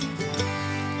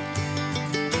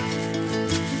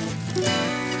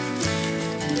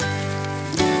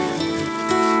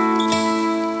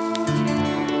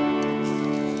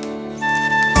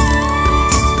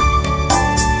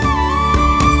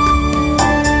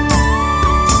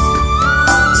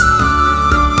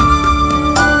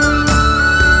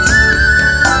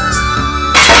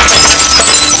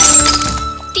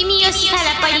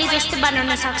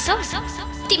 बनाउन सक्छौ?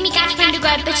 तिमी काठमाडौँ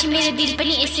गएपछि मेरो दिल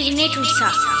पनि यसरी नै टुट्छ।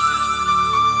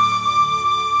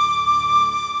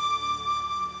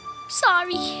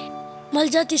 सरी। मैले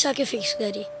जति सके फिक्स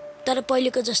गरे, तर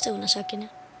पहिलेको जस्तो हुन सकेन।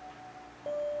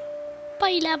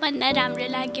 पहिला भन्दा राम्रो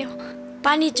लाग्यो।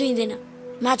 पानी चुइँदैन,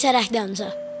 माछा राख्दा हुन्छ।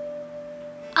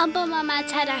 अब म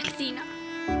माछा राख्दिन।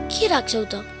 के राख्छौ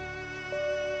त?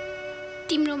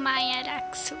 तिम्रो माया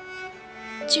राख्छु,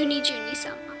 जुनी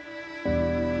जुनीसम्म।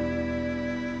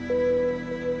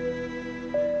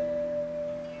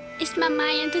 यसमा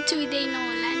माया त चुइँदैन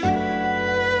होला नि।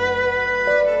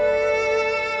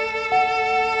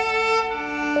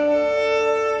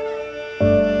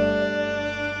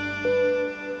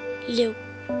 ल्याऊ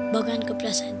भगवानको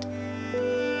प्रसाद।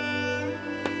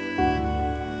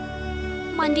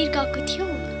 मन्दिर गएको थियो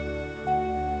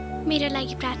मेरो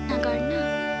लागि प्रार्थना गर्न।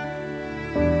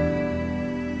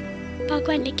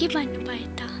 भगवानले के भन्नुभयो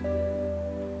त?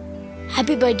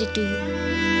 Happy birthday to you.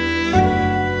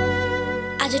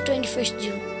 आज 21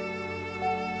 जुन।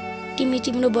 तिमी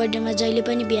तिम्रो बर्थडेमा जहिले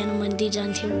पनि बिहान मन्दिर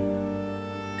जान्थ्यौ।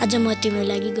 आज म तिम्रो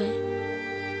लागि गएँ।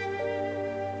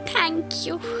 Thank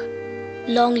you.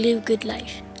 Long leave good life.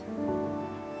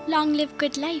 Long leave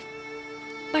good life.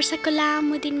 वर्षको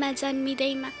लामो दिनमा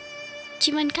जन्मिँदैमा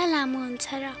जीवनका लामो हुन्छ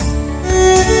र।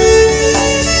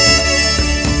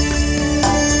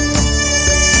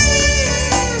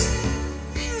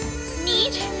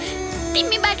 निर,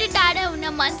 तिमीबाट टाढा हुन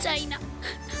मन छैन।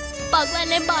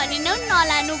 भगवानले भनेनौ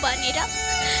नलानु भनेर।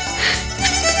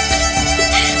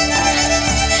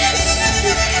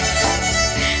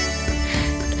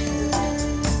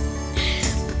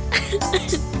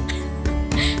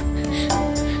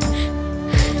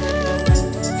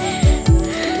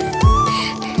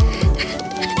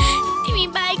 तिमी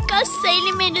बाहेक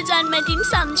कसैले मेरो जन्मदिन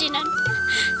सम्झिनन्।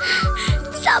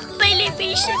 सबैले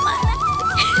बिर्से मलाई।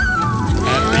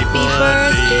 Happy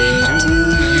birthday to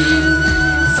you.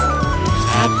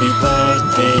 Happy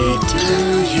birthday to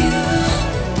you.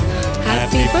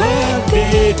 Happy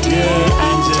birthday dear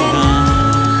Anjana.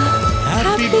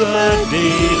 Happy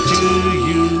birthday to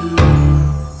you.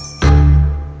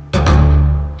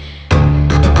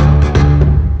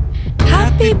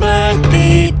 Happy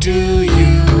birthday to you.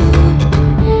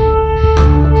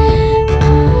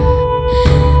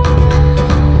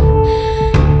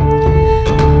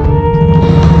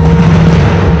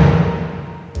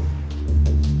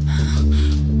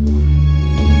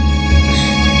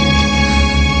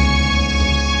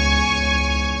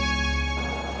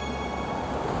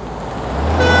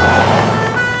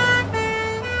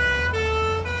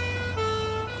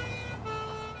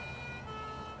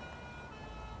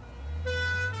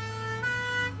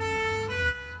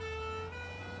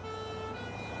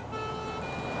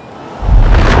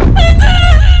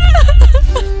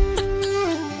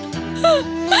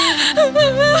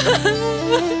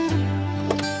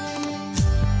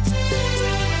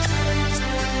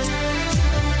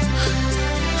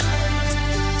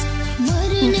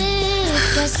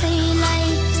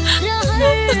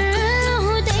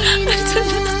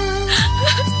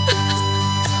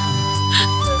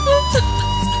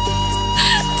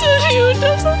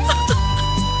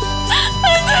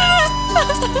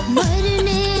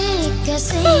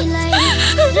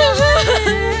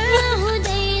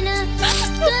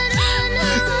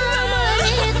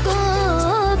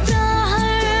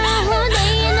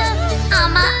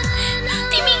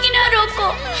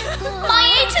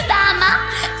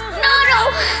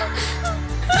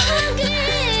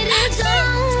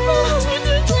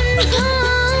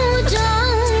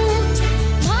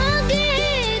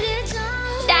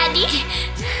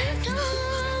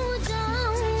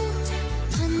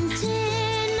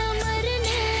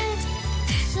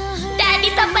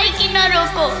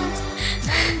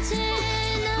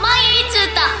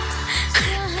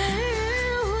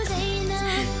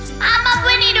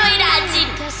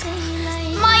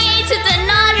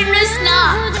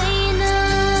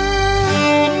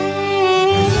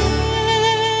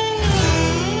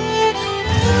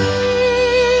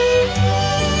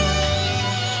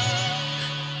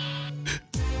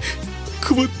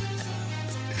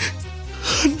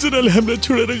 अन्जनाले हामीलाई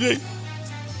छोडेर गए।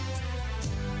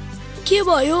 के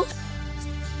भयो?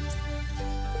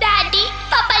 ड्याडी,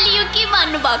 पापाले यो के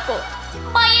भन्नुभएको?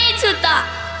 म यही छु त।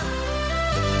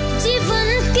 जीवन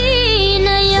किन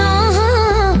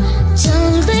यहाँ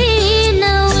चल्दैन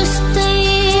उस्तै?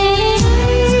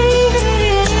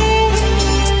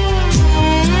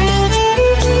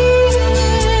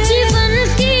 जीवन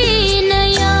किन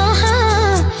यहाँ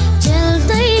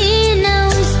चल्दैन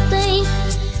उस्तै?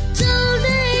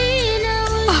 चल्दैन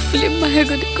आफूले माया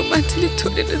गरेको मान्छेले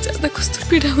छोडेर जाँदा कस्तो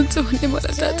पीडा हुन्छ भन्ने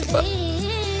मलाई थाहा छ।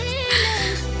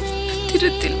 तेरो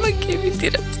दिलमा के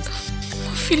बितिरहेछ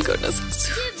म फिल गर्न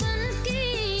सक्छु।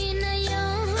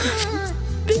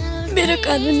 मेरो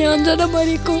कारणले अन्जना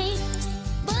मरेको।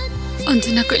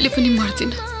 अन्जना कहिले पनि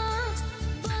मर्दैन।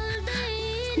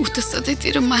 ऊ त सधैँ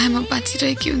तेरो मायामा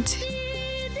बाँचिरहेकी हुन्छ,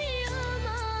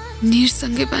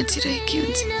 निरसँगै बाँचिरहेकी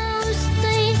हुन्छ।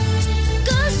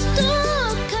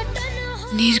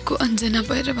 निरको अञ्जना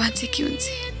भएर बाँचेकी हुन्छ,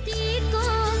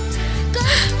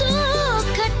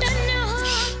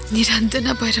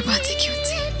 निरञ्जना भएर बाँचेकी हुन्छ।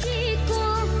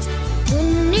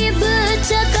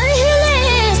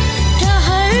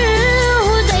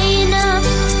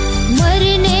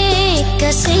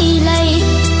 कसैलाई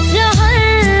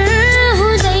रहर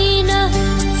हुँदैन,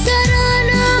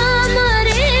 सरन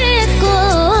मरेको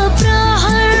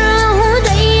प्रहर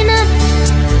हुँदैन।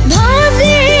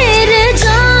 भागेर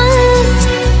जाऊ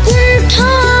कुन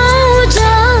ठाउँ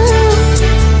जाऊ,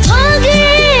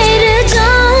 भागेर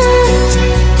जाऊ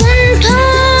कुन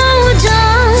ठाउँ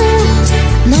जाऊ।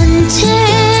 मान्छे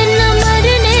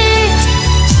नमर्ने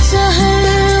सहर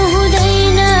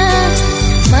हुँदैन,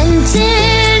 मान्छे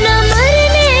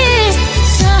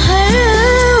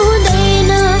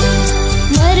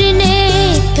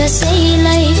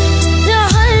कसैलाई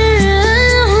रहर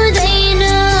हुँदैन।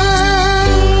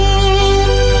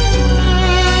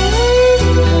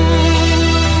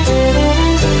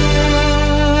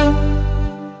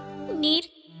 निर,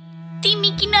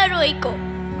 तिमी किन रोएको?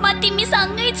 म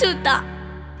तिमीसँगै छु त,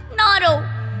 नरो।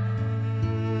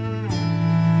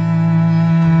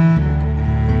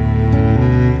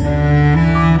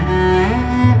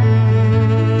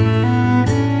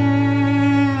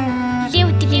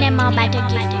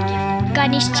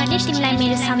 गणेशजीले तिमीलाई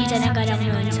मेरो सम्झना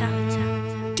गराउनुहुन्छ।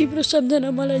 तिम्रो सम्झना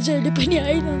मलाई जहिले पनि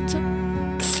आइरहन्छ।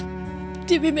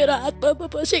 तिमी मेरो आत्मामा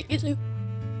बसेकी छौ।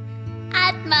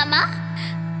 आत्मामा?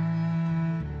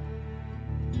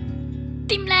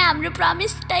 तिमीलाई हाम्रो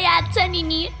प्रमिस त याद छ नि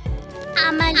निर?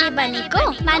 आमाले भनेको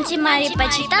मान्छे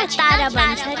मरेपछि त तारा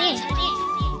बन्छ रे।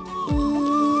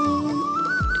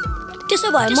 त्यसो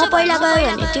भए म पहिला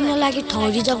गयो भने तिम्रो लागि ठाउँ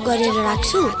रिजर्भ गरेर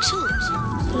राख्छु,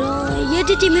 र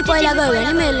यदि तिमी पहिला गयो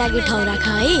भने मेरो लागि ठाउँ राख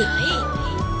है।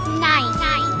 नाइ,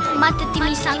 म त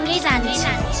तिमीसँगै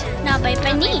जान्छु, नभए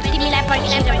पनि तिमीलाई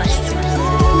पर्खेर बस्छु।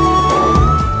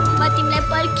 म तिमीलाई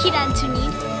पर्खिरहन्छु नि।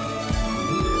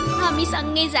 हामी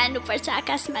सँगै जानुपर्छ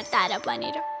आकाशमा तारा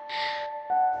बनेर।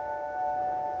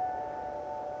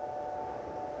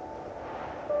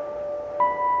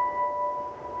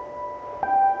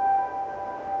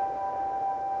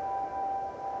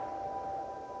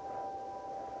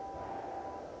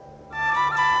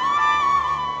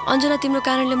 अञ्जना तिम्रो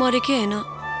कारणले मरेकै होइन,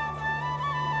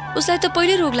 उसलाई त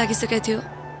पहिल्यै रोग लागिसकेको थियो।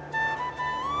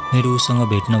 मेरो उसँग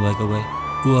भेट नभएको भए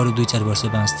ऊ अरू 2-4 वर्ष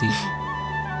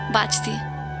बाँच्थे,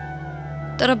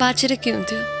 तर बाँचेर के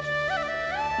हुन्थ्यो?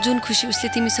 जुन खुसी उसले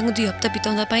तिमीसँग 2 हप्ता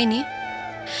बिताउँदा पाए नि,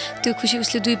 त्यो खुसी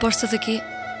उसले 2 वर्षदेखि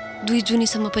 2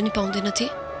 जुनीसम्म पनि पाउँदैनथे।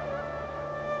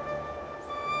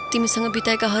 तिमीसँग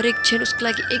बिताएका हरेक क्षण उसको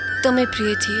लागि एकदमै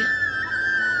प्रिय थिए।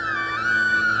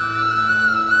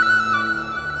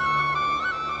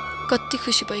 कति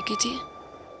खुसी भएकी थिए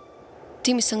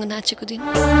तिमीसँग नाचेको दिन।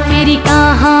 फेरि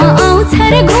कहाँ आउँछ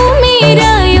र घुमेर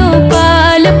यो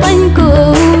बालपनको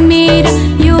मेरा,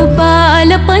 यो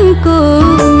बालपनको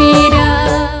मेरा।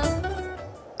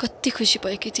 कति खुसी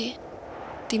भएकी थिए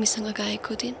तिमीसँग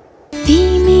गाएको दिन।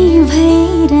 तिमी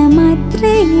भएर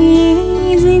मात्रै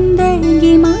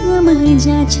जिन्दगीमा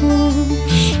मजा छ,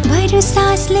 बरु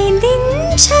सासले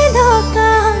दिन्छ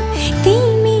धोका,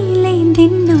 तिमीले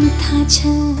दिनु थाहा छ।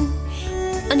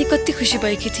 अनि कति खुसी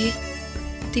भएकी थिए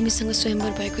तिमीसँग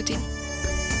स्वयंवर भएको दिन।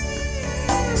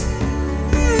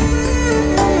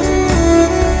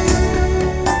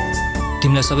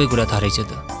 तिमीलाई सबै कुरा थाहा रहेछ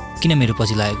त, किन मेरो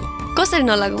पछि लागेको? कसरी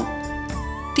नलागौँ?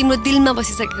 तिम्रो दिलमा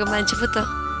बसिसकेको मान्छे पो त।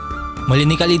 मैले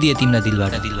निकालिदिएँ तिमीलाई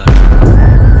दिलबाट।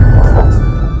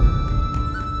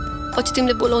 पछि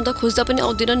तिमीले बोलाउँदा खोज्दा पनि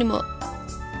आउँदैन नि म।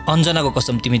 अञ्जनाको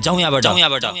कसम, तिमी जाऊ यहाँबाट।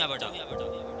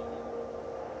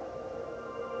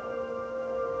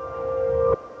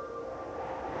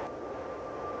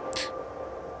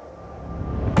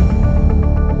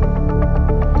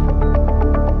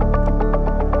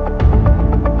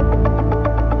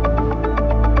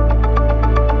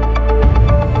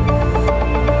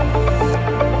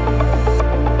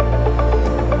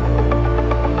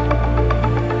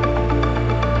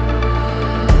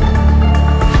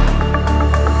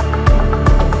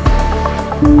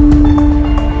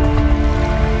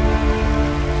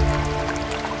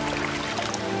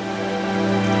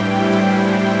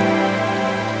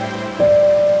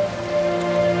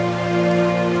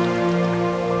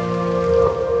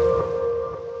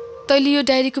 तैँले यो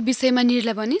डायरीको विषयमा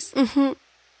निरलाई भनिस्?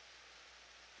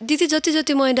 दिदी जति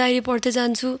जति म डायरी पढ्दै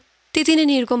जान्छु त्यति नै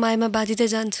निरको मायामा बाँधिँदै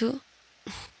जान्छु।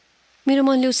 मेरो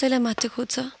मनले उसैलाई मात्रै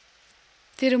खोज्छ।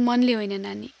 तेरो मनले होइन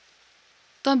नानी,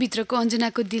 भित्रको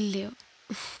अञ्जनाको दिलले हो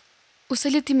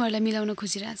उसैले तिमीहरूलाई मिलाउन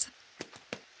खोजिरहेछ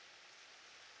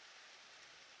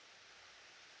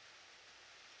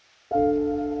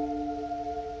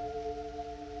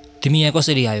तिमी यहाँ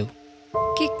कसरी आयो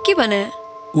के भने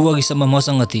ऊ अघिसम्म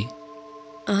मसँग थिए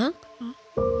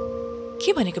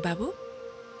के भनेको बाबु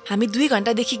हामी 2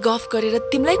 घण्टादेखि गफ गरेर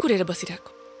तिमीलाई कुरेर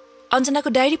बसिरहेको अञ्जनाको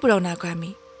डायरी पुर्याउन आएको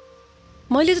हामी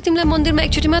मैले त तिमीलाई मन्दिरमा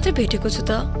एकचोटि मात्रै भेटेको छु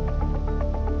त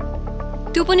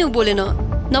त्यो पनि ऊ बोलेन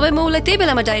नभए म उसलाई त्यही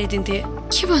बेलामा डायरी दिन्थे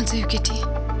के भन्छ यो केटी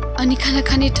अनि खाना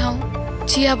खाने ठाउँ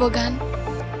चिया बगान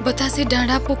बतासे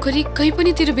डाँडा पोखरी कहीँ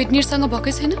पनि तेरो भेटनिरसँग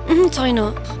भएकै छैन छैन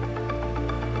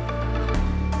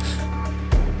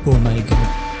ओ माय गॉड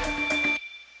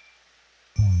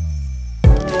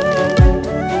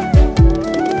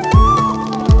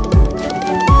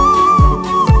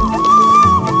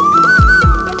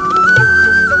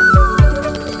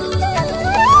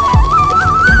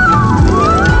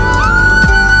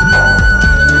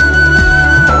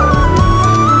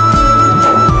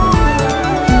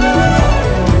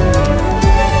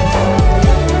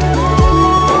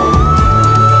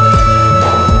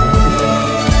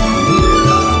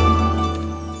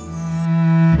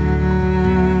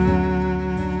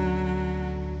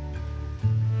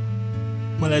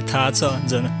थाहा छ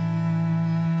अञ्जना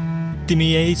तिमी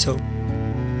यही छौ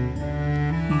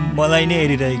मलाई नै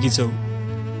हेरिरहेकी छौ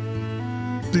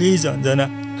प्लिज अञ्जना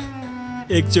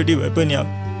एकचोटि भए पनि आऊ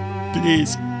प्लिज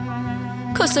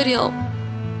कसरी आऊ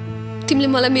तिमीले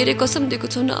मलाई मेरो कसम दिएको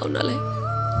छौ नआउनलाई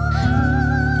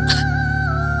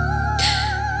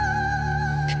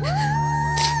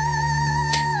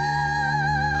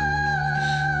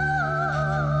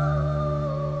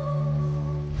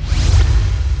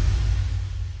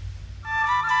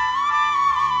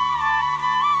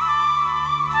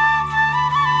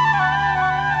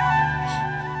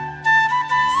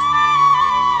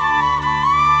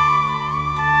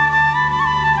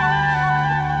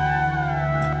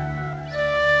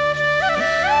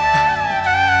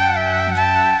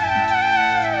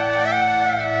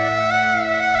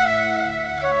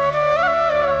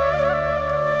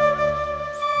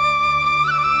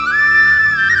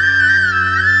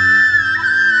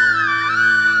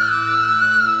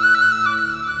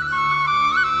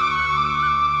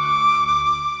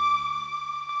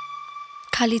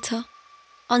खाली छ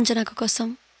अञ्जनाको कसम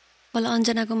मलाई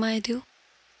अञ्जनाको माया दियो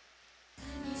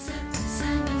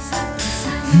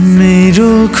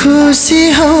मेरो खुसी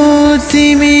हो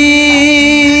तिमी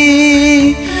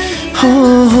हो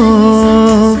हो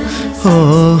हो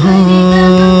हो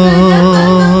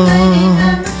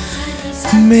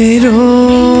मेरो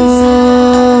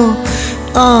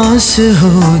आस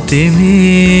हो तिमी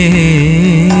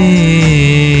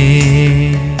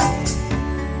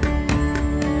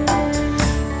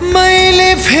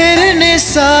फेर्ने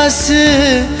सास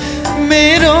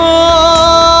मेरो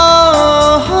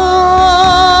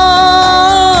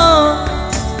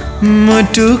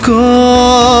मुटुको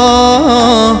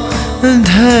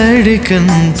धडकन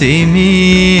तिमी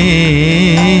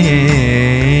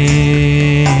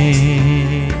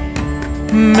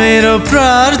मेरो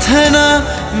प्रार्थना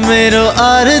मेरो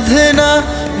आराधना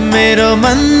मेरो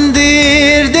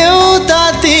मन्दिर देवता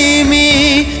तिमी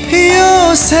यो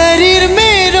शरीर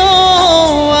मेरो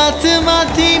आत्मा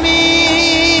तिमी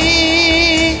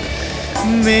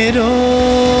मेरो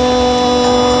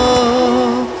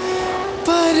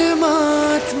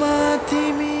परमात्मा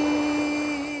तिमी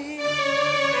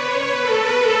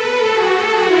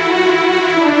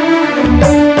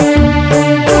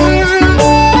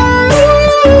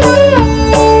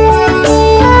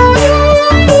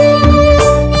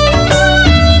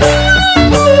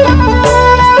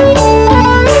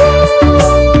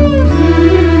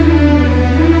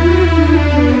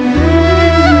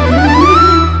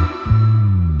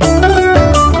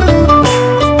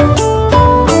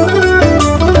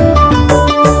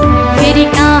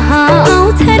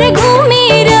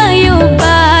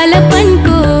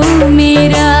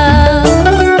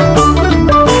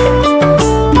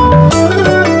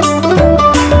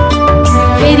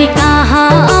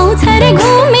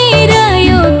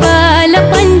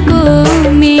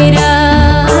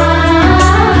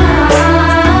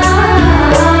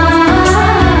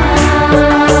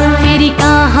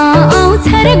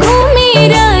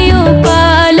घुमेर